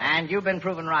radio. And you've been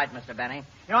proven right, Mr. Benny.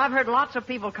 You know, I've heard lots of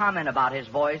people comment about his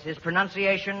voice, his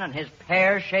pronunciation, and his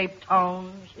pear-shaped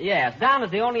tones. Yes, Don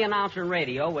is the only announcer in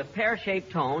radio with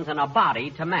pear-shaped tones and a body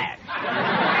to match.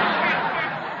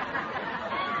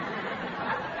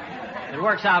 It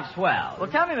works out swell.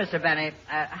 Well, tell me, Mr. Benny,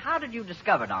 how did you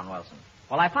discover Don Wilson?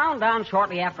 Well, I found Don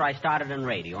shortly after I started in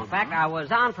radio. In fact, I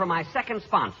was on for my second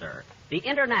sponsor, the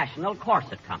International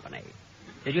Corset Company.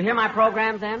 Did you hear my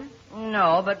programs then?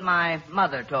 No, but my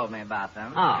mother told me about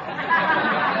them. Oh.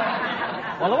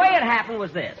 Well, the way it happened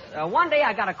was this. One day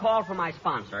I got a call from my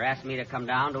sponsor, asked me to come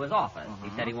down to his office. He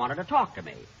said he wanted to talk to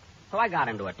me. So I got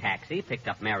into a taxi, picked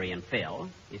up Mary and Phil.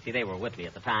 You see, they were with me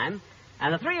at the time.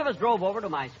 And the three of us drove over to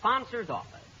my sponsor's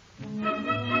office.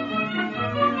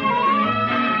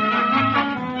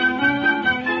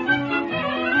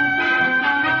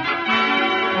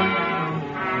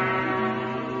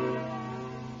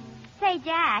 Say,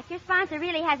 Jack, your sponsor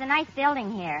really has a nice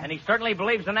building here. And he certainly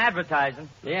believes in advertising.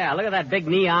 Yeah, look at that big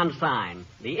neon sign.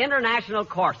 The International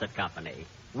Corset Company.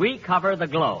 We cover the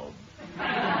globe.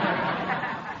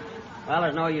 Well,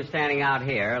 there's no use standing out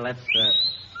here. Let's,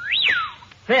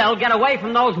 Phil, get away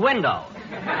from those windows.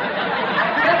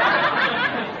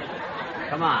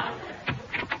 Come on.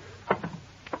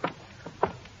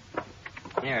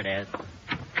 There it is.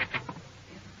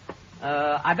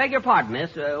 I beg your pardon,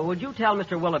 miss. Would you tell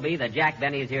Mr. Willoughby that Jack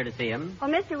Benny is here to see him?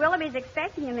 Well, Mr. Willoughby's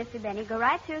expecting you, Mr. Benny. Go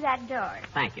right through that door.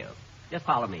 Thank you. Just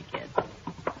follow me, kid.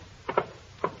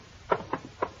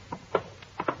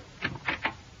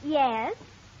 Yes?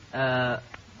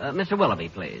 Mr. Willoughby,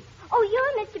 please. Oh,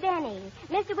 you're Mr. Benny.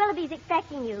 Mr. Willoughby's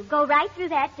expecting you. Go right through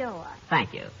that door.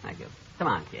 Thank you. Thank you. Come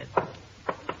on, kid.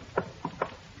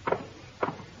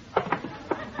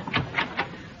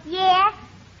 Yes?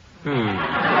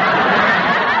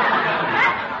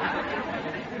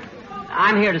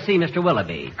 I'm here to see Mr.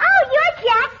 Willoughby. Oh, you're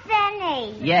Jack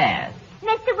Benny. Yes.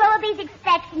 Mr. Willoughby's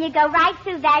expecting you. Go right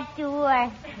through that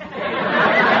door.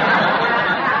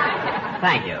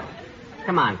 Thank you.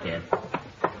 Come on, kid.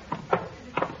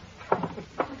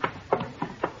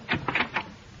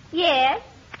 Yes?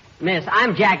 Miss,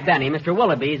 I'm Jack Benny. Mr.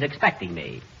 Willoughby's expecting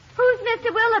me. Who's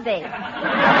Mr. Willoughby?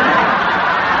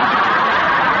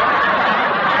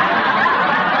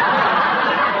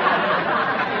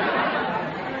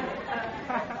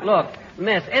 Look,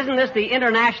 miss, isn't this the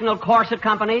International Corset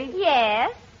Company?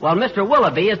 Yes. Well, Mr.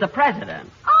 Willoughby is the president.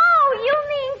 Oh, you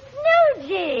mean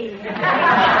Snoogey.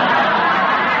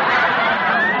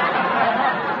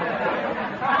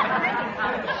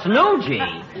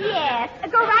 Snoogey? Yes.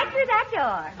 Go right through that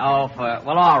door. Oh,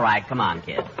 well, all right. Come on,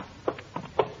 kid.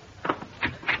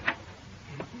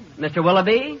 Mr.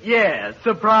 Willoughby? Yes.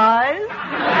 Surprise?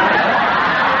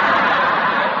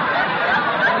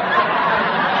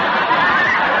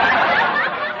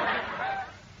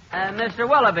 Mr.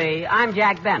 Willoughby, I'm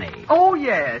Jack Benny. Oh,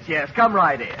 yes. Come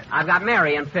right in. I've got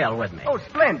Mary and Phil with me. Oh,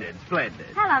 splendid.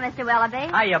 Hello, Mr. Willoughby.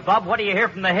 Hiya, Bub. What do you hear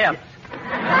from the hips?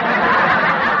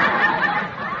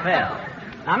 Phil.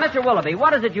 Now, Mr. Willoughby,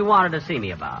 what is it you wanted to see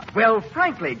me about? Well,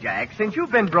 frankly, Jack, since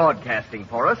you've been broadcasting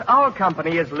for us, our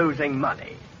company is losing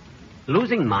money.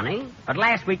 Losing money? But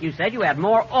last week you said you had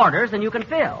more orders than you can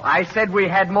fill. I said we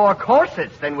had more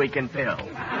corsets than we can fill.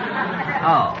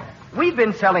 Oh. We've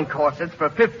been selling corsets for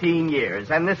 15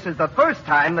 years, and this is the first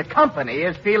time the company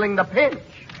is feeling the pinch.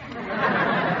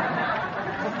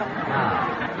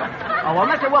 Oh, well,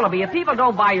 Mr. Willoughby, if people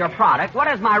don't buy your product, what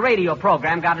has my radio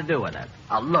program got to do with it?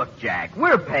 Look, Jack,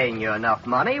 we're paying you enough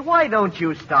money. Why don't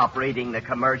you stop reading the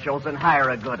commercials and hire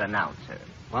a good announcer?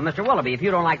 Well, Mr. Willoughby, if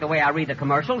you don't like the way I read the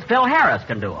commercials, Phil Harris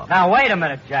can do them. Now, wait a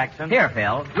minute, Jackson. Here,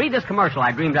 Phil, read this commercial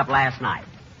I dreamed up last night.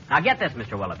 Now, get this,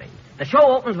 Mr. Willoughby. The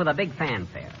show opens with a big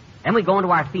fanfare. Then we go into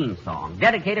our theme song,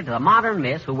 dedicated to the modern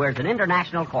miss who wears an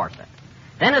international corset.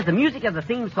 Then, as the music of the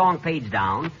theme song fades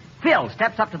down, Phil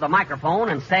steps up to the microphone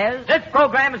and says... This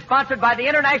program is sponsored by the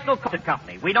International Corset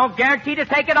Company. We don't guarantee to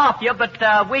take it off you,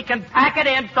 but we can pack it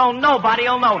in so nobody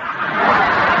will notice.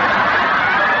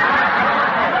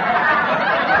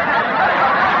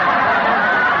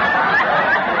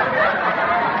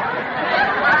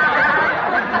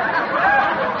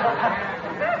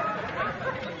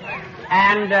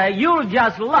 You'll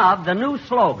just love the new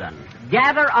slogan,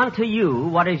 gather unto you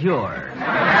what is yours.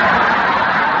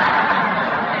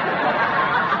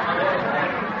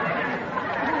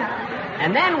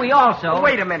 And then we also...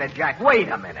 Wait a minute, Jack. Wait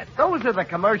a minute. Those are the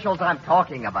commercials I'm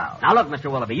talking about. Now, look,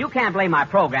 Mr. Willoughby, you can't blame my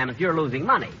program if you're losing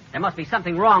money. There must be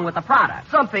something wrong with the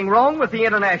product. Something wrong with the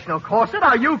International Corset?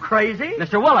 Are you crazy?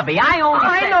 Mr. Willoughby,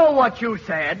 I know what you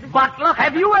said. But look...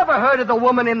 Have you ever heard of the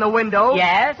woman in the window?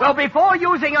 Yes. Well, before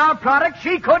using our product,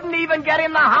 she couldn't even get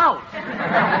in the house.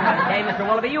 Hey, Mr.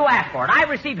 Willoughby, you asked for it. I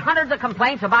received hundreds of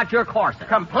complaints about your corset.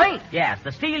 Complaints? Yes.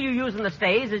 The steel you use in the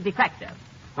stays is defective.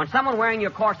 When someone wearing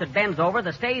your corset bends over,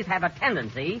 the stays have a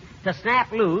tendency to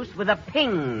snap loose with a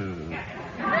ping.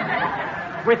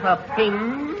 With a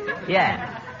ping?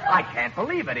 Yes. I can't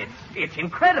believe it. It's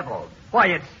incredible.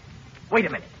 Why, Wait a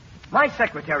minute. My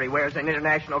secretary wears an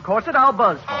International Corset I'll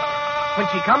buzz for. When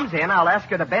she comes in, I'll ask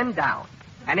her to bend down.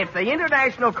 And if the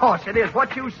International Corset is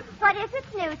what you... What is it,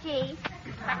 Snoochie?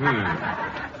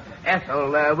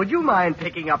 Ethel, would you mind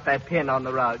picking up that pin on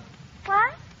the rug?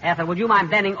 What? Ethel, would you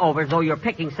mind bending over as though you're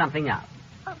picking something up?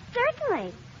 Oh,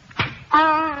 certainly.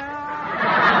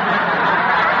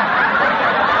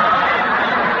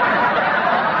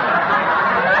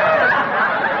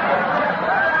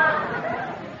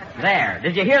 There.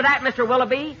 Did you hear that, Mr.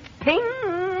 Willoughby? Ping!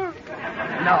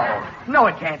 No,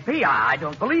 it can't be. I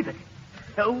don't believe it.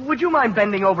 Would you mind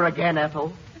bending over again,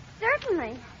 Ethel?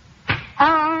 Certainly.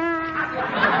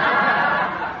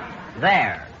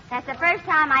 There. That's the first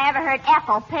time I ever heard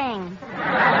Ethel ping.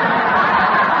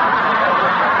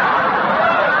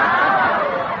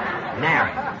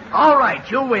 Mary. All right,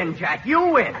 you win, Jack. You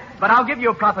win. But I'll give you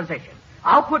a proposition.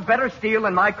 I'll put better steel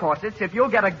in my corsets if you'll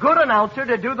get a good announcer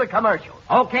to do the commercials.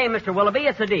 Okay, Mr. Willoughby,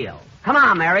 it's a deal. Come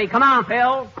on, Mary. Come on,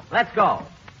 Phil. Let's go.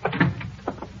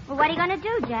 Well, what are you going to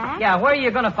do, Jack? Yeah, where are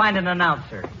you going to find an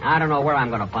announcer? I don't know where I'm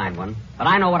going to find one, but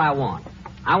I know what I want.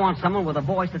 I want someone with a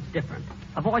voice that's different.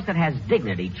 A voice that has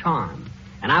dignity, charm.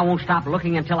 And I won't stop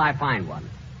looking until I find one.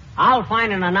 I'll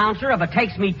find an announcer if it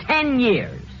takes me 10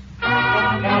 years.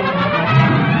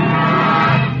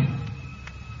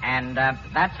 And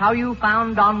that's how you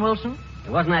found Don Wilson?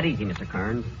 It wasn't that easy, Mr.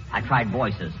 Kearns. I tried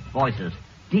voices.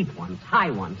 Deep ones,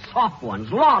 high ones, soft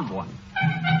ones, loud ones.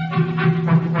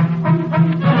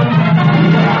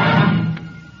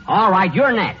 All right,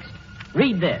 you're next.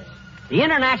 Read this. The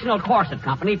International Corset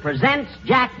Company presents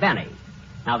Jack Benny.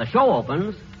 Now, the show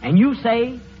opens, and you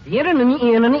say... The International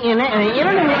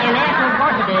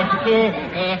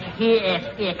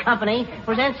Corset Company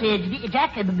presents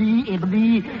Jack Benny.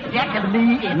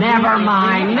 Never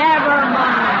mind.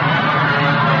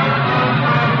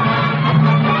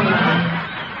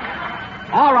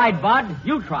 All right, Bud,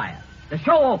 you try it. The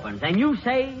show opens, and you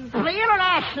say... The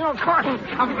International Corset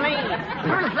Company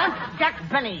presents Jack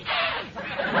Benny.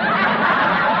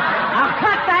 Now,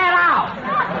 cut that out,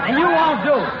 and you won't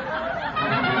do it.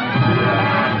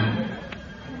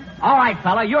 All right,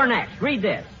 fella, you're next. Read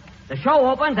this. The show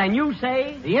opens, and you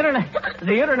say... The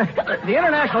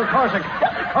International Corset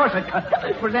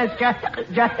presents Jack.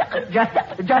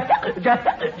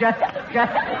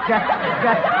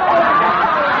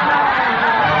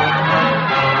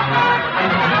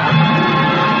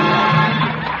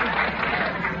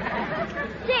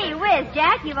 Gee whiz,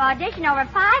 Jack, you've auditioned over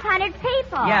 500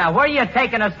 people. Yeah, where are you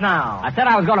taking us now? I said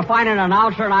I was going to find an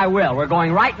announcer, and I will. We're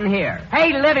going right in here.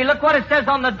 Hey, Livy, look what it says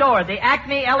on the door. The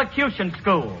Acme Elocution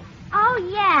School. Oh,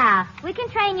 yeah. We can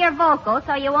train your vocals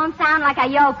so you won't sound like a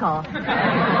yokel.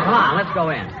 Come on, let's go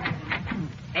in.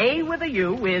 A with a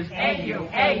U is A-U.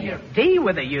 D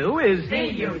with a U is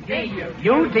D-U.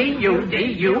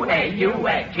 U-D-U-D-U-A-U-A.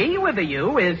 G with a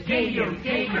U is G-U.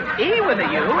 E with a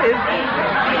U is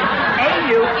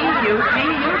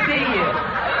A-U-E-U-D-U-D-U.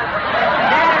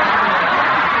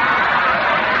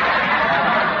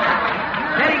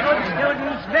 Very good,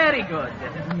 students, very good.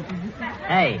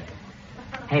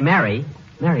 Hey, Mary,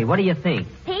 what do you think?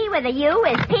 P with a U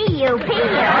is P-U.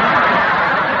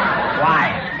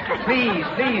 Quiet.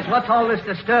 Please, what's all this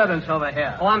disturbance over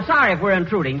here? Oh, I'm sorry if we're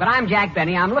intruding, but I'm Jack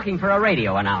Benny. I'm looking for a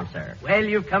radio announcer. Well,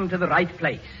 you've come to the right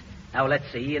place. Now, let's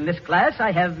see. In this class,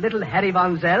 I have little Harry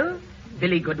Von Zell,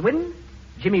 Billy Goodwin,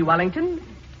 Jimmy Wellington,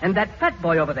 and that fat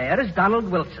boy over there is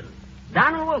Donald Wilson.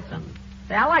 Donald Wilson?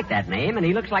 Say, I like that name, and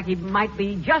he looks like he might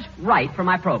be just right for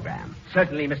my program.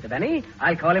 Certainly, Mr. Benny.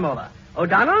 I'll call him over. Oh,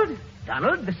 Donald,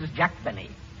 this is Jack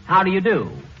Benny. How do you do?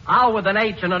 How with an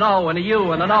H and an O and a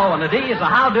U and an O and a D is a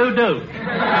how-do-do.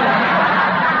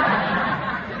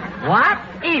 What?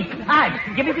 Eat. Ice.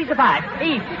 Give me a piece of pie.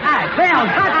 Eat. Ice. Phil,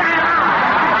 cut that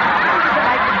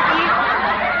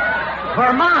out.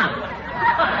 Vermont.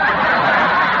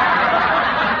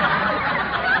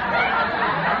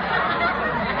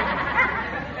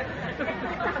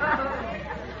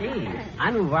 Gee,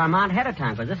 I knew Vermont ahead of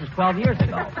time because this is 12 years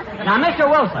ago. Now, Mr.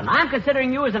 Wilson, I'm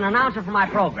considering you as an announcer for my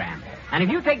program. And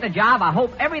if you take the job, I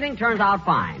hope everything turns out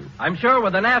fine. I'm sure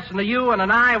with an S and a U and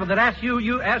an I with an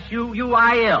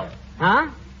S-U-U-S-U-U-I-L. Huh?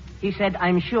 He said,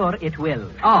 I'm sure it will.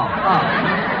 Oh.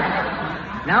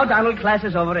 Now, Donald, class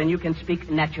is over and you can speak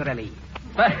naturally.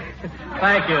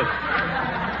 Thank you.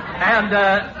 And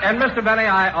Mr. Benny,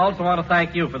 I also want to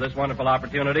thank you for this wonderful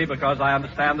opportunity because I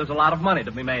understand there's a lot of money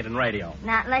to be made in radio.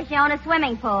 Not unless you own a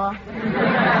swimming pool. What?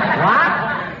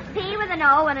 P with an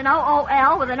O and an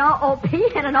O-O-L with an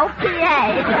O-O-P and an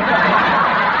O-P-A.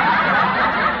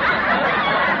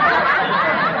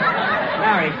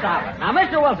 Mary, stop it. Now,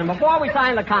 Mr. Wilson, before we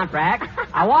sign the contract,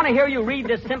 I want to hear you read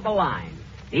this simple line.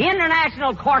 The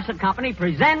International Corset Company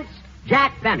presents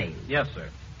Jack Benny. Yes, sir.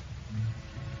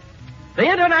 The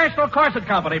International Corset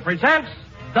Company presents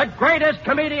the greatest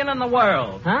comedian in the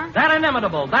world. Huh? That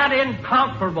inimitable, that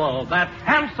incomparable, that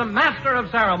handsome master of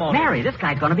ceremony. Mary, this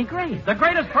guy's going to be great. The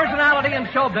greatest personality in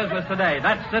show business today,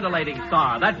 that scintillating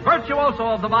star, that virtuoso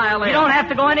of the violin. You don't have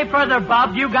to go any further,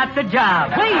 Bob. You got the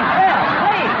job. Please, Bill,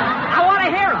 please. I want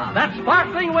to hear him. That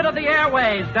sparkling wit of the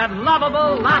airways, that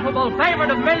lovable, laughable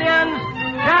favorite of millions,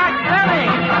 Jack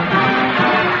Benny.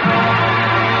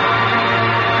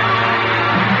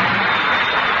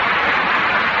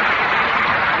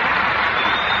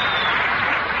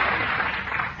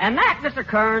 And that, Mr.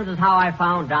 Kearns, is how I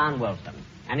found Don Wilson.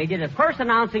 And he did his first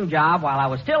announcing job while I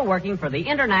was still working for the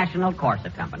International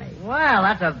Corset Company. Well,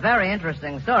 that's a very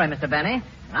interesting story, Mr. Benny.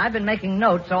 And I've been making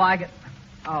notes so I could...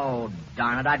 Oh,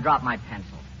 darn it, I dropped my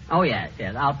pencil. Oh, yes.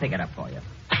 I'll pick it up for you.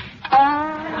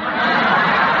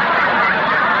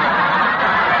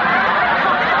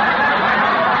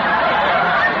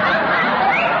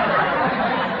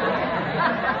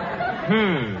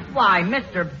 Why,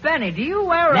 Mr. Benny, do you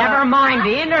wear a... Never mind.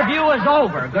 The interview is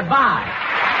over. Goodbye.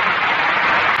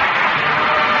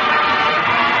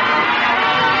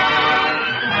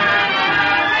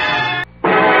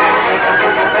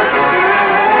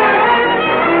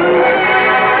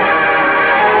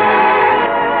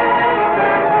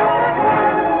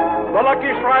 The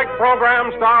Lucky Strike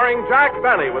program starring Jack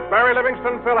Benny with Mary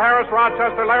Livingston, Phil Harris,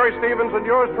 Rochester, Larry Stevens, and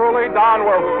yours truly, Don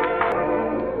Wilson.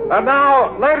 And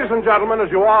now, ladies and gentlemen,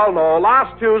 as you all know,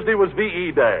 last Tuesday was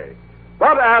VE Day.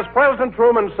 But as President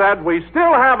Truman said, we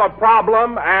still have a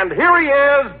problem, and here he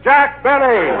is, Jack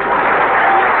Benny.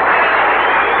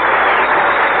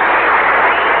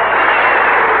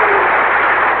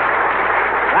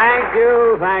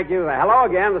 Thank you. Hello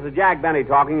again, this is Jack Benny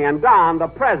talking, and Don, the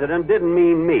President, didn't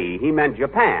mean me. He meant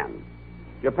Japan.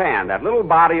 Japan, that little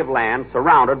body of land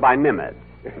surrounded by mimids.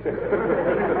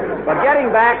 But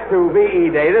getting back to VE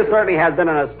Day, this certainly has been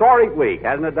an historic week,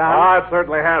 hasn't it, Don? It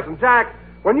certainly has. And, Jack,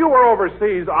 when you were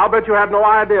overseas, I'll bet you had no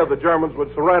idea the Germans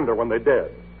would surrender when they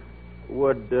did.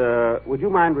 Would you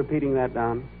mind repeating that,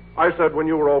 Don? I said when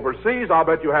you were overseas, I'll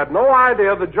bet you had no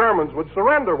idea the Germans would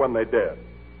surrender when they did.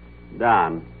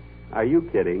 Don, are you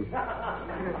kidding?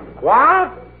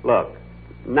 What? Look,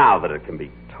 now that it can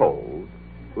be told,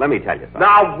 let me tell you something.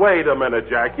 Now, wait a minute,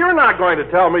 Jack. You're not going to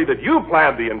tell me that you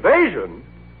planned the invasion.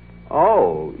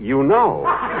 Oh, you know.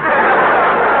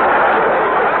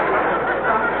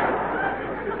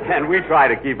 And we try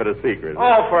to keep it a secret.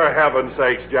 Oh, for heaven's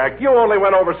sakes, Jack. You only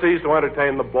went overseas to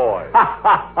entertain the boys.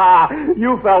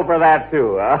 You fell for that,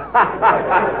 too, huh?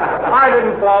 I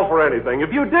didn't fall for anything.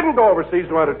 If you didn't go overseas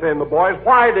to entertain the boys,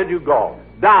 why did you go?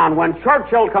 Don, when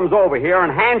Churchill comes over here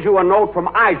and hands you a note from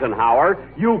Eisenhower,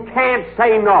 you can't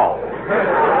say no.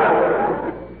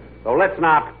 So let's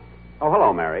not... Oh,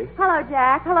 hello, Mary. Hello,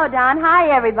 Jack. Hello, Don. Hi,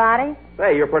 everybody.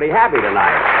 Say, you're pretty happy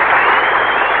tonight.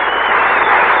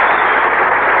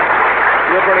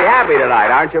 You're pretty happy tonight,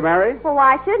 aren't you, Mary? Well,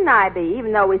 why shouldn't I be?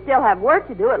 Even though we still have work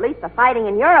to do, at least the fighting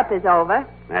in Europe is over.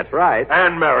 That's right.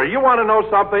 And, Mary, you want to know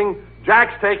something?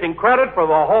 Jack's taking credit for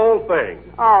the whole thing.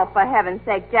 Oh, for heaven's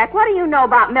sake, Jack, what do you know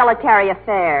about military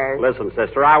affairs? Listen,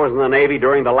 sister, I was in the Navy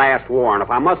during the last war, and if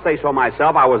I must say so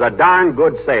myself, I was a darn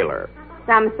good sailor.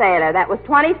 Some sailor. That was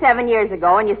 27 years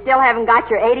ago, and you still haven't got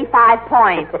your 85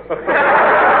 points.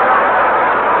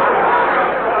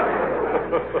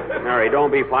 Mary,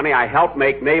 don't be funny. I helped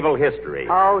make naval history.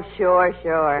 Oh, sure.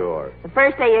 Sure. The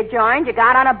first day you joined, you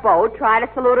got on a boat, tried to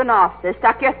salute an officer,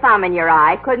 stuck your thumb in your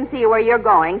eye, couldn't see where you're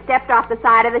going, stepped off the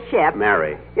side of the ship.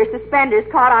 Mary. Your suspenders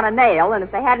caught on a nail, and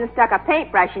if they hadn't stuck a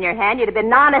paintbrush in your hand, you'd have been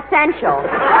non-essential.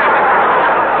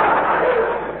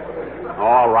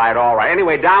 All right.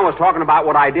 Anyway, Don was talking about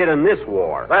what I did in this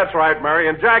war. That's right, Mary,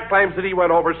 and Jack claims that he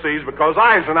went overseas because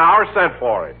Eisenhower sent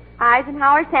for him.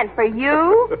 Eisenhower sent for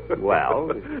you? Well,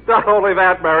 Not only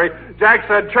that, Mary. Jack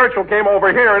said Churchill came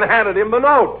over here and handed him the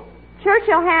note.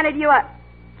 Churchill handed you a...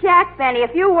 Jack Benny,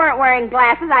 if you weren't wearing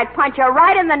glasses, I'd punch you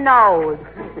right in the nose.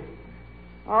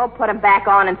 Oh, put 'em back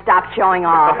on and stop showing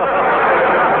off.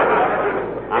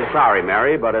 I'm sorry,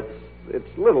 Mary, but it's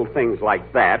little things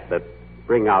like that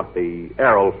bring out the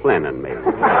Errol Flynn in me.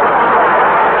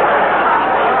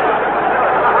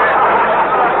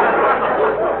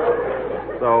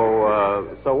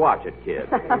 So watch it, kid.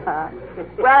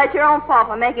 Well, it's your own fault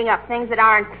for making up things that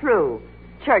aren't true.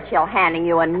 Churchill handing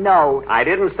you a note. I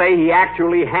didn't say he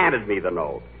actually handed me the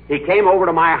note. He came over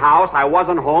to my house. I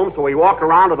wasn't home, so he walked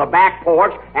around to the back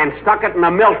porch and stuck it in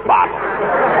a milk bottle.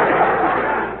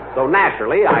 So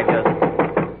naturally, I just...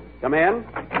 Come in.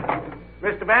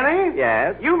 Mr. Benny?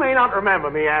 Yes? You may not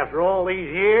remember me after all these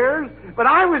years, but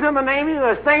I was in the Navy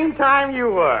the same time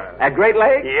you were. At Great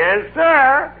Lakes? Yes,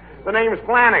 sir. The name's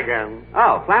Flanagan.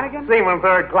 Oh, Flanagan? Seaman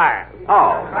third class.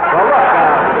 Oh. Well,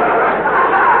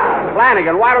 look,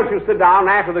 Flanagan, why don't you sit down,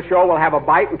 and after the show we'll have a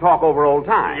bite and talk over old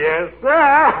times. Yes, sir.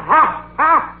 Ha,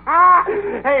 ha, ha.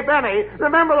 Hey, Benny,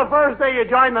 remember the first day you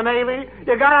joined the Navy?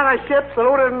 You got on a ship,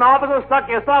 saluted an officer, stuck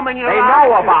your thumb in your eye. They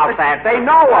know about that. They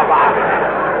know about it.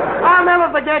 I'll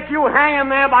never forget you hanging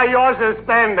there by your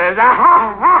suspenders. Ha,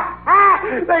 ha, ha.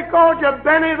 They called you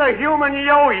Benny the Human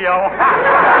Yo-Yo.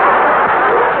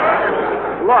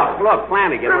 Look,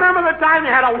 Flanagan. Remember the time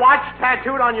you had a watch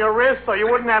tattooed on your wrist so you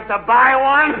wouldn't have to buy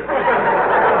one?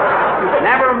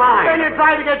 Never mind. Then you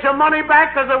tried to get your money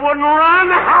back because it wouldn't run?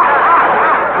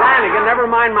 Flanagan, never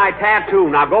mind my tattoo.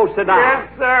 Now go sit down. Yes,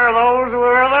 sir. Those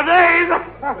were the days.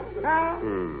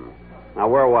 Now,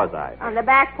 where was I? On the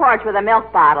back porch with a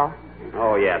milk bottle.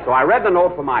 Oh, yeah. So I read the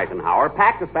note from Eisenhower,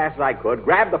 packed as fast as I could,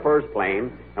 grabbed the first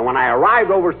plane, and when I arrived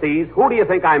overseas, who do you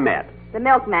think I met? The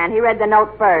milkman. He read the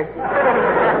note first.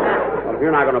 Well, if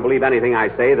you're not going to believe anything I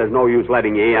say, there's no use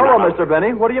letting you in. Hello, Mr.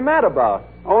 Benny. What are you mad about?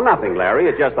 Oh, nothing, Larry.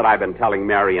 It's just that I've been telling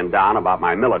Mary and Don about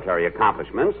my military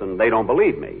accomplishments, and they don't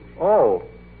believe me. Oh.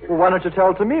 Well, why don't you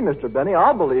tell it to me, Mr. Benny?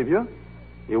 I'll believe you.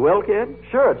 You will, kid?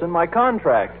 Sure, it's in my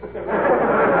contract.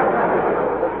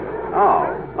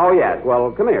 Oh, yes.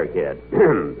 Well, come here, kid.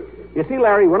 You see,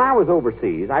 Larry, when I was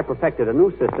overseas, I perfected a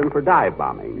new system for dive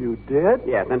bombing. You did?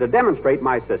 Yes, and to demonstrate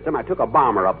my system, I took a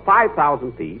bomber up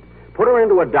 5,000 feet, put her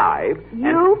into a dive.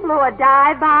 You flew a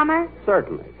dive bomber?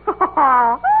 Certainly. What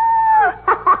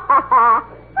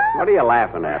are you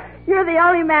laughing at? You're the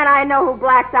only man I know who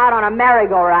blacks out on a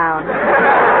merry-go-round.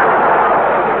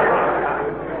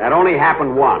 That only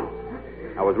happened once.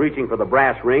 I was reaching for the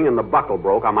brass ring and the buckle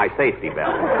broke on my safety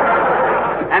belt.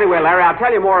 Anyway, Larry, I'll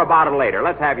tell you more about it later.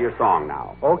 Let's have your song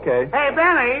now. Okay. Hey,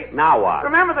 Benny. Now what?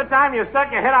 Remember the time you stuck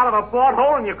your head out of a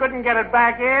porthole and you couldn't get it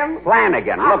back in?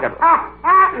 Flanagan, look at...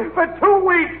 For 2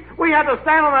 weeks, we had to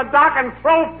stand on the dock and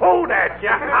throw food at you.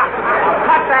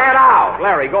 Cut that out.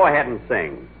 Larry, go ahead and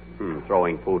sing.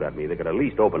 Throwing food at me. They could at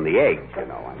least open the eggs, you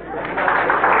know.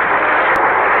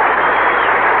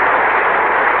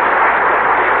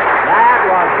 That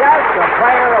was Just a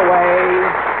Prayer Away.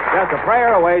 Just a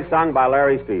Prayer Away, sung by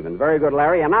Larry Stevens. Very good,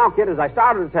 Larry. And now, kid, as I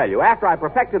started to tell you, after I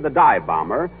perfected the dive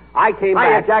bomber, I came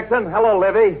Hiya, back... Jackson. Hello,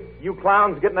 Livy. You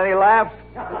clowns getting any laughs?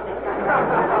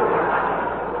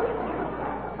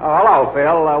 Oh, hello,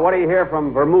 Phil. What do you hear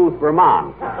from Vermouth,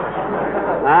 Vermont?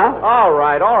 Huh? All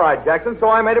right, Jackson. So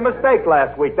I made a mistake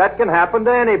last week. That can happen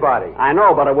to anybody. I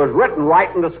know, but it was written right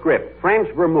in the script. French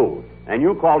Vermouth. And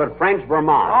you called it French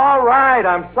Vermont. All right,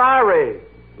 I'm sorry.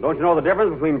 Don't you know the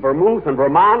difference between vermouth and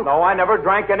Vermont? No, I never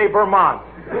drank any Vermont.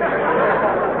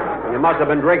 You must have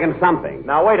been drinking something.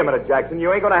 Now, wait a minute, Jackson.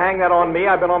 You ain't going to hang that on me.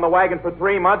 I've been on the wagon for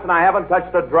 3 months, and I haven't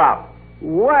touched a drop.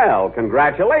 Well,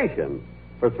 congratulations.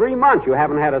 For 3 months, you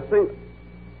haven't had a single...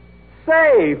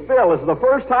 Say, Phil, this is the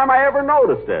first time I ever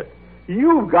noticed it.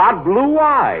 You've got blue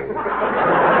eyes.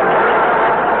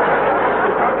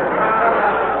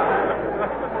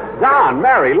 Don,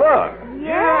 Mary, look.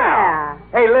 Yeah.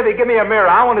 Hey, Livy, give me a mirror.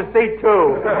 I want to see,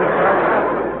 too.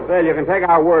 Phil, you can take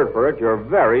our word for it. You're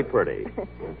very pretty.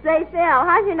 Say, Phil,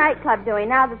 how's your nightclub doing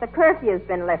now that the curfew's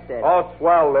been lifted? Oh,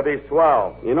 swell, Livy,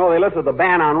 swell. You know, they lifted the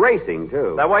ban on racing,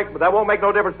 too. That won't make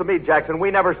no difference to me, Jackson. We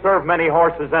never serve many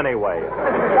horses anyway.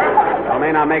 Well, it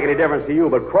may not make any difference to you,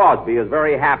 but Crosby is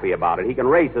very happy about it. He can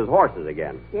race his horses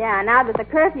again. Yeah, now that the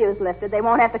curfew's lifted, they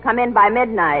won't have to come in by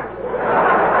midnight.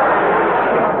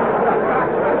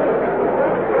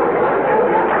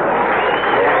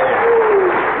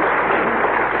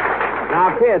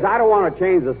 Now, kids, I don't want to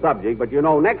change the subject, but you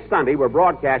know, next Sunday we're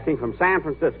broadcasting from San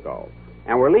Francisco.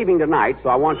 And we're leaving tonight, so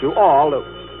I want you all to...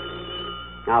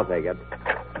 I'll take it.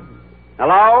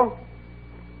 Hello?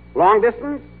 Long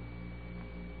distance?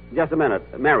 Just a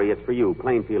minute. Mary, it's for you,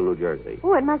 Plainfield, New Jersey.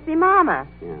 Oh, it must be Mama.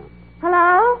 Yeah.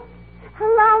 Hello?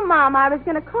 Hello, Mama. I was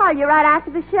going to call you right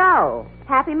after the show.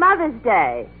 Happy Mother's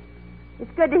Day.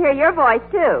 It's good to hear your voice,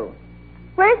 too.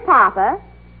 Where's Papa?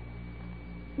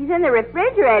 He's in the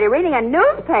refrigerator reading a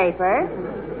newspaper.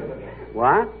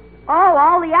 What? Oh,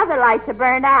 all the other lights are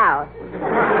burned out.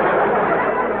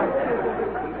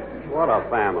 What a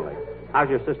family. How's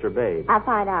your sister, Babe? I'll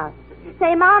find out.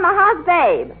 Say, Mama, how's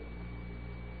Babe?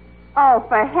 Oh,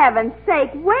 for heaven's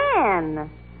sake, when?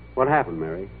 What happened,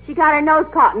 Mary? She got her nose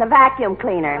caught in the vacuum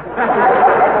cleaner.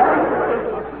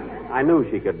 I knew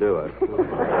she could do it.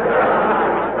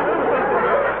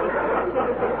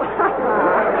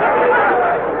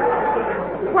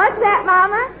 What's that,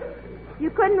 Mama? You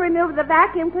couldn't remove the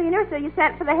vacuum cleaner, so you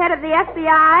sent for the head of the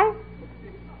FBI?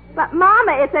 But,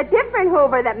 Mama, it's a different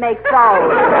Hoover that makes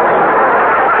those.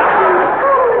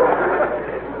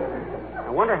 I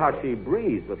wonder how she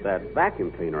breathes with that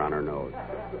vacuum cleaner on her nose.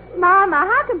 Mama,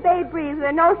 how can Babe breathe with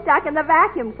her nose stuck in the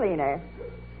vacuum cleaner?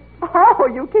 Oh,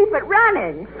 you keep it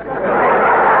running.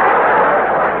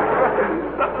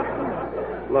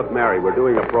 Look, Mary, we're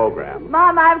doing a program.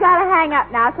 Mama, I've got to hang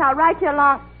up now, so I'll write you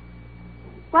along.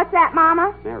 What's that,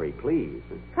 Mama? Mary, please.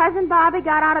 Cousin Bobby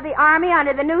got out of the Army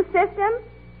under the new system?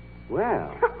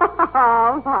 Well.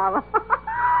 Oh, Mama.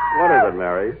 What is it,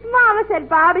 Mary? Mama said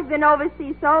Bobby's been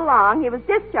overseas so long he was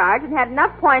discharged and had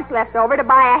enough points left over to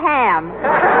buy a ham.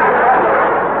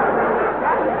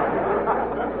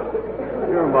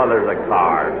 Your mother's a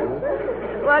card.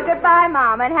 Well, goodbye,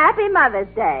 Mama, and happy Mother's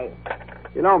Day.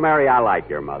 You know, Mary, I like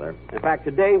your mother. In fact,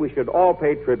 today we should all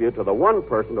pay tribute to the one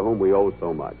person to whom we owe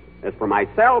so much. As for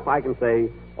myself, I can say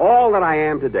all that I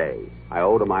am today, I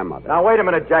owe to my mother. Now, wait a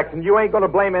minute, Jackson. You ain't going to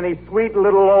blame any sweet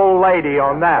little old lady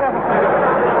on that.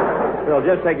 Phil,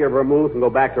 just take your vermouth and go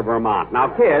back to Vermont. Now,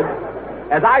 kids,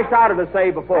 as I started to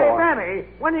say before... Hey, Benny,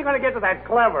 when are you going to get to that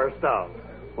clever stuff?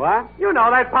 What? You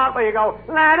know, that part where you go...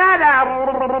 La-da-da.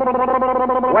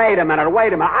 Wait a minute.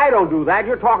 I don't do that.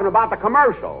 You're talking about the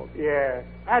commercials. Yeah,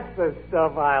 that's the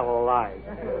stuff I like.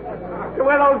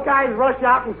 Where those guys rush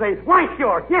out and say, why,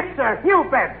 sure, yes, sir, you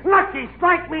bet. Lucky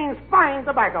Strike means fine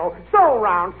tobacco. So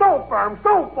round, so firm,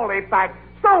 so fully packed,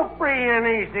 so free and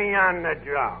easy on the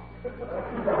job.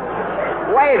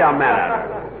 Wait a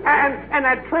minute. And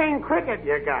that trained cricket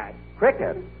you got.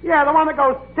 Cricket? Yeah, the one that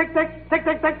goes tick, tick, tick,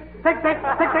 tick, tick, tick, tick,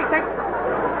 tick, tick, tick.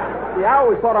 Yeah, I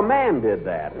always thought a man did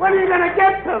that. When are you going to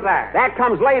get to that? That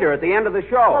comes later at the end of the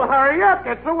show. Well, hurry up.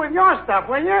 Get through with your stuff,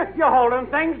 will you? You're holding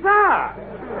things up.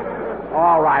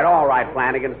 All right,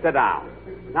 Flanagan, sit down.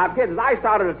 Now, kids, as I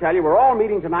started to tell you, we're all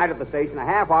meeting tonight at the station a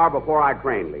half hour before our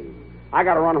train leaves. I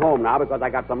got to run home now because I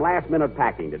got some last-minute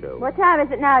packing to do. What time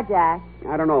is it now, Jack?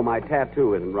 I don't know. My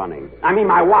tattoo isn't running.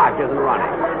 My watch isn't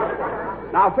running.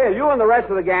 Now, Phil, you and the rest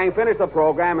of the gang finish the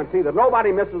program and see that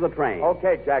nobody misses the train.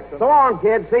 Okay, Jackson. So long,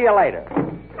 kids. See you later.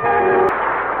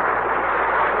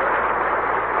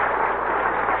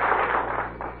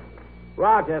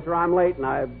 Rochester, I'm late and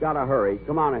I've got to hurry.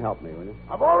 Come on and help me, will you?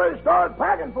 I've already started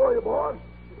packing for you, boys.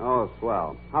 Oh,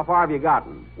 swell. How far have you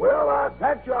gotten? Well, I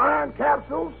packed your iron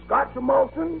capsules, Scotch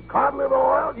emulsion, cod liver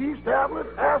oil, yeast tablets,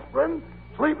 aspirin,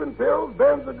 sleeping pills,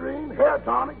 Benzedrine, hair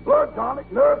tonic, blood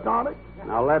tonic, nerve tonic.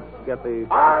 Now, let's get these...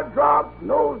 Eye drops,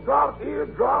 nose drops, ear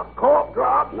drops, cough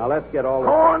drops. Now, let's get all the...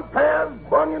 Corn pads,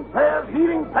 bunion pads,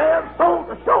 heating pads,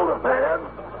 shoulder pads.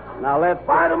 Now, let's...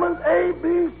 Vitamins A,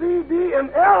 B, C, D, and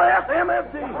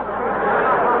LSMFT.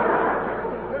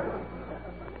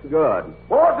 Good.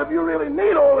 Boys, if you really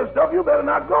need all this stuff, you better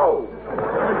not go.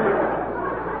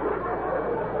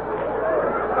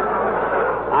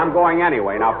 I'm going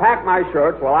anyway. Now, pack my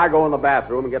shirts while I go in the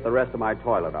bathroom and get the rest of my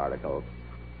toilet articles.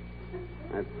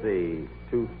 Let's see.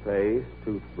 Toothpaste,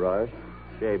 toothbrush,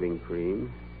 shaving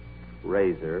cream,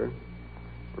 razor.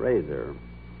 Let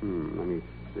me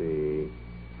see.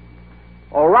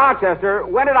 Oh, Rochester,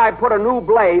 when did I put a new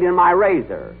blade in my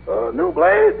razor? New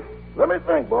blade? Let me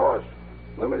think, boys.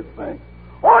 Let me think.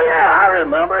 Oh, yeah, I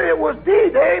remember. It was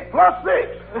D-Day plus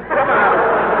 6.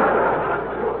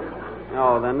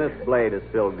 Oh, then this blade is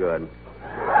still good.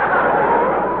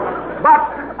 But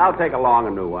I'll take along a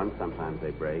new one. Sometimes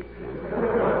they break.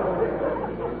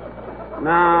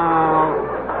 Now,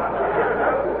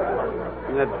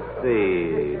 let's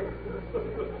see.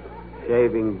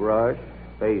 Shaving brush,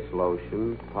 face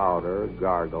lotion, powder,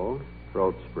 gargle,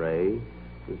 throat spray,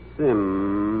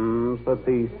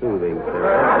 sympathy soothing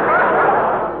syrup.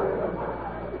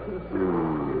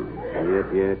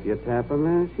 You tap a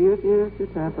miss, you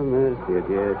tap a miss, you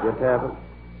tap a...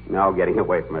 No, getting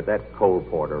away from it. That's Cole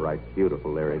Porter writes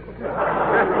beautiful lyrics.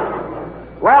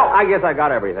 Well, I guess I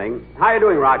got everything. How you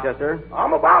doing, Rochester?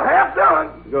 I'm about half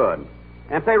done. Good.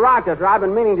 And say, Rochester, I've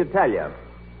been meaning to tell you.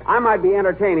 I might be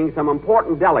entertaining some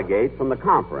important delegates from the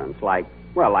conference, like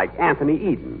Anthony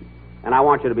Eden. And I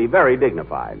want you to be very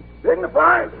dignified.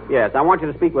 Dignified? Yes, I want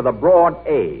you to speak with a broad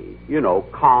A. You know,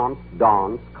 can't,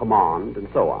 dance, command, and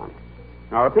so on.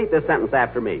 Now, repeat this sentence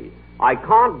after me. I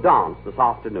can't dance this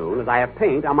afternoon as I have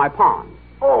paint on my pond.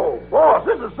 Oh, boss,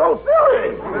 this is so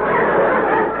silly.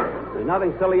 There's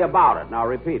nothing silly about it. Now,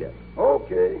 repeat it.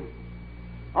 Okay.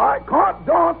 I can't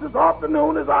dance this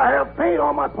afternoon as I have paint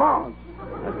on my ponds.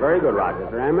 That's very good,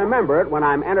 Rochester. And remember it when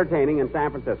I'm entertaining in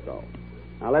San Francisco.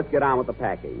 Now, let's get on with the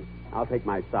packing. I'll take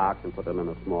my socks and put them in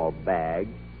a small bag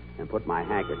and put my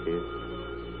handkerchief.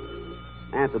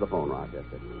 Answer the phone,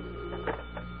 Rochester.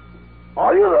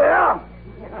 Are you there?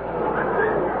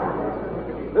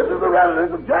 This is the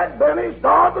residence of Jack Benny,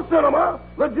 star of the cinema,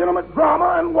 legitimate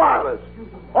drama, and wireless.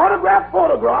 Autographed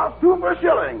photographs, 2 for a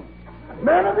shilling.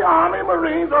 Men in the Army,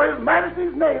 Marines, or His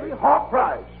Majesty's Navy, half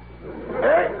price.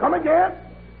 Hey, come again?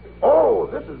 Oh,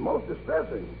 this is most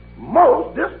distressing.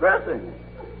 Most distressing.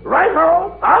 Right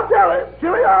home, I'll tell it.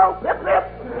 Cheerio. Flip, flip.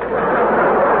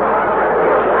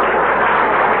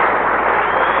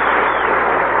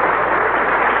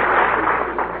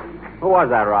 Who was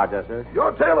that, Rochester?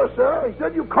 Your tailor, sir. He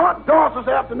said you can't dance this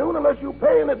afternoon unless you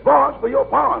pay in advance for your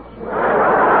pants.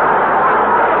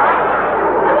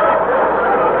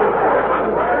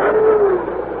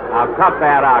 Now, cut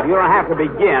that out. You don't have to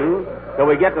begin till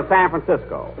we get to San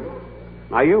Francisco.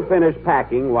 Now, you finish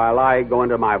packing while I go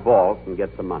into my vault and get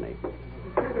some money.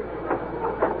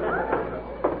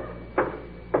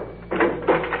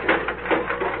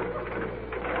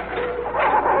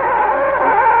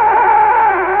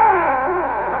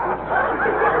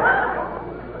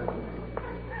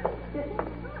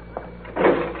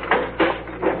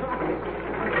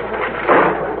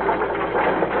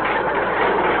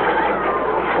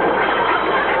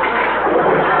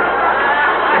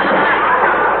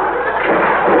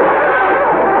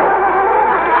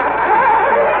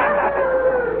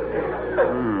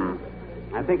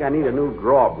 I need a new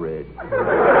drawbridge.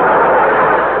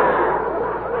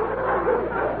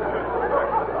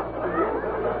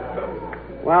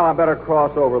 Well, I better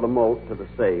cross over the moat to the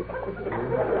safe.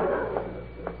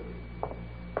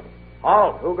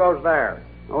 Halt! Who goes there?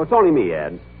 Oh, it's only me,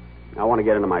 Ed. I want to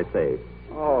get into my safe.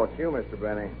 Oh, it's you, Mr.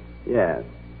 Benny. Yes.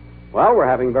 Well, we're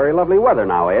having very lovely weather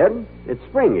now, Ed. It's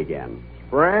spring again.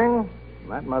 Spring?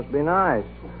 That must be nice.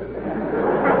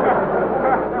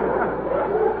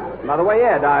 By the way,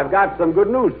 Ed, I've got some good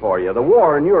news for you. The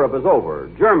war in Europe is over.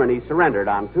 Germany surrendered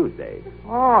on Tuesday.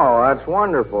 Oh, that's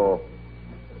wonderful.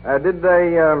 Did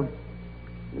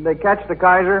they catch the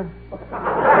Kaiser?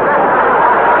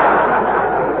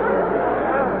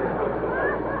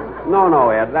 No,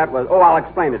 Ed. That was... Oh, I'll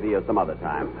explain it to you some other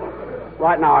time.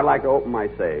 Right now, I'd like to open my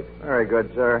safe. Very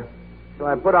good, sir. Shall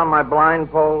I put on my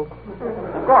blindfold?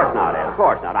 Of course not, Ed. Of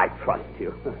course not. I trust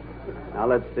you. Now,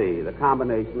 let's see. The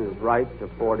combination is right to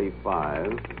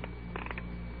 45,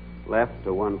 left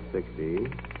to 160,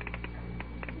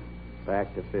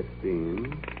 back to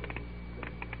 15,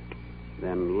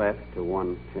 then left to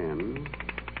 110.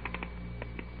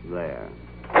 There.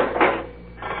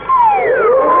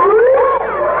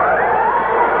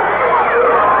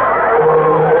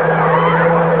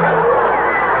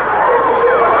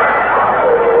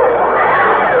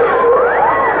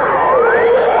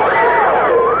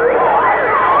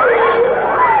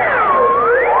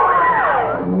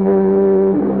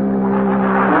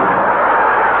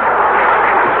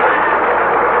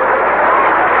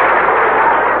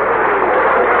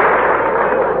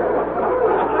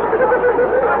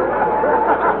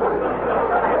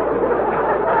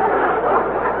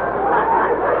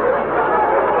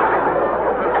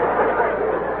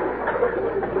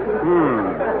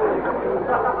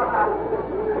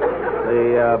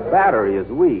 The battery is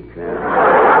weak. Now,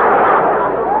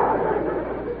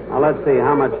 let's see,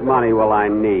 how much money will I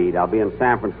need? I'll be in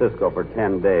San Francisco for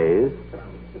 10 days.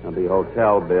 There'll be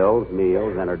hotel bills,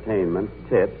 meals, entertainment,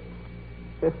 tips.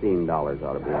 $15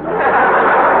 ought to be enough.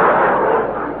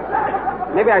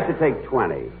 Maybe I should take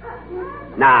 20.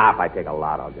 Nah, if I take a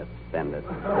lot, I'll just spend it.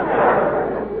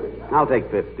 I'll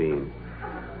take 15.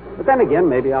 But then again,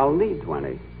 maybe I'll need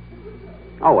 20.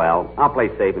 Oh, well, I'll play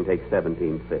safe and take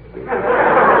 $17.50.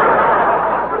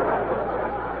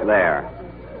 There.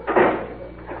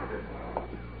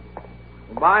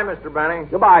 Goodbye, Mr. Benny.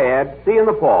 Goodbye, Ed. See you in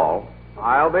the fall.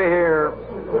 I'll be here.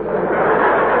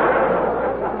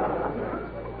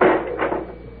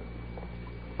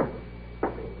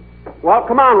 Well,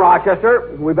 come on,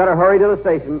 Rochester. We better hurry to the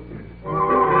station.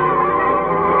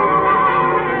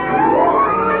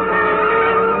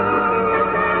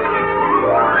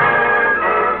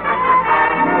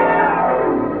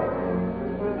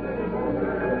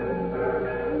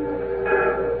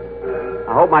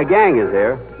 I hope my gang is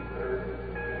here.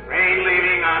 Train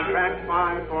leaving on track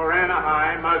 5 for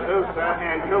Anaheim, Azusa,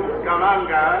 and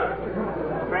Cucamonga.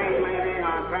 Train leaving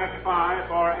on track 5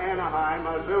 for Anaheim,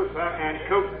 Azusa, and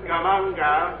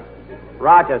Cucamonga.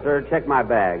 Rochester, check my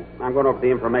bag. I'm going over to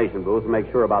the information booth and make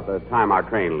sure about the time our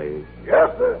train leaves.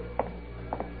 Yes, sir.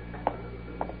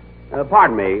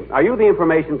 Pardon me. Are you the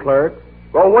information clerk?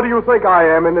 Well, what do you think I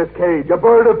am in this cage? A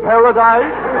bird of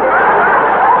paradise?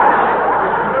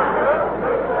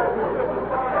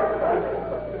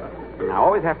 I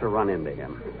always have to run into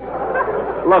him.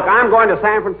 Look, I'm going to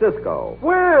San Francisco.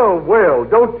 Well,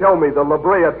 don't tell me the La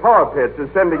Brea Tar Pits is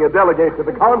sending a delegate to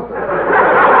the concert.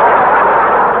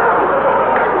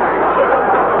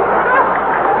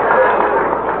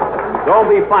 Don't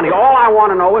be funny. All I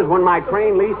want to know is when my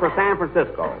train leaves for San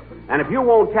Francisco. And if you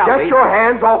won't tell me... Get your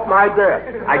hands off my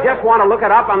desk. I just want to look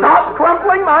it up on Stop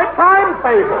crumpling my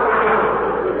timetable.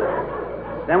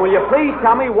 Then will you please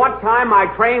tell me what time my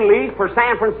train leaves for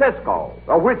San Francisco?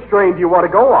 Now, which train do you want to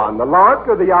go on, the Lark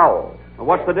or the Owl? Well,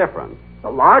 what's the difference?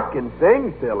 The Lark can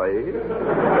sing, silly.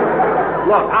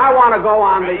 Look, I want to go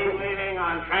on the... Leaving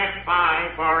on track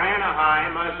 5 for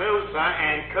Anaheim, Azusa,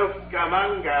 and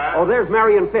Cucamonga. Oh, there's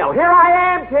Mary and Phil. Here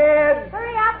I am, kids.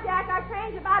 Hurry up, Jack. Our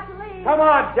train's about to leave. Come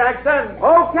on, Jackson.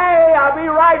 Okay, I'll be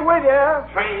right with you.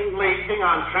 Train leaving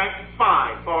on track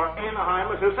 5 for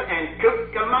Anaheim, Azusa, and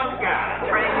Cucamonga.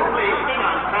 Train leaving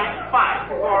on track 5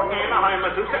 for Anaheim,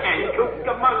 Azusa, and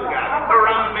Cucamonga.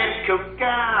 Rum and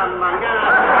Cucamonga.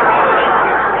 Rum and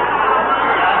Cucamonga.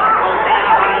 Oh,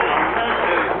 Anaheim and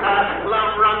Azusa.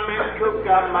 Love rum and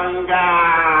Cucamonga.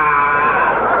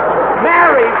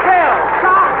 Mary, Phil,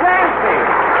 stop dancing.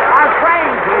 Our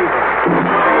train's leaving.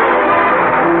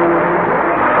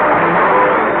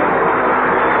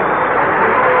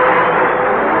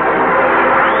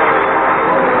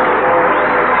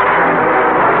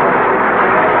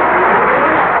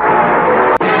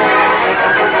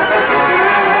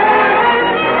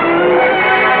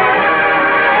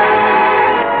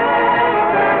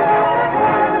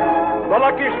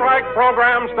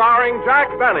 Program starring Jack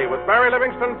Benny with Barry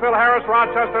Livingston, Phil Harris,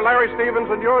 Rochester, Larry Stevens,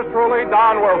 and yours truly,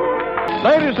 Don Wilson.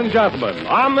 Ladies and gentlemen,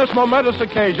 on this momentous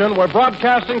occasion, we're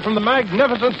broadcasting from the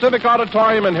magnificent Civic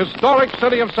Auditorium in historic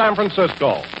city of San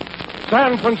Francisco.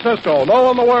 San Francisco,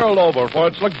 known the world over for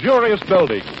its luxurious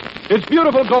buildings, its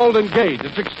beautiful Golden Gate,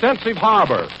 its extensive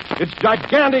harbor, its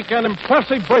gigantic and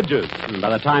impressive bridges. By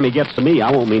the time he gets to me,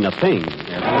 I won't mean a thing.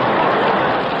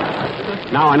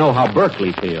 Now I know how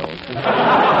Berkeley feels.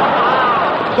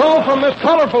 So, from this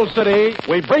colorful city,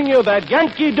 we bring you that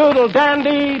Yankee Doodle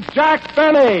dandy, Jack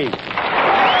Benny.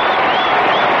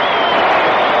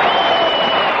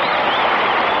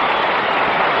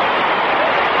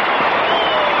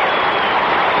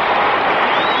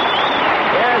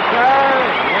 Yes, sir.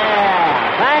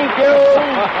 Yeah.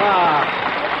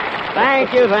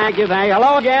 Thank you. Thank you.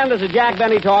 Hello again. This is Jack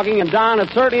Benny talking, and Don, it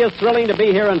certainly is thrilling to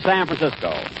be here in San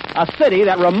Francisco, a city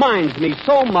that reminds me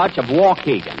so much of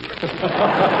Waukegan.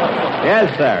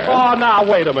 Yes, sir. Oh, now,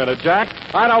 wait a minute, Jack.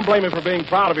 I don't blame you for being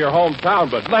proud of your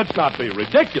hometown, but let's not be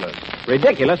ridiculous.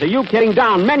 Ridiculous? Are you kidding?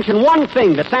 Don, mention one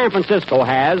thing that San Francisco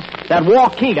has that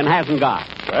Waukegan hasn't got.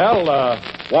 Well,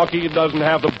 Waukegan doesn't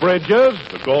have the bridges,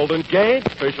 the Golden Gate,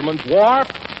 Fisherman's Wharf,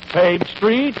 paved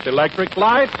streets, electric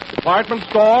lights, department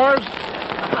stores,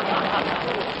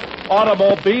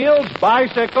 automobiles,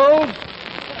 bicycles,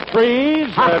 trees.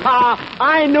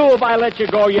 I knew if I let you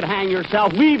go, you'd hang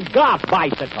yourself. We've got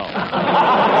bicycles.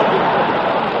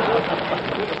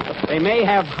 They may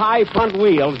have high front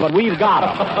wheels, but we've got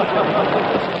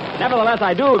them. Nevertheless,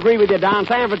 I do agree with you, Don.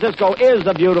 San Francisco is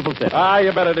a beautiful city.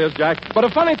 You bet it is, Jack. But a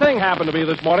funny thing happened to me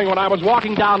this morning when I was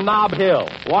walking down Nob Hill.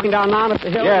 Walking down Nob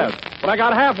Hill? Yes. When I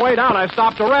got halfway down, I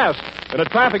stopped to rest, and a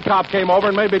traffic cop came over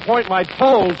and made me point my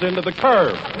toes into the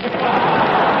curb.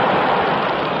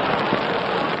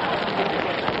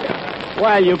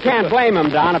 Well, you can't blame him,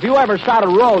 Don. If you ever started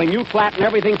rolling, you'd flatten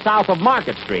everything south of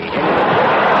Market Street.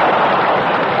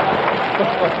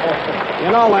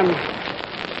 You know,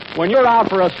 when you're out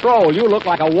for a stroll, you look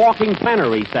like a walking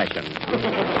plenary session.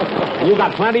 And you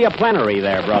got plenty of plenary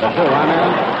there, brother, too, I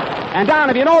mean. And, Don,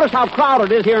 have you noticed how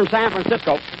crowded it is here in San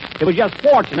Francisco? It was just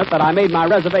fortunate that I made my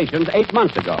reservations 8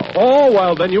 months ago. Oh,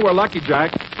 well, then you were lucky,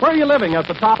 Jack. Where are you living, at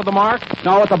the top of the mark?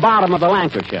 No, at the bottom of the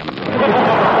Lancashire.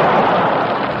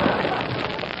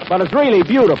 But it's really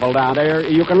beautiful down there.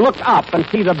 You can look up and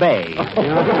see the bay. You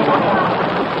know?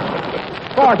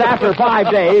 Of course, after 5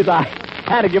 days, I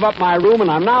had to give up my room, and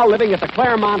I'm now living at the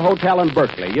Claremont Hotel in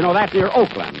Berkeley. You know, that's near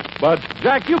Oakland. But,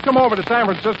 Jack, you come over to San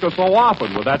Francisco so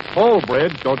often with that toll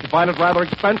bridge. Don't you find it rather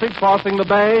expensive crossing the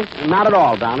bay? Not at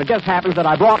all, Don. It just happens that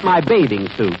I brought my bathing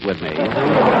suit with me.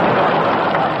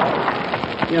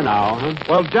 You know, huh?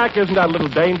 Well, Jack, isn't that a little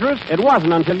dangerous? It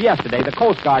wasn't until yesterday. The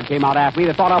Coast Guard came out after me.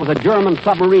 They thought I was a German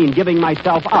submarine giving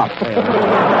myself up.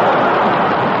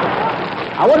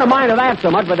 I wouldn't have minded that so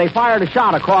much, but they fired a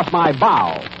shot across my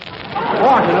bow.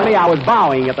 Fortunately, I was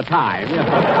bowing at the time.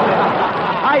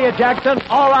 Hiya, Jackson.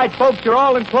 All right, folks, you're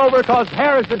all in clover because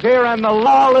Harris is here and the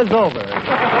lull is over.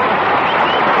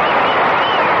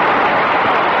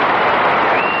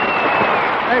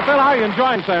 Hey, Phil, how are you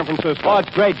enjoying San Francisco? Oh, it's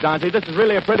great, Dante. This is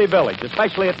really a pretty village,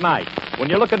 especially at night. When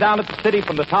you're looking down at the city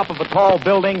from the top of a tall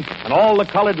building and all the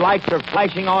colored lights are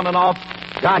flashing on and off,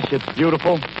 gosh, it's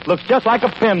beautiful. Looks just like a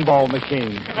pinball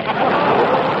machine.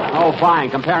 Oh, fine.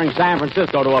 Comparing San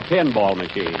Francisco to a pinball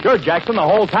machine. Sure, Jackson, the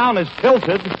whole town is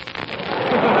tilted.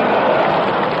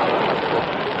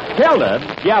 Tilted?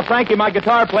 Yeah, Frankie, my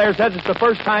guitar player, says it's the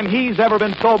first time he's ever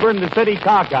been sober in the city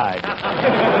cockeyed.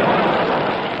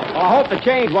 Well, I hope the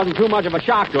change wasn't too much of a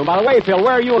shock to him. By the way, Phil,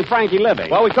 where are you and Frankie living?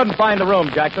 Well, we couldn't find the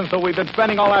room, Jackson, so we've been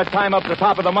spending all our time up the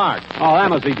top of the mark. Oh, that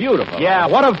must be beautiful. Yeah,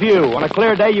 what a view. On a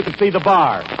clear day, you can see the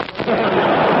bar.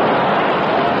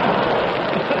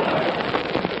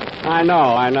 I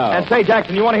know. And say,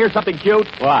 Jackson, you want to hear something cute?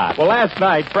 What? Well, last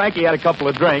night, Frankie had a couple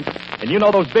of drinks, and you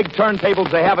know those big turntables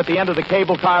they have at the end of the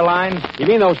cable car lines? You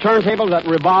mean those turntables that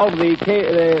revolve the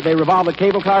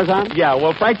cable cars on? Yeah,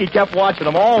 well, Frankie kept watching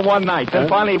them all one night. Then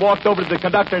finally he walked over to the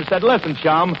conductor and said, "Listen,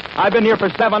 chum, I've been here for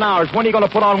 7 hours. When are you going to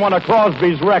put on one of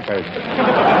Crosby's records?"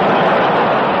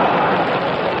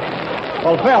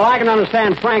 Well, Phil, I can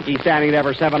understand Frankie standing there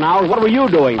for 7 hours. What were you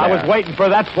doing there? I was waiting for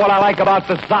That's What I Like About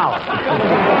the South.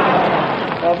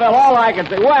 Well, Phil, all I can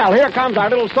say... Well, here comes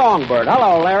our little songbird.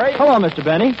 Hello, Larry. Hello, Mr.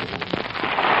 Benny.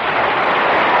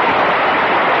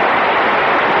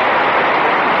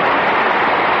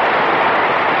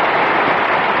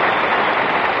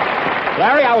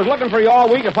 Larry, I was looking for you all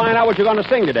week to find out what you're going to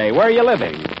sing today. Where are you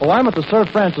living? Oh, I'm at the Sir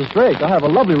Francis Drake. I have a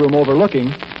lovely room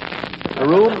overlooking. A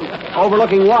room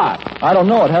overlooking what? I don't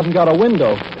know. It hasn't got a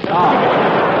window.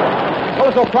 Oh. Well,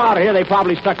 it's so crowded here, they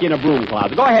probably stuck you in a broom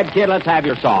closet. Go ahead, kid. Let's have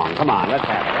your song. Come on, let's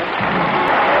have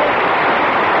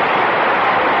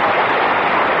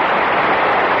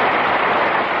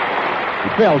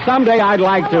it. Phil, someday I'd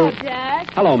like Hello, to...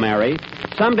 Jack. Hello, Mary.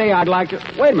 Someday I'd like to...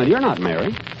 Wait a minute, you're not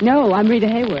Mary. No, I'm Rita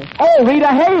Hayworth. Oh, Rita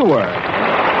Hayworth.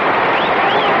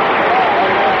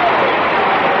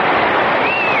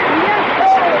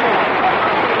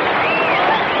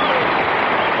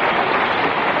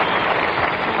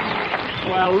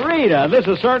 Well, Rita, this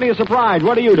is certainly a surprise.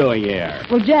 What are you doing here?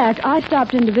 Well, Jack, I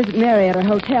stopped in to visit Mary at her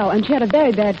hotel, and she had a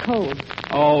very bad cold.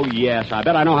 Oh, yes. I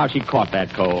bet I know how she caught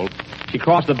that cold. She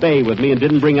crossed the bay with me and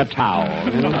didn't bring a towel.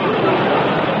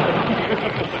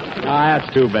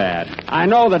 That's too bad. I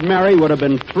know that Mary would have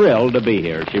been thrilled to be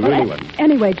here. She really would.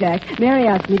 Anyway, Jack, Mary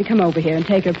asked me to come over here and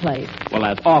take her place. Well,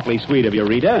 that's awfully sweet of you,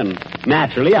 Rita, and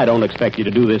naturally I don't expect you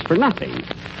to do this for nothing.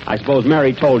 I suppose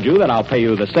Mary told you that I'll pay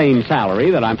you the same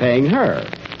salary that I'm paying her.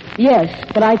 Yes,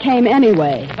 but I came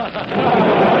anyway.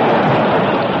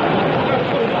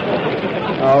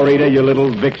 Oh, Rita, you little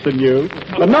vixen, you.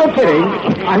 But no kidding.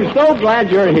 I'm so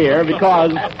glad you're here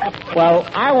because, well,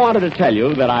 I wanted to tell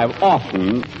you that I've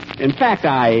often... In fact,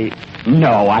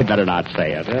 No, I better not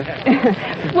say it.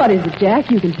 What is it, Jack?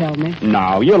 You can tell me.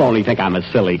 No, you'll only think I'm a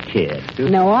silly kid.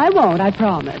 No, I won't, I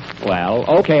promise. Well,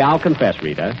 okay, I'll confess,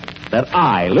 Rita, that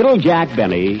I, little Jack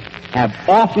Benny, have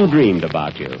often dreamed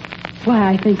about you.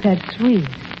 Why, I think that's sweet.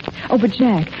 Oh, but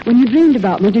Jack, when you dreamed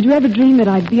about me, did you ever dream that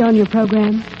I'd be on your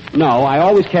program? No, I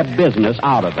always kept business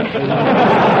out of it.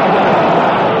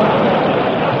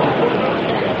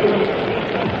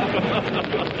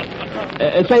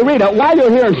 Say, Rita, while you're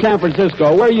here in San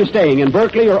Francisco, where are you staying, in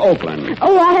Berkeley or Oakland?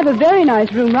 Oh, I have a very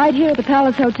nice room right here at the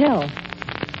Palace Hotel.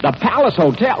 The Palace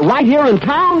Hotel? Right here in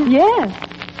town? Yes.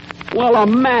 Well,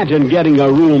 imagine getting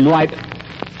a room right...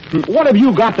 What have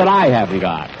you got that I haven't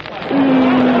got?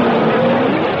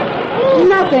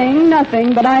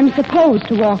 Nothing, but I'm supposed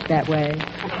to walk that way.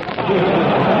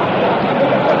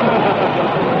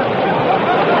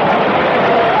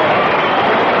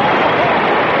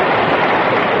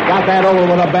 Got that over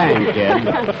with a bang, kid.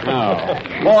 Oh.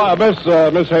 Oh, Miss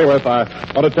Hayworth, I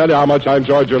want to tell you how much I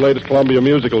enjoyed your latest Columbia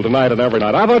musical tonight and every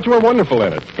night. I thought you were wonderful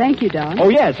in it. Thank you, Don. Oh,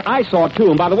 yes, I saw it, too.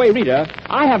 And by the way, Rita,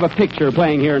 I have a picture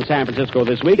playing here in San Francisco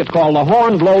this week. It's called The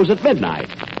Horn Blows at Midnight,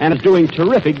 and it's doing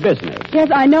terrific business. Yes,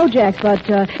 I know, Jack, but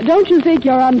don't you think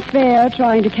you're unfair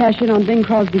trying to cash in on Bing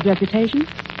Crosby's reputation?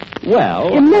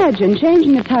 Well... Imagine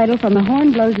changing the title from The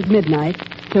Horn Blows at Midnight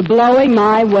to blowing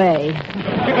my way.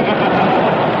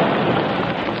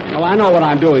 Well, I know what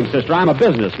I'm doing, sister. I'm a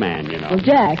businessman, you know. Well,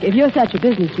 Jack, if you're such a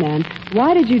businessman,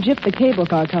 why did you gyp the cable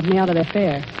car company out of their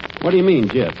fare? What do you mean,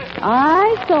 Jip?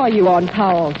 I saw you on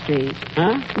Powell Street.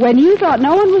 Huh? When you thought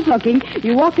no one was looking,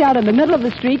 you walked out in the middle of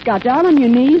the street, got down on your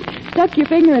knees, stuck your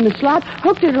finger in the slot,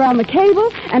 hooked it around the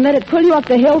cable, and let it pull you up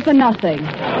the hill for nothing.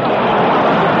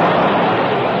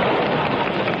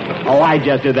 Oh, I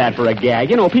just did that for a gag.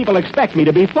 You know, people expect me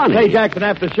to be funny. Hey, Jackson,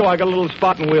 after the show, I got a little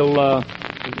spot and we'll,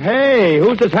 Hey,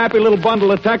 who's this happy little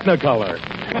bundle of Technicolor?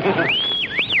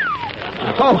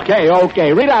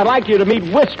 Okay. Rita, I'd like you to meet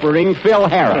Whispering Phil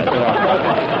Harris.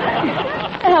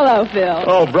 Hello, Phil.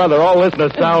 Oh, brother, all this in a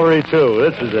salary, too.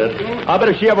 This is it. I bet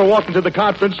if she ever walked into the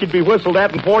conference, she'd be whistled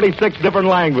at in 46 different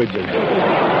languages.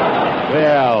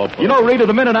 Well, you know, Rita,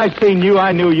 the minute I seen you,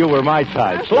 I knew you were my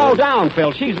type. Slow down,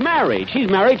 Phil. She's married. She's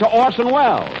married to Orson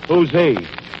Welles. Who's he?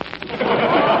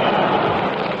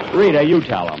 Rita, you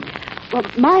tell him. Well,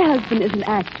 my husband is an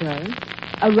actor,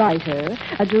 a writer,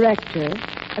 a director,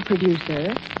 a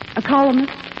producer, a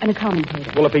columnist, and a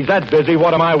commentator. Well, if he's that busy,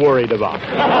 what am I worried about?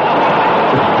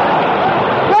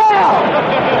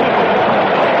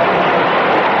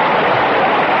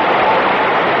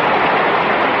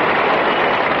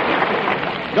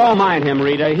 Don't mind him,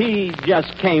 Rita. He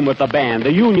just came with the band.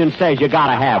 The union says you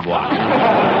gotta have one.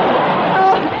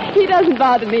 He doesn't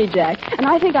bother me, Jack. And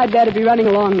I think I'd better be running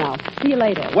along now. See you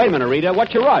later. Wait a minute, Rita.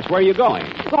 What's your rush? Where are you going?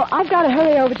 Well, I've got to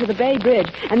hurry over to the Bay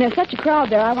Bridge, and there's such a crowd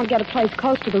there, I want to get a place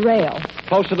close to the rail.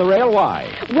 Close to the rail? Why?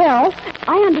 Well,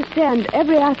 I understand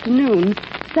every afternoon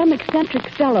some eccentric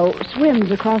fellow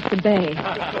swims across the bay.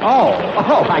 Oh,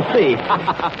 I see.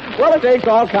 Well, it takes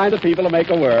all kinds of people to make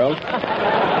a world.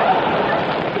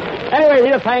 Anyway,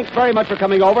 Rita, thanks very much for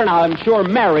coming over, and I'm sure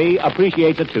Mary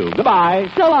appreciates it, too. Goodbye.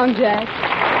 So long, Jack.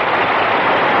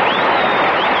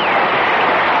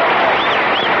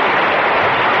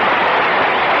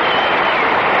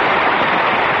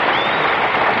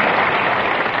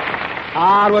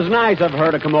 Ah, it was nice of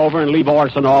her to come over and leave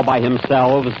Orson all by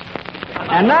himself.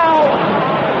 And now...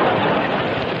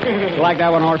 You like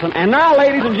that one, Orson? And now,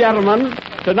 ladies and gentlemen,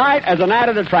 tonight, as an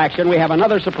added attraction, we have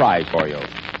another surprise for you.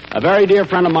 A very dear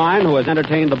friend of mine who has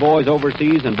entertained the boys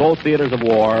overseas in both theaters of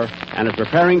war and is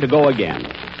preparing to go again.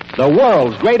 The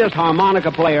world's greatest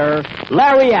harmonica player,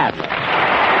 Larry Adler.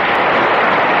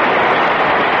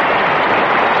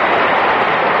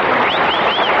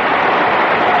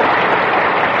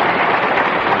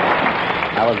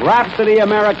 That was Rhapsody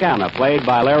Americana, played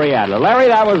by Larry Adler. Larry,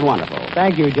 that was wonderful.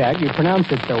 Thank you, Jack. You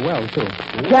pronounced it so well, too.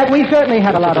 Jack, we certainly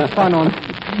had a lot of fun on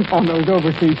those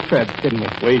overseas trips, didn't we?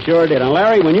 We sure did. And,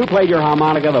 Larry, when you played your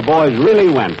harmonica, the boys really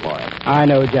went for it. I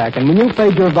know, Jack. And when you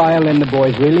played your violin, the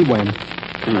boys really went.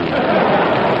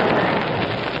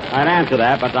 I'd answer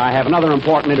that, but I have another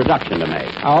important introduction to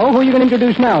make. Oh, who are you going to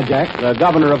introduce now, Jack? The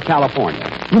governor of California.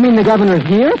 You mean the governor's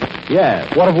here?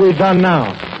 Yes. What have we done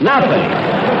now? Nothing.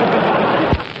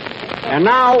 And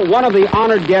now, one of the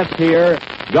honored guests here,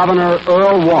 Governor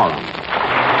Earl Warren.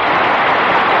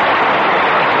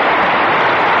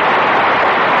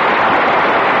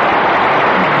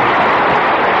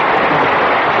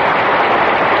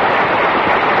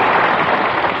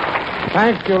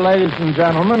 Thank you, ladies and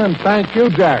gentlemen, and thank you,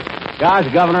 Jack.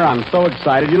 Gosh, Governor, I'm so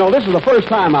excited. You know, this is the first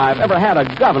time I've ever had a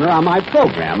governor on my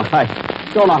program. I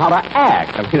don't know how to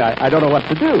act. I mean, I don't know what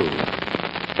to do.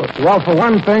 Well, for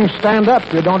one thing, stand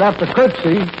up. You don't have to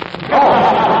curtsy.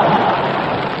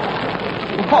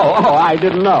 Oh, I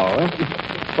didn't know.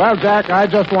 Well, Jack, I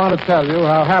just want to tell you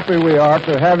how happy we are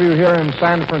to have you here in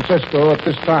San Francisco at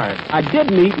this time. I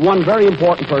did meet one very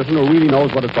important person who really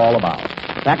knows what it's all about.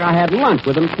 In fact, I had lunch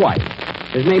with him twice.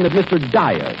 His name is Mr.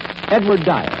 Dias, Edward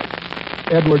Dias.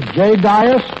 Edward J.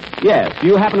 Dias? Yes. Do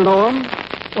you happen to know him?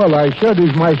 Well, I should.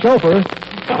 He's my chauffeur.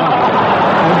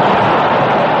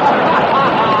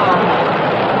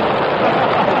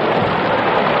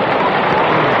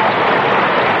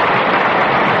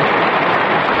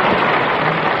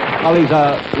 Well,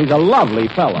 he's a lovely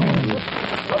fellow.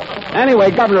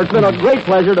 Anyway, Governor, it's been a great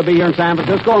pleasure to be here in San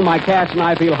Francisco, and my cast and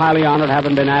I feel highly honored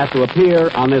having been asked to appear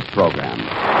on this program.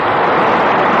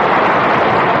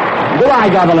 Goodbye,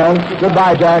 Governor.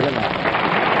 Goodbye, Jack.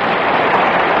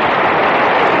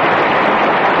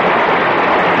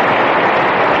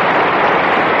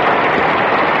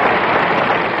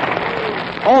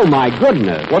 Oh, my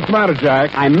goodness. What's the matter,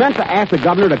 Jack? I meant to ask the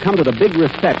governor to come to the big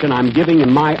reception I'm giving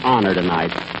in my honor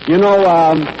tonight. You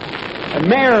know,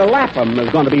 Mayor Lapham is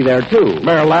going to be there, too.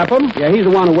 Mayor Lapham? Yeah, he's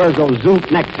the one who wears those zoot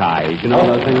neckties, you know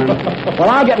those things. Well,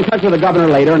 I'll get in touch with the governor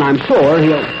later, and I'm sure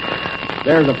he'll...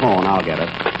 There's the phone. I'll get it.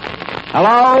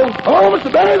 Hello? Hello,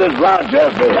 Mr. Benny. This is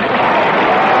Rochester.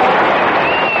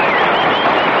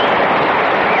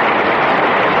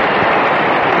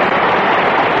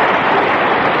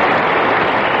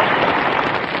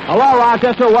 Hello,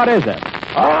 Rochester. What is it?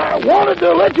 I wanted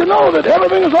to let you know that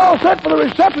everything is all set for the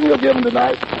reception you're giving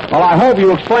tonight. Well, I hope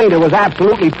you explained it was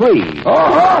absolutely free.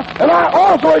 And I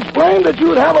also explained that you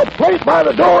would have a plate by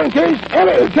the door in case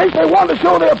they wanted to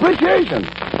show their appreciation.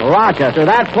 Well, Rochester,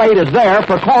 that plate is there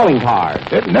for calling cards.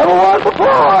 It never was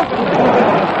before.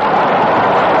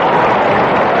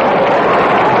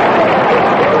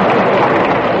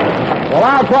 Well,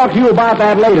 I'll talk to you about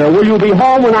that later. Will you be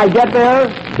home when I get there?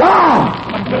 Ah!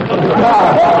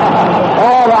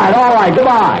 All right.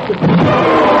 Goodbye.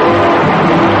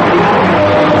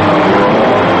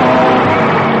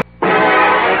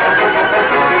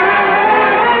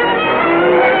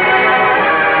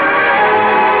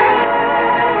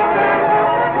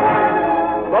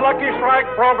 The Lucky Strike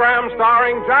program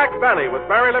starring Jack Benny with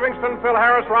Barry Livingston, Phil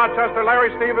Harris, Rochester, Larry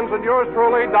Stevens, and yours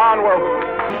truly, Don Wilson.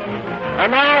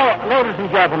 And now, ladies and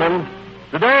gentlemen,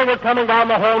 today we're coming down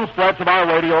the home stretch of our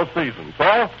radio season.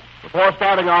 So, before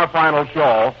starting our final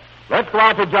show, let's go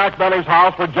out to Jack Benny's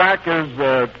house where Jack is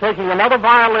taking another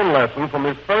violin lesson from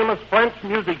his famous French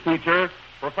music teacher,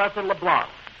 Professor Leblanc.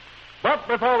 But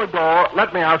before we go,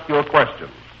 let me ask you a question.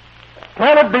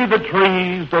 Can it be the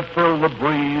trees that fill the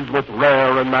breeze with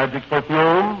rare and magic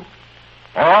perfume?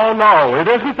 Oh, no, it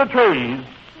isn't the trees.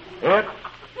 It's...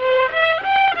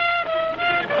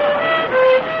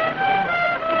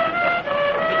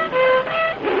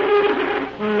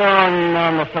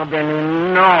 No, Mr. Benny,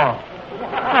 no.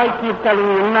 I keep telling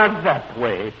you not that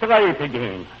way. Try it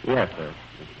again. Yes, sir.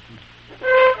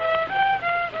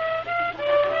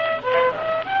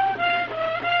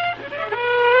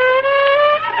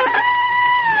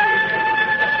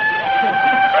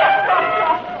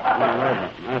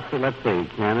 Let's see.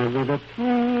 Can it be the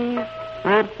trees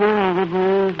that fill the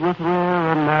breeze with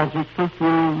rare and magic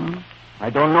perfume? I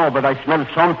don't know, but I smell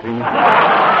something.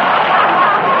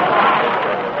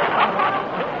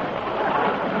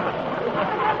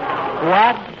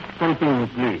 What? Continue,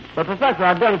 please. But, Professor,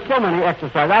 I've done so many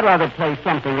exercises, I'd rather play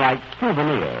something like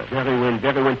Souvenir. Very well.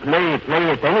 Play it,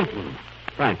 anything.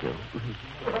 Thank you.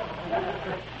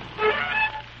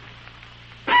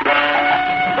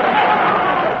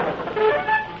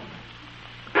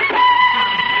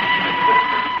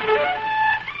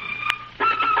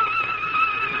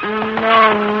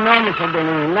 No, Mr.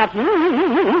 Benny, not...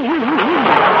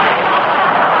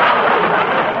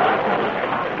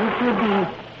 It should be...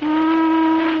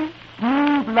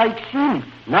 like sheep,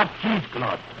 not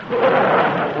cheesecloth.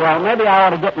 Well, maybe I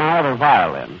ought to get my other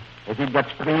violin. If you've got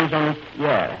strings on it,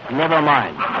 yeah, never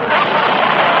mind.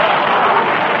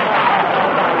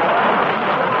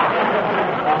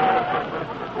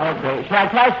 Okay, shall I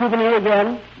try Souvenir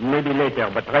again? Maybe later,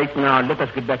 but right now, let us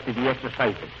get back to the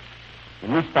exercises.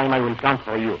 And this time I will count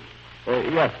for you.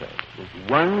 Yes, sir.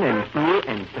 1 and 2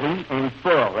 and 3 and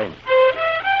 4 and...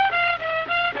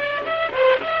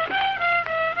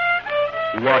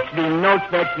 Watch the notes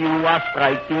that you are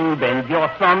striking. Bend your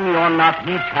thumb, you're not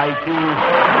hitchhiking.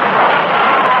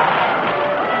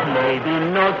 Play the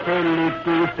notes a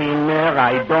little thinner.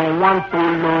 I don't want to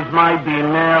lose my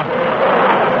dinner.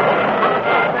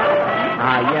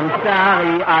 I am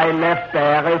sorry I left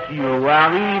Paris. You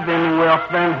are even worse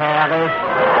than Harris.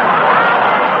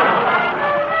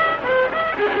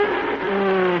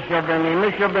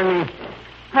 Monsieur Benny,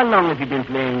 how long have you been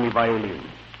playing the violin?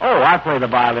 Oh, I play the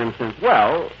violin since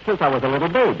I was a little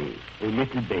baby. A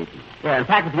little baby. Yeah, in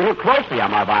fact, if you look closely on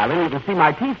my violin, you can see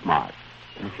my teeth marks.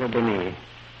 Monsieur Benny,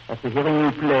 after hearing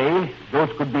you play, those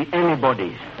could be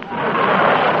anybody's.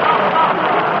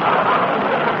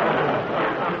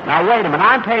 Now, wait a minute.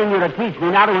 I'm paying you to teach me,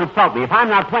 not to insult me. If I'm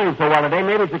not playing so well today,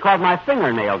 maybe it's because my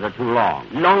fingernails are too long.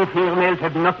 Long fingernails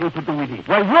have nothing to do with it.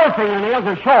 Well, your fingernails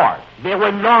are short. They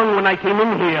were long when I came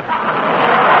in here.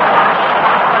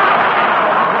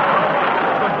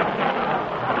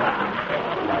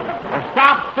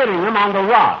 Stop sitting them on the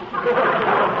rug.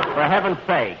 For heaven's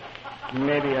sake.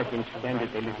 Maybe I can stand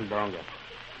it a little longer.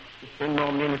 10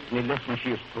 more minutes and the lesson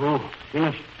she is through.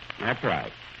 Finished. That's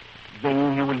right.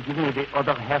 Then you will give me the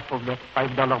other half of that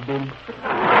 $5 bill.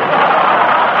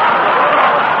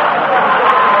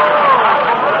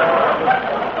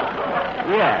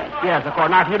 Yes, of course.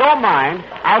 Now, if you don't mind,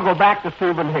 I'll go back to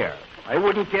Souvenir. I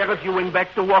wouldn't care if you went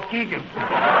back to Waukegan.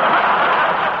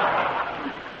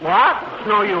 What? It's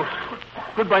no use.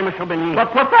 Goodbye, Mr. Benny.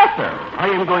 But, Professor... I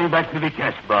am going back to the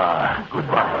cash bar.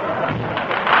 Goodbye.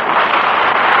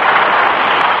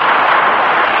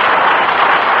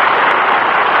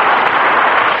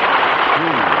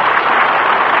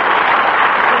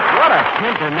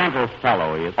 temperamental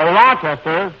fellow he is. Oh,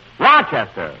 Rochester!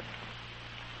 Rochester!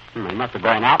 He must have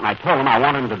gone out, and I told him I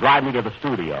wanted him to drive me to the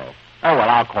studio. Oh, well,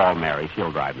 I'll call Mary.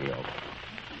 She'll drive me over.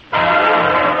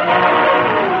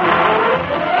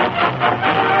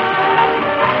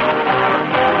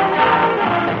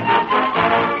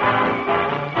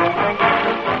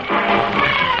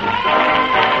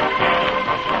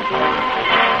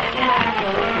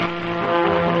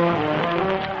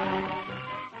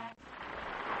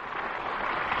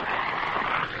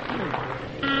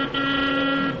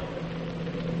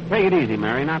 Take it easy,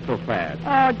 Mary. Not so fast.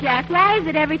 Oh, Jack, why is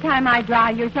it every time I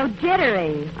drive you're so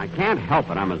jittery? I can't help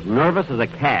it. I'm as nervous as a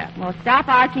cat. Well, stop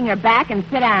arching your back and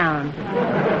sit down.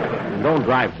 And don't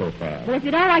drive so fast. But if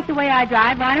you don't like the way I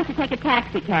drive, why don't you take a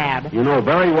taxi cab? You know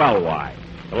very well why.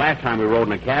 The last time we rode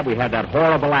in a cab, we had that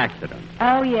horrible accident.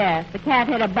 Oh, yes. The cab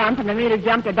hit a bump and the meter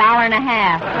jumped $1.50.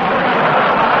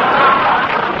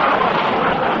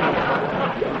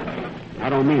 I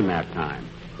don't mean that time.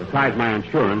 Besides, my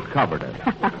insurance covered it.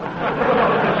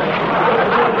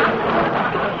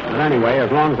 But anyway, as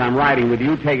long as I'm riding with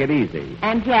you, take it easy.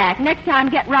 And, Jack, next time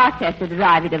get Rochester to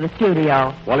drive you to the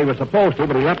studio. Well, he was supposed to,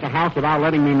 but he left the house without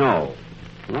letting me know.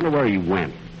 I wonder where he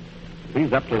went.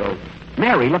 He's up to those...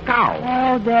 Mary, look out.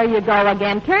 Oh, there you go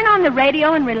again. Turn on the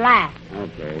radio and relax.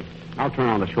 Okay. I'll turn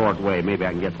on the short wave. Maybe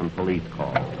I can get some police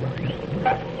calls.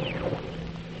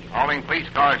 Calling police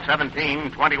cars 17,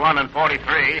 21, and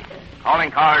 43.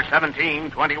 Calling cars 17,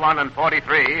 21, and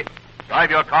 43. Drive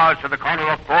your cars to the corner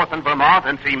of 4th and Vermont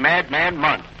and see Madman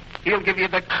Munt. He'll give you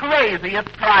the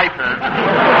craziest prices.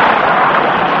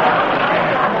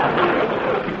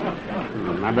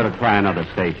 I better try another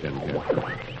station.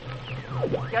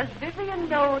 Does Vivian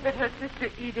know that her sister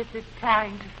Edith is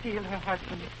trying to steal her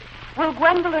husband? Will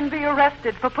Gwendolyn be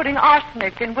arrested for putting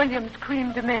arsenic in William's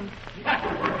cream de mint?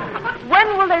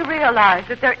 When will they realize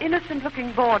that their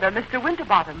innocent-looking boarder, Mr.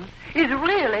 Winterbottom, is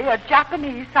really a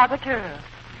Japanese saboteur?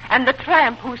 And the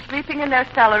tramp who's sleeping in their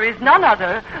cellar is none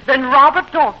other than Robert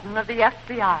Dalton of the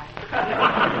FBI.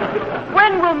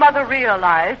 When will Mother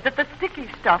realize that the sticky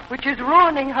stuff which is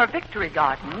ruining her victory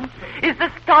garden is the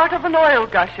start of an oil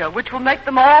gusher which will make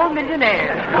them all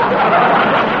millionaires?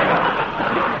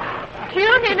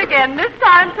 Tune in again this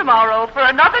time tomorrow for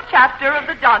another chapter of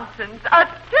The Johnsons, a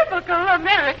typical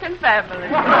American family.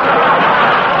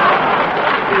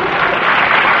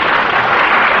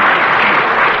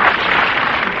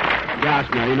 Gosh,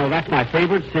 now, you know, that's my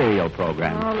favorite serial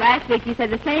program. Oh, last week you said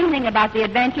the same thing about the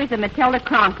adventures of Matilda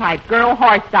Cronkite, girl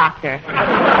horse doctor.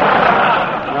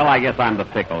 Well, I guess I'm the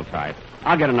fickle type.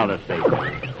 I'll get another station.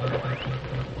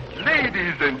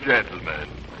 Ladies and gentlemen,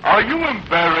 are you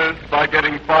embarrassed by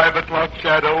getting 5 o'clock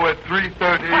shadow at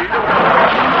 3:30?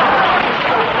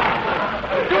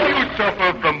 Do you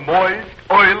suffer from moist,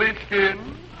 oily skin?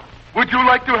 Would you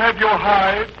like to have your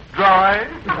hide dry?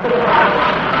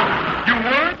 You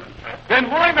would? Then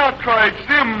why not try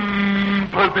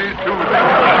Sympathy Soothing?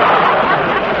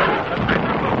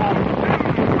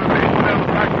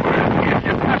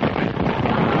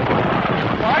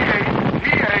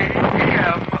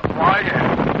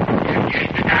 Y-A-P-A-P-M-Y-S.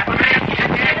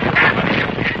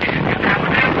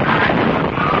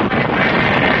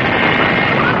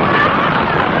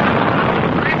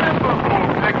 Remember,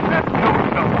 folks, accept no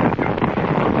substitute.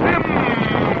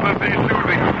 Sympathy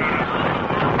Soothing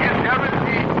is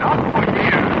guaranteed not for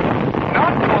years,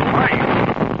 not for life,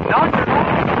 not at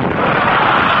all.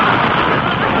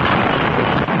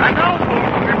 And now,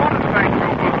 folks, we want to thank you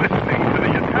for listening to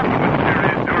the Attachment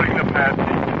series during the past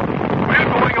week. We're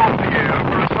going off the air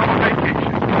for a summer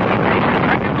vacation. We'll be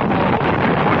back in the fall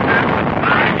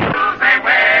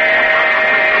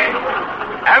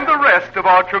and the rest of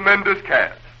our tremendous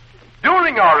cast.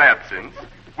 During our absence,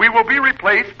 we will be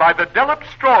replaced by the Dellop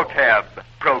Straw Cab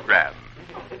program.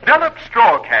 Dellop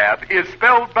Straw Cab is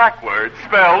spelled backwards.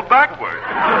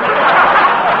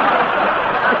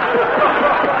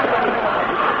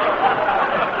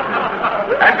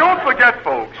 And don't forget,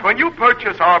 folks, when you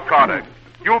purchase our product,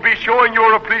 you'll be showing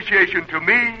your appreciation to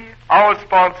me, our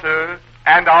sponsor,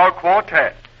 and our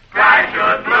quartet.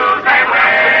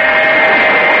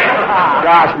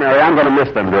 Gosh, Mary, I'm going to miss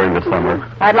them during the summer.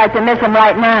 I'd like to miss him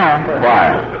right now.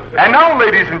 Why? And now,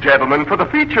 ladies and gentlemen, for the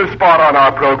feature spot on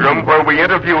our program where we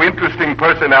interview interesting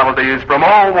personalities from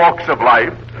all walks of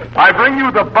life, I bring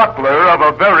you the butler of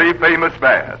a very famous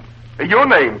man. Your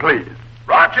name, please.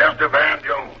 Rochester Van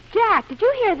Jones. Jack, did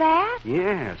you hear that?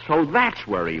 Yeah, so that's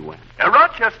where he went.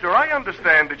 Rochester, I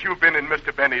understand that you've been in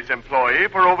Mr. Benny's employ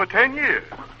for over 10 years.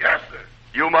 Yes, sir.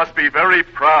 You must be very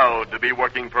proud to be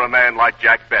working for a man like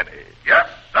Jack Benny. Yes,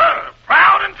 sir.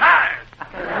 Proud and tired.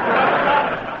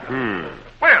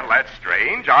 Well, that's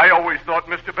strange. I always thought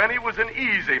Mr. Benny was an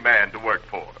easy man to work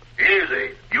for.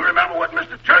 Easy? You remember what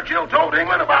Mr. Churchill told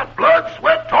England about blood,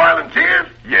 sweat, toil, and tears?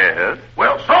 Yes.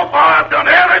 Well, so far I've done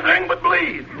everything but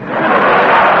bleed.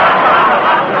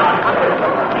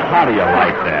 How do you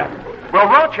like that? Well,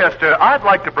 Rochester, I'd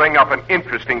like to bring up an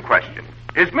interesting question.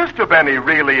 Is Mr. Benny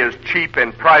really as cheap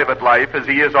in private life as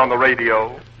he is on the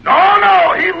radio?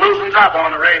 No, he loosens up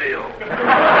on the radio.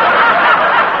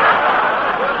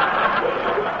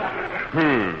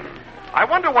 I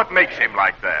wonder what makes him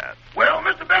like that. Well,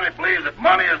 Mr. Benny believes that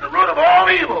money is the root of all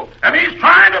evil, and he's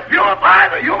trying to purify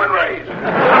the human race.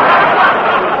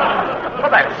 Well,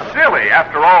 that's silly.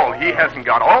 After all, he hasn't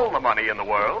got all the money in the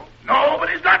world. No, but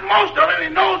he's got most of it, and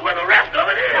he knows where the rest of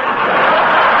it is.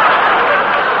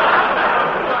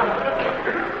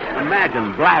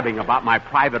 Imagine blabbing about my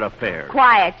private affairs.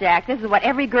 Quiet, Jack. This is what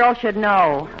every girl should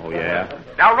know. Oh, yeah?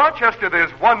 Now, Rochester,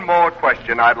 there's one more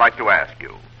question I'd like to ask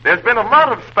you. There's been a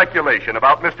lot of speculation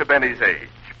about Mr. Benny's age.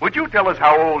 Would you tell us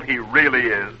how old he really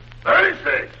is?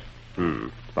 36.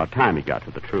 About time he got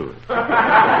to the truth.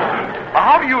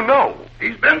 How do you know?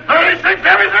 He's been 36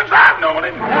 ever since I've known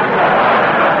him.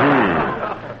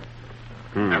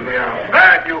 And there are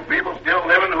very few people still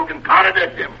living who can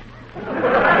contradict him.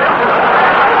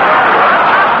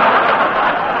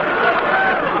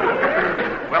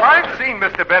 Well, I've seen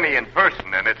Mr. Benny in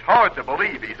person, and it's hard to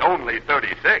believe he's only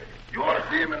 36. You ought to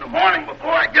see him in the morning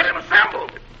before I get him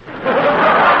assembled.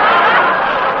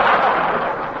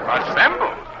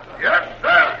 Assembled? Yes,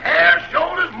 sir. Hair,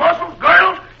 shoulders, muscles,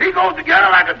 girdles. He goes together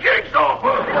like a jigsaw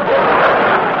puzzle.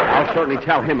 I'll certainly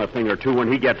tell him a thing or two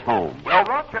when he gets home. Well,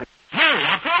 Rochester... Hey,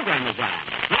 our program is on.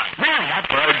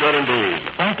 Very good indeed.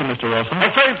 Thank you, Mr. Wilson.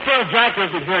 Hey, say, Phil, Jack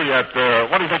isn't here yet.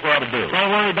 What do you think we ought to do? Don't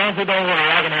worry, Bouncy, don't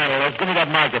worry. I can handle it. Give me that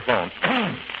microphone.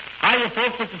 Hiya,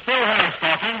 folks. This is Phil Harris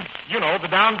talking. You know, the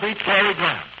downbeat Cary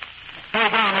Grant. Hey,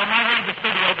 Don, when I heard the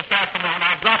studio this afternoon,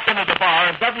 I dropped into the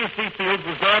bar, and W.C. Fields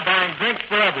was there buying drinks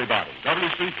for everybody.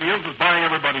 W.C. Fields was buying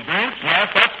everybody drinks? Yes,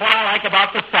 that's what I like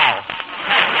about the South.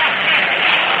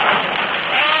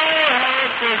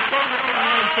 There's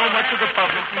so much of the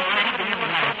public. You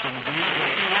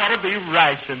ought to be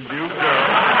rationed, you girl.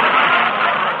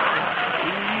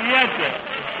 Yes, sir.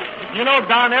 You know,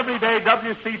 Don, every day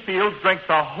W.C. Fields drinks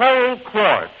a whole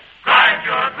quart. Grind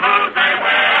your blues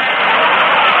away.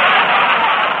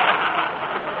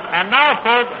 And now,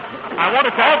 folks, I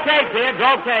want to say... Okay, kids,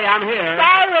 okay, I'm here.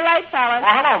 Sorry we're late, fellas. Oh,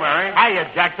 hello, Mary.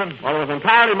 Hiya, Jackson. Well, it was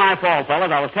entirely my fault,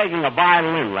 fellas. I was taking a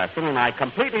violin lesson, and I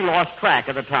completely lost track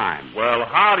of the time. Well,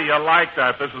 how do you like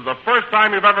that? This is the first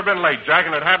time you've ever been late, Jack,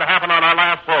 and it had to happen on our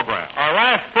last program. Our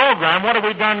last program? What have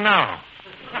we done now?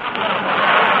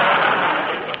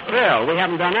 Phil, we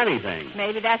haven't done anything.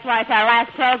 Maybe that's why it's our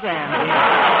last program.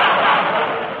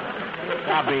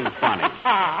 Stop being funny.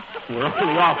 We're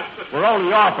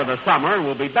only off for the summer, and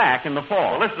we'll be back in the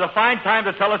fall. Well, this is a fine time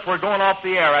to tell us we're going off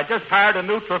the air. I just hired a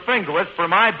new trefingoist for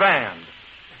my band.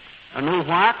 A new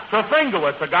what?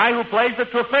 Trefingoist, a guy who plays the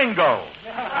trefingo.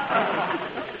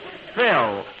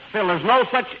 Phil, there's no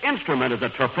such instrument as a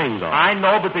trefingo. I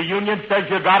know, but the union says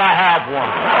you gotta have one.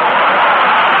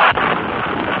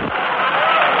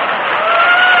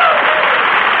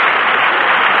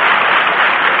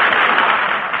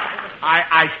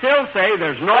 I still say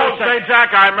there's no... Oh, say,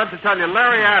 Jack, I meant to tell you,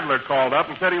 Larry Adler called up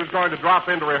and said he was going to drop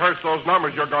in to rehearse those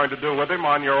numbers you're going to do with him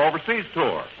on your overseas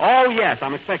tour. Oh, yes,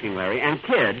 I'm expecting Larry. And,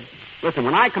 kids, listen,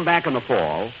 when I come back in the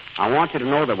fall, I want you to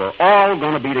know that we're all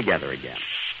going to be together again.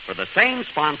 For the same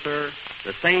sponsor,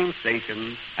 the same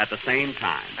station, at the same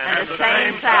time. And the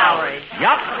same salary.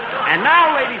 Yup. And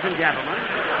now, ladies and gentlemen,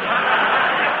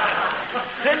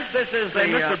 since this is Say,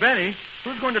 Mr. Benny,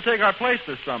 who's going to take our place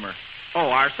this summer? Oh,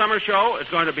 our summer show is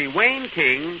going to be Wayne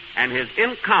King and his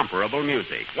incomparable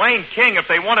music. Wayne King, if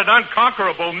they wanted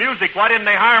unconquerable music, why didn't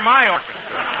they hire my orchestra?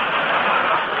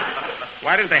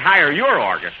 Why didn't they hire your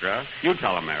orchestra? You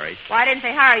tell them, Mary. Why didn't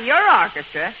they hire your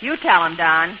orchestra? You tell them,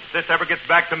 Don. If this ever gets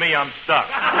back to me, I'm stuck.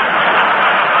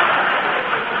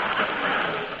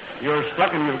 You're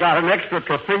stuck and you've got an extra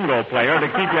trefingo player to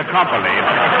keep you company.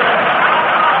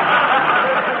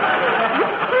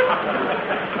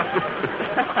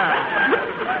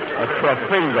 A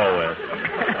trefingoist.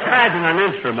 Imagine an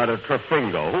instrument, a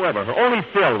trefingo. Only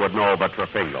Phil would know about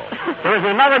trefingo. There is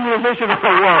another musician in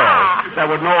the world that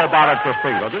would know about a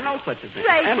trefingo. There's no such a thing.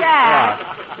 Say, Jack,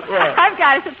 I've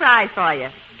got a surprise for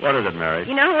you. What is it, Mary?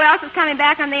 You know who else is coming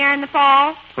back on the air in the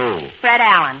fall? Who? Fred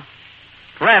Allen.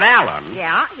 Fred Allen?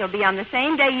 Yeah, he'll be on the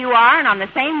same day you are and on the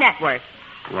same network.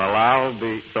 Well, I'll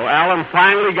be... So Allen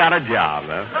finally got a job,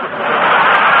 huh?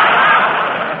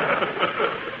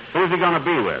 Who Who's he going to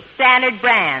be with? Standard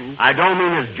Brands. I don't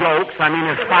mean his jokes. I mean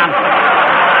his sponsor.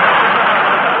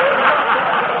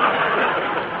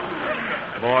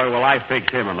 Boy, will I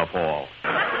fix him in the fall.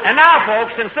 And now,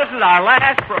 folks, since this is our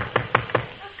last...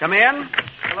 Come in.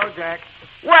 Hello, Jack.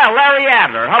 Well, Larry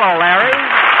Adler. Hello, Larry.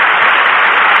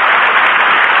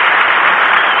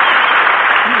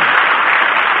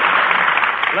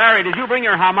 Larry, did you bring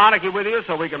your harmonica with you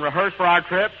so we can rehearse for our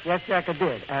trip? Yes, Jack, I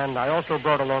did. And I also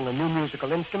brought along a new musical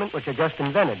instrument, which I just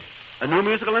invented. A new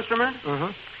musical instrument?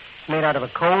 Mm-hmm. It's made out of a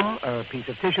comb, a piece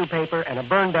of tissue paper, and a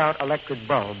burned-out electric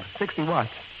bulb. 60 watts.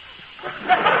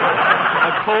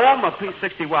 A comb, a piece,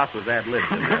 60 watts was ad-libbed.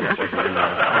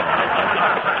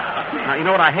 Now, you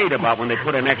know what I hate about when they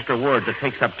put in extra words? It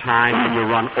takes up time and you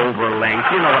run over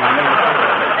length. You know what I mean?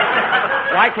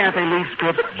 Why can't they leave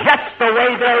scripts just the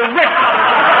way they're written?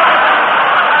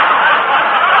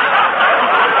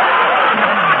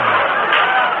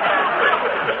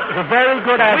 It's a very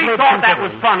good idea. We thought that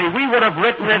was funny. We would have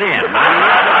written it in.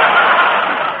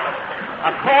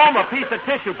 A comb, a piece of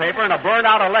tissue paper, and a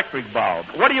burned-out electric bulb.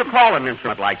 What do you call an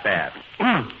instrument like that?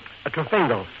 A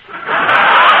Trofingo.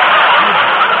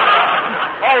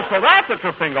 Oh, so that's a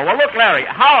Trofingo. Well, look, Larry,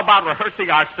 how about rehearsing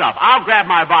our stuff? I'll grab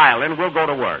my violin. We'll go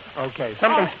to work. Okay,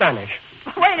 something Spanish.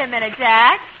 Wait a minute,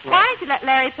 Jack. Why don't you let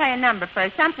Larry play a number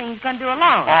first? Something he's going to do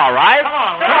alone. All right. Come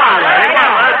on, Larry. Come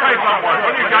on, let's play some more.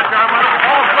 What do you got, John?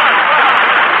 Oh,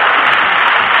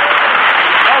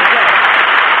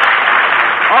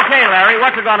 Okay, Larry,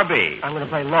 what's it going to be? I'm going to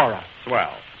play Laura.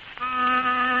 Swell.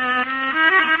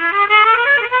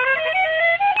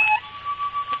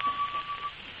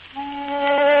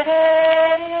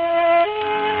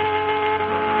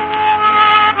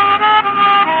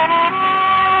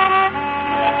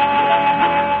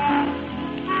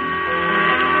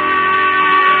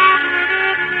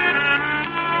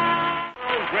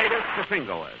 Greatest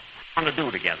Trofingoist. On to do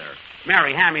together.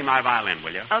 Mary, hand me my violin,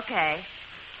 will you? Okay.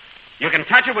 You can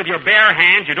touch it with your bare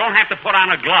hands. You don't have to put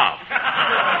on a glove.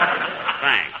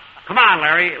 Thanks. Come on,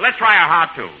 Larry. Let's try a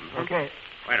hot tune. Okay.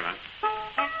 Wait a minute.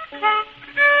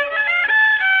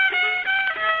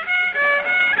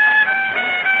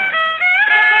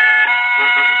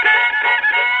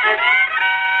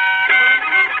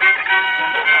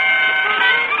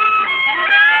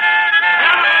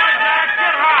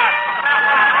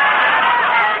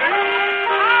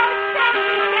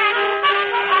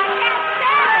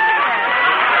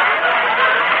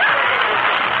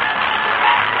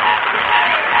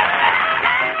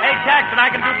 Jackson, I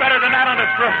can do better than that on a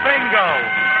Trofingo.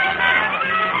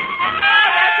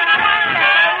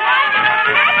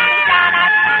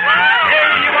 Here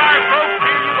you are, folks.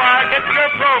 Here you are. Get your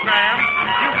program.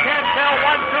 You can't tell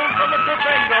one tune from a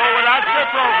Trofingo without your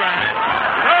program.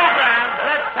 Programs.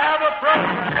 Let's have a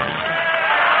program.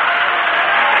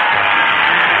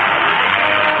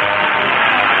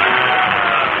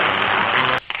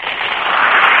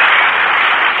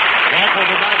 That will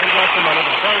be back in just a minute.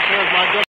 First, here's my good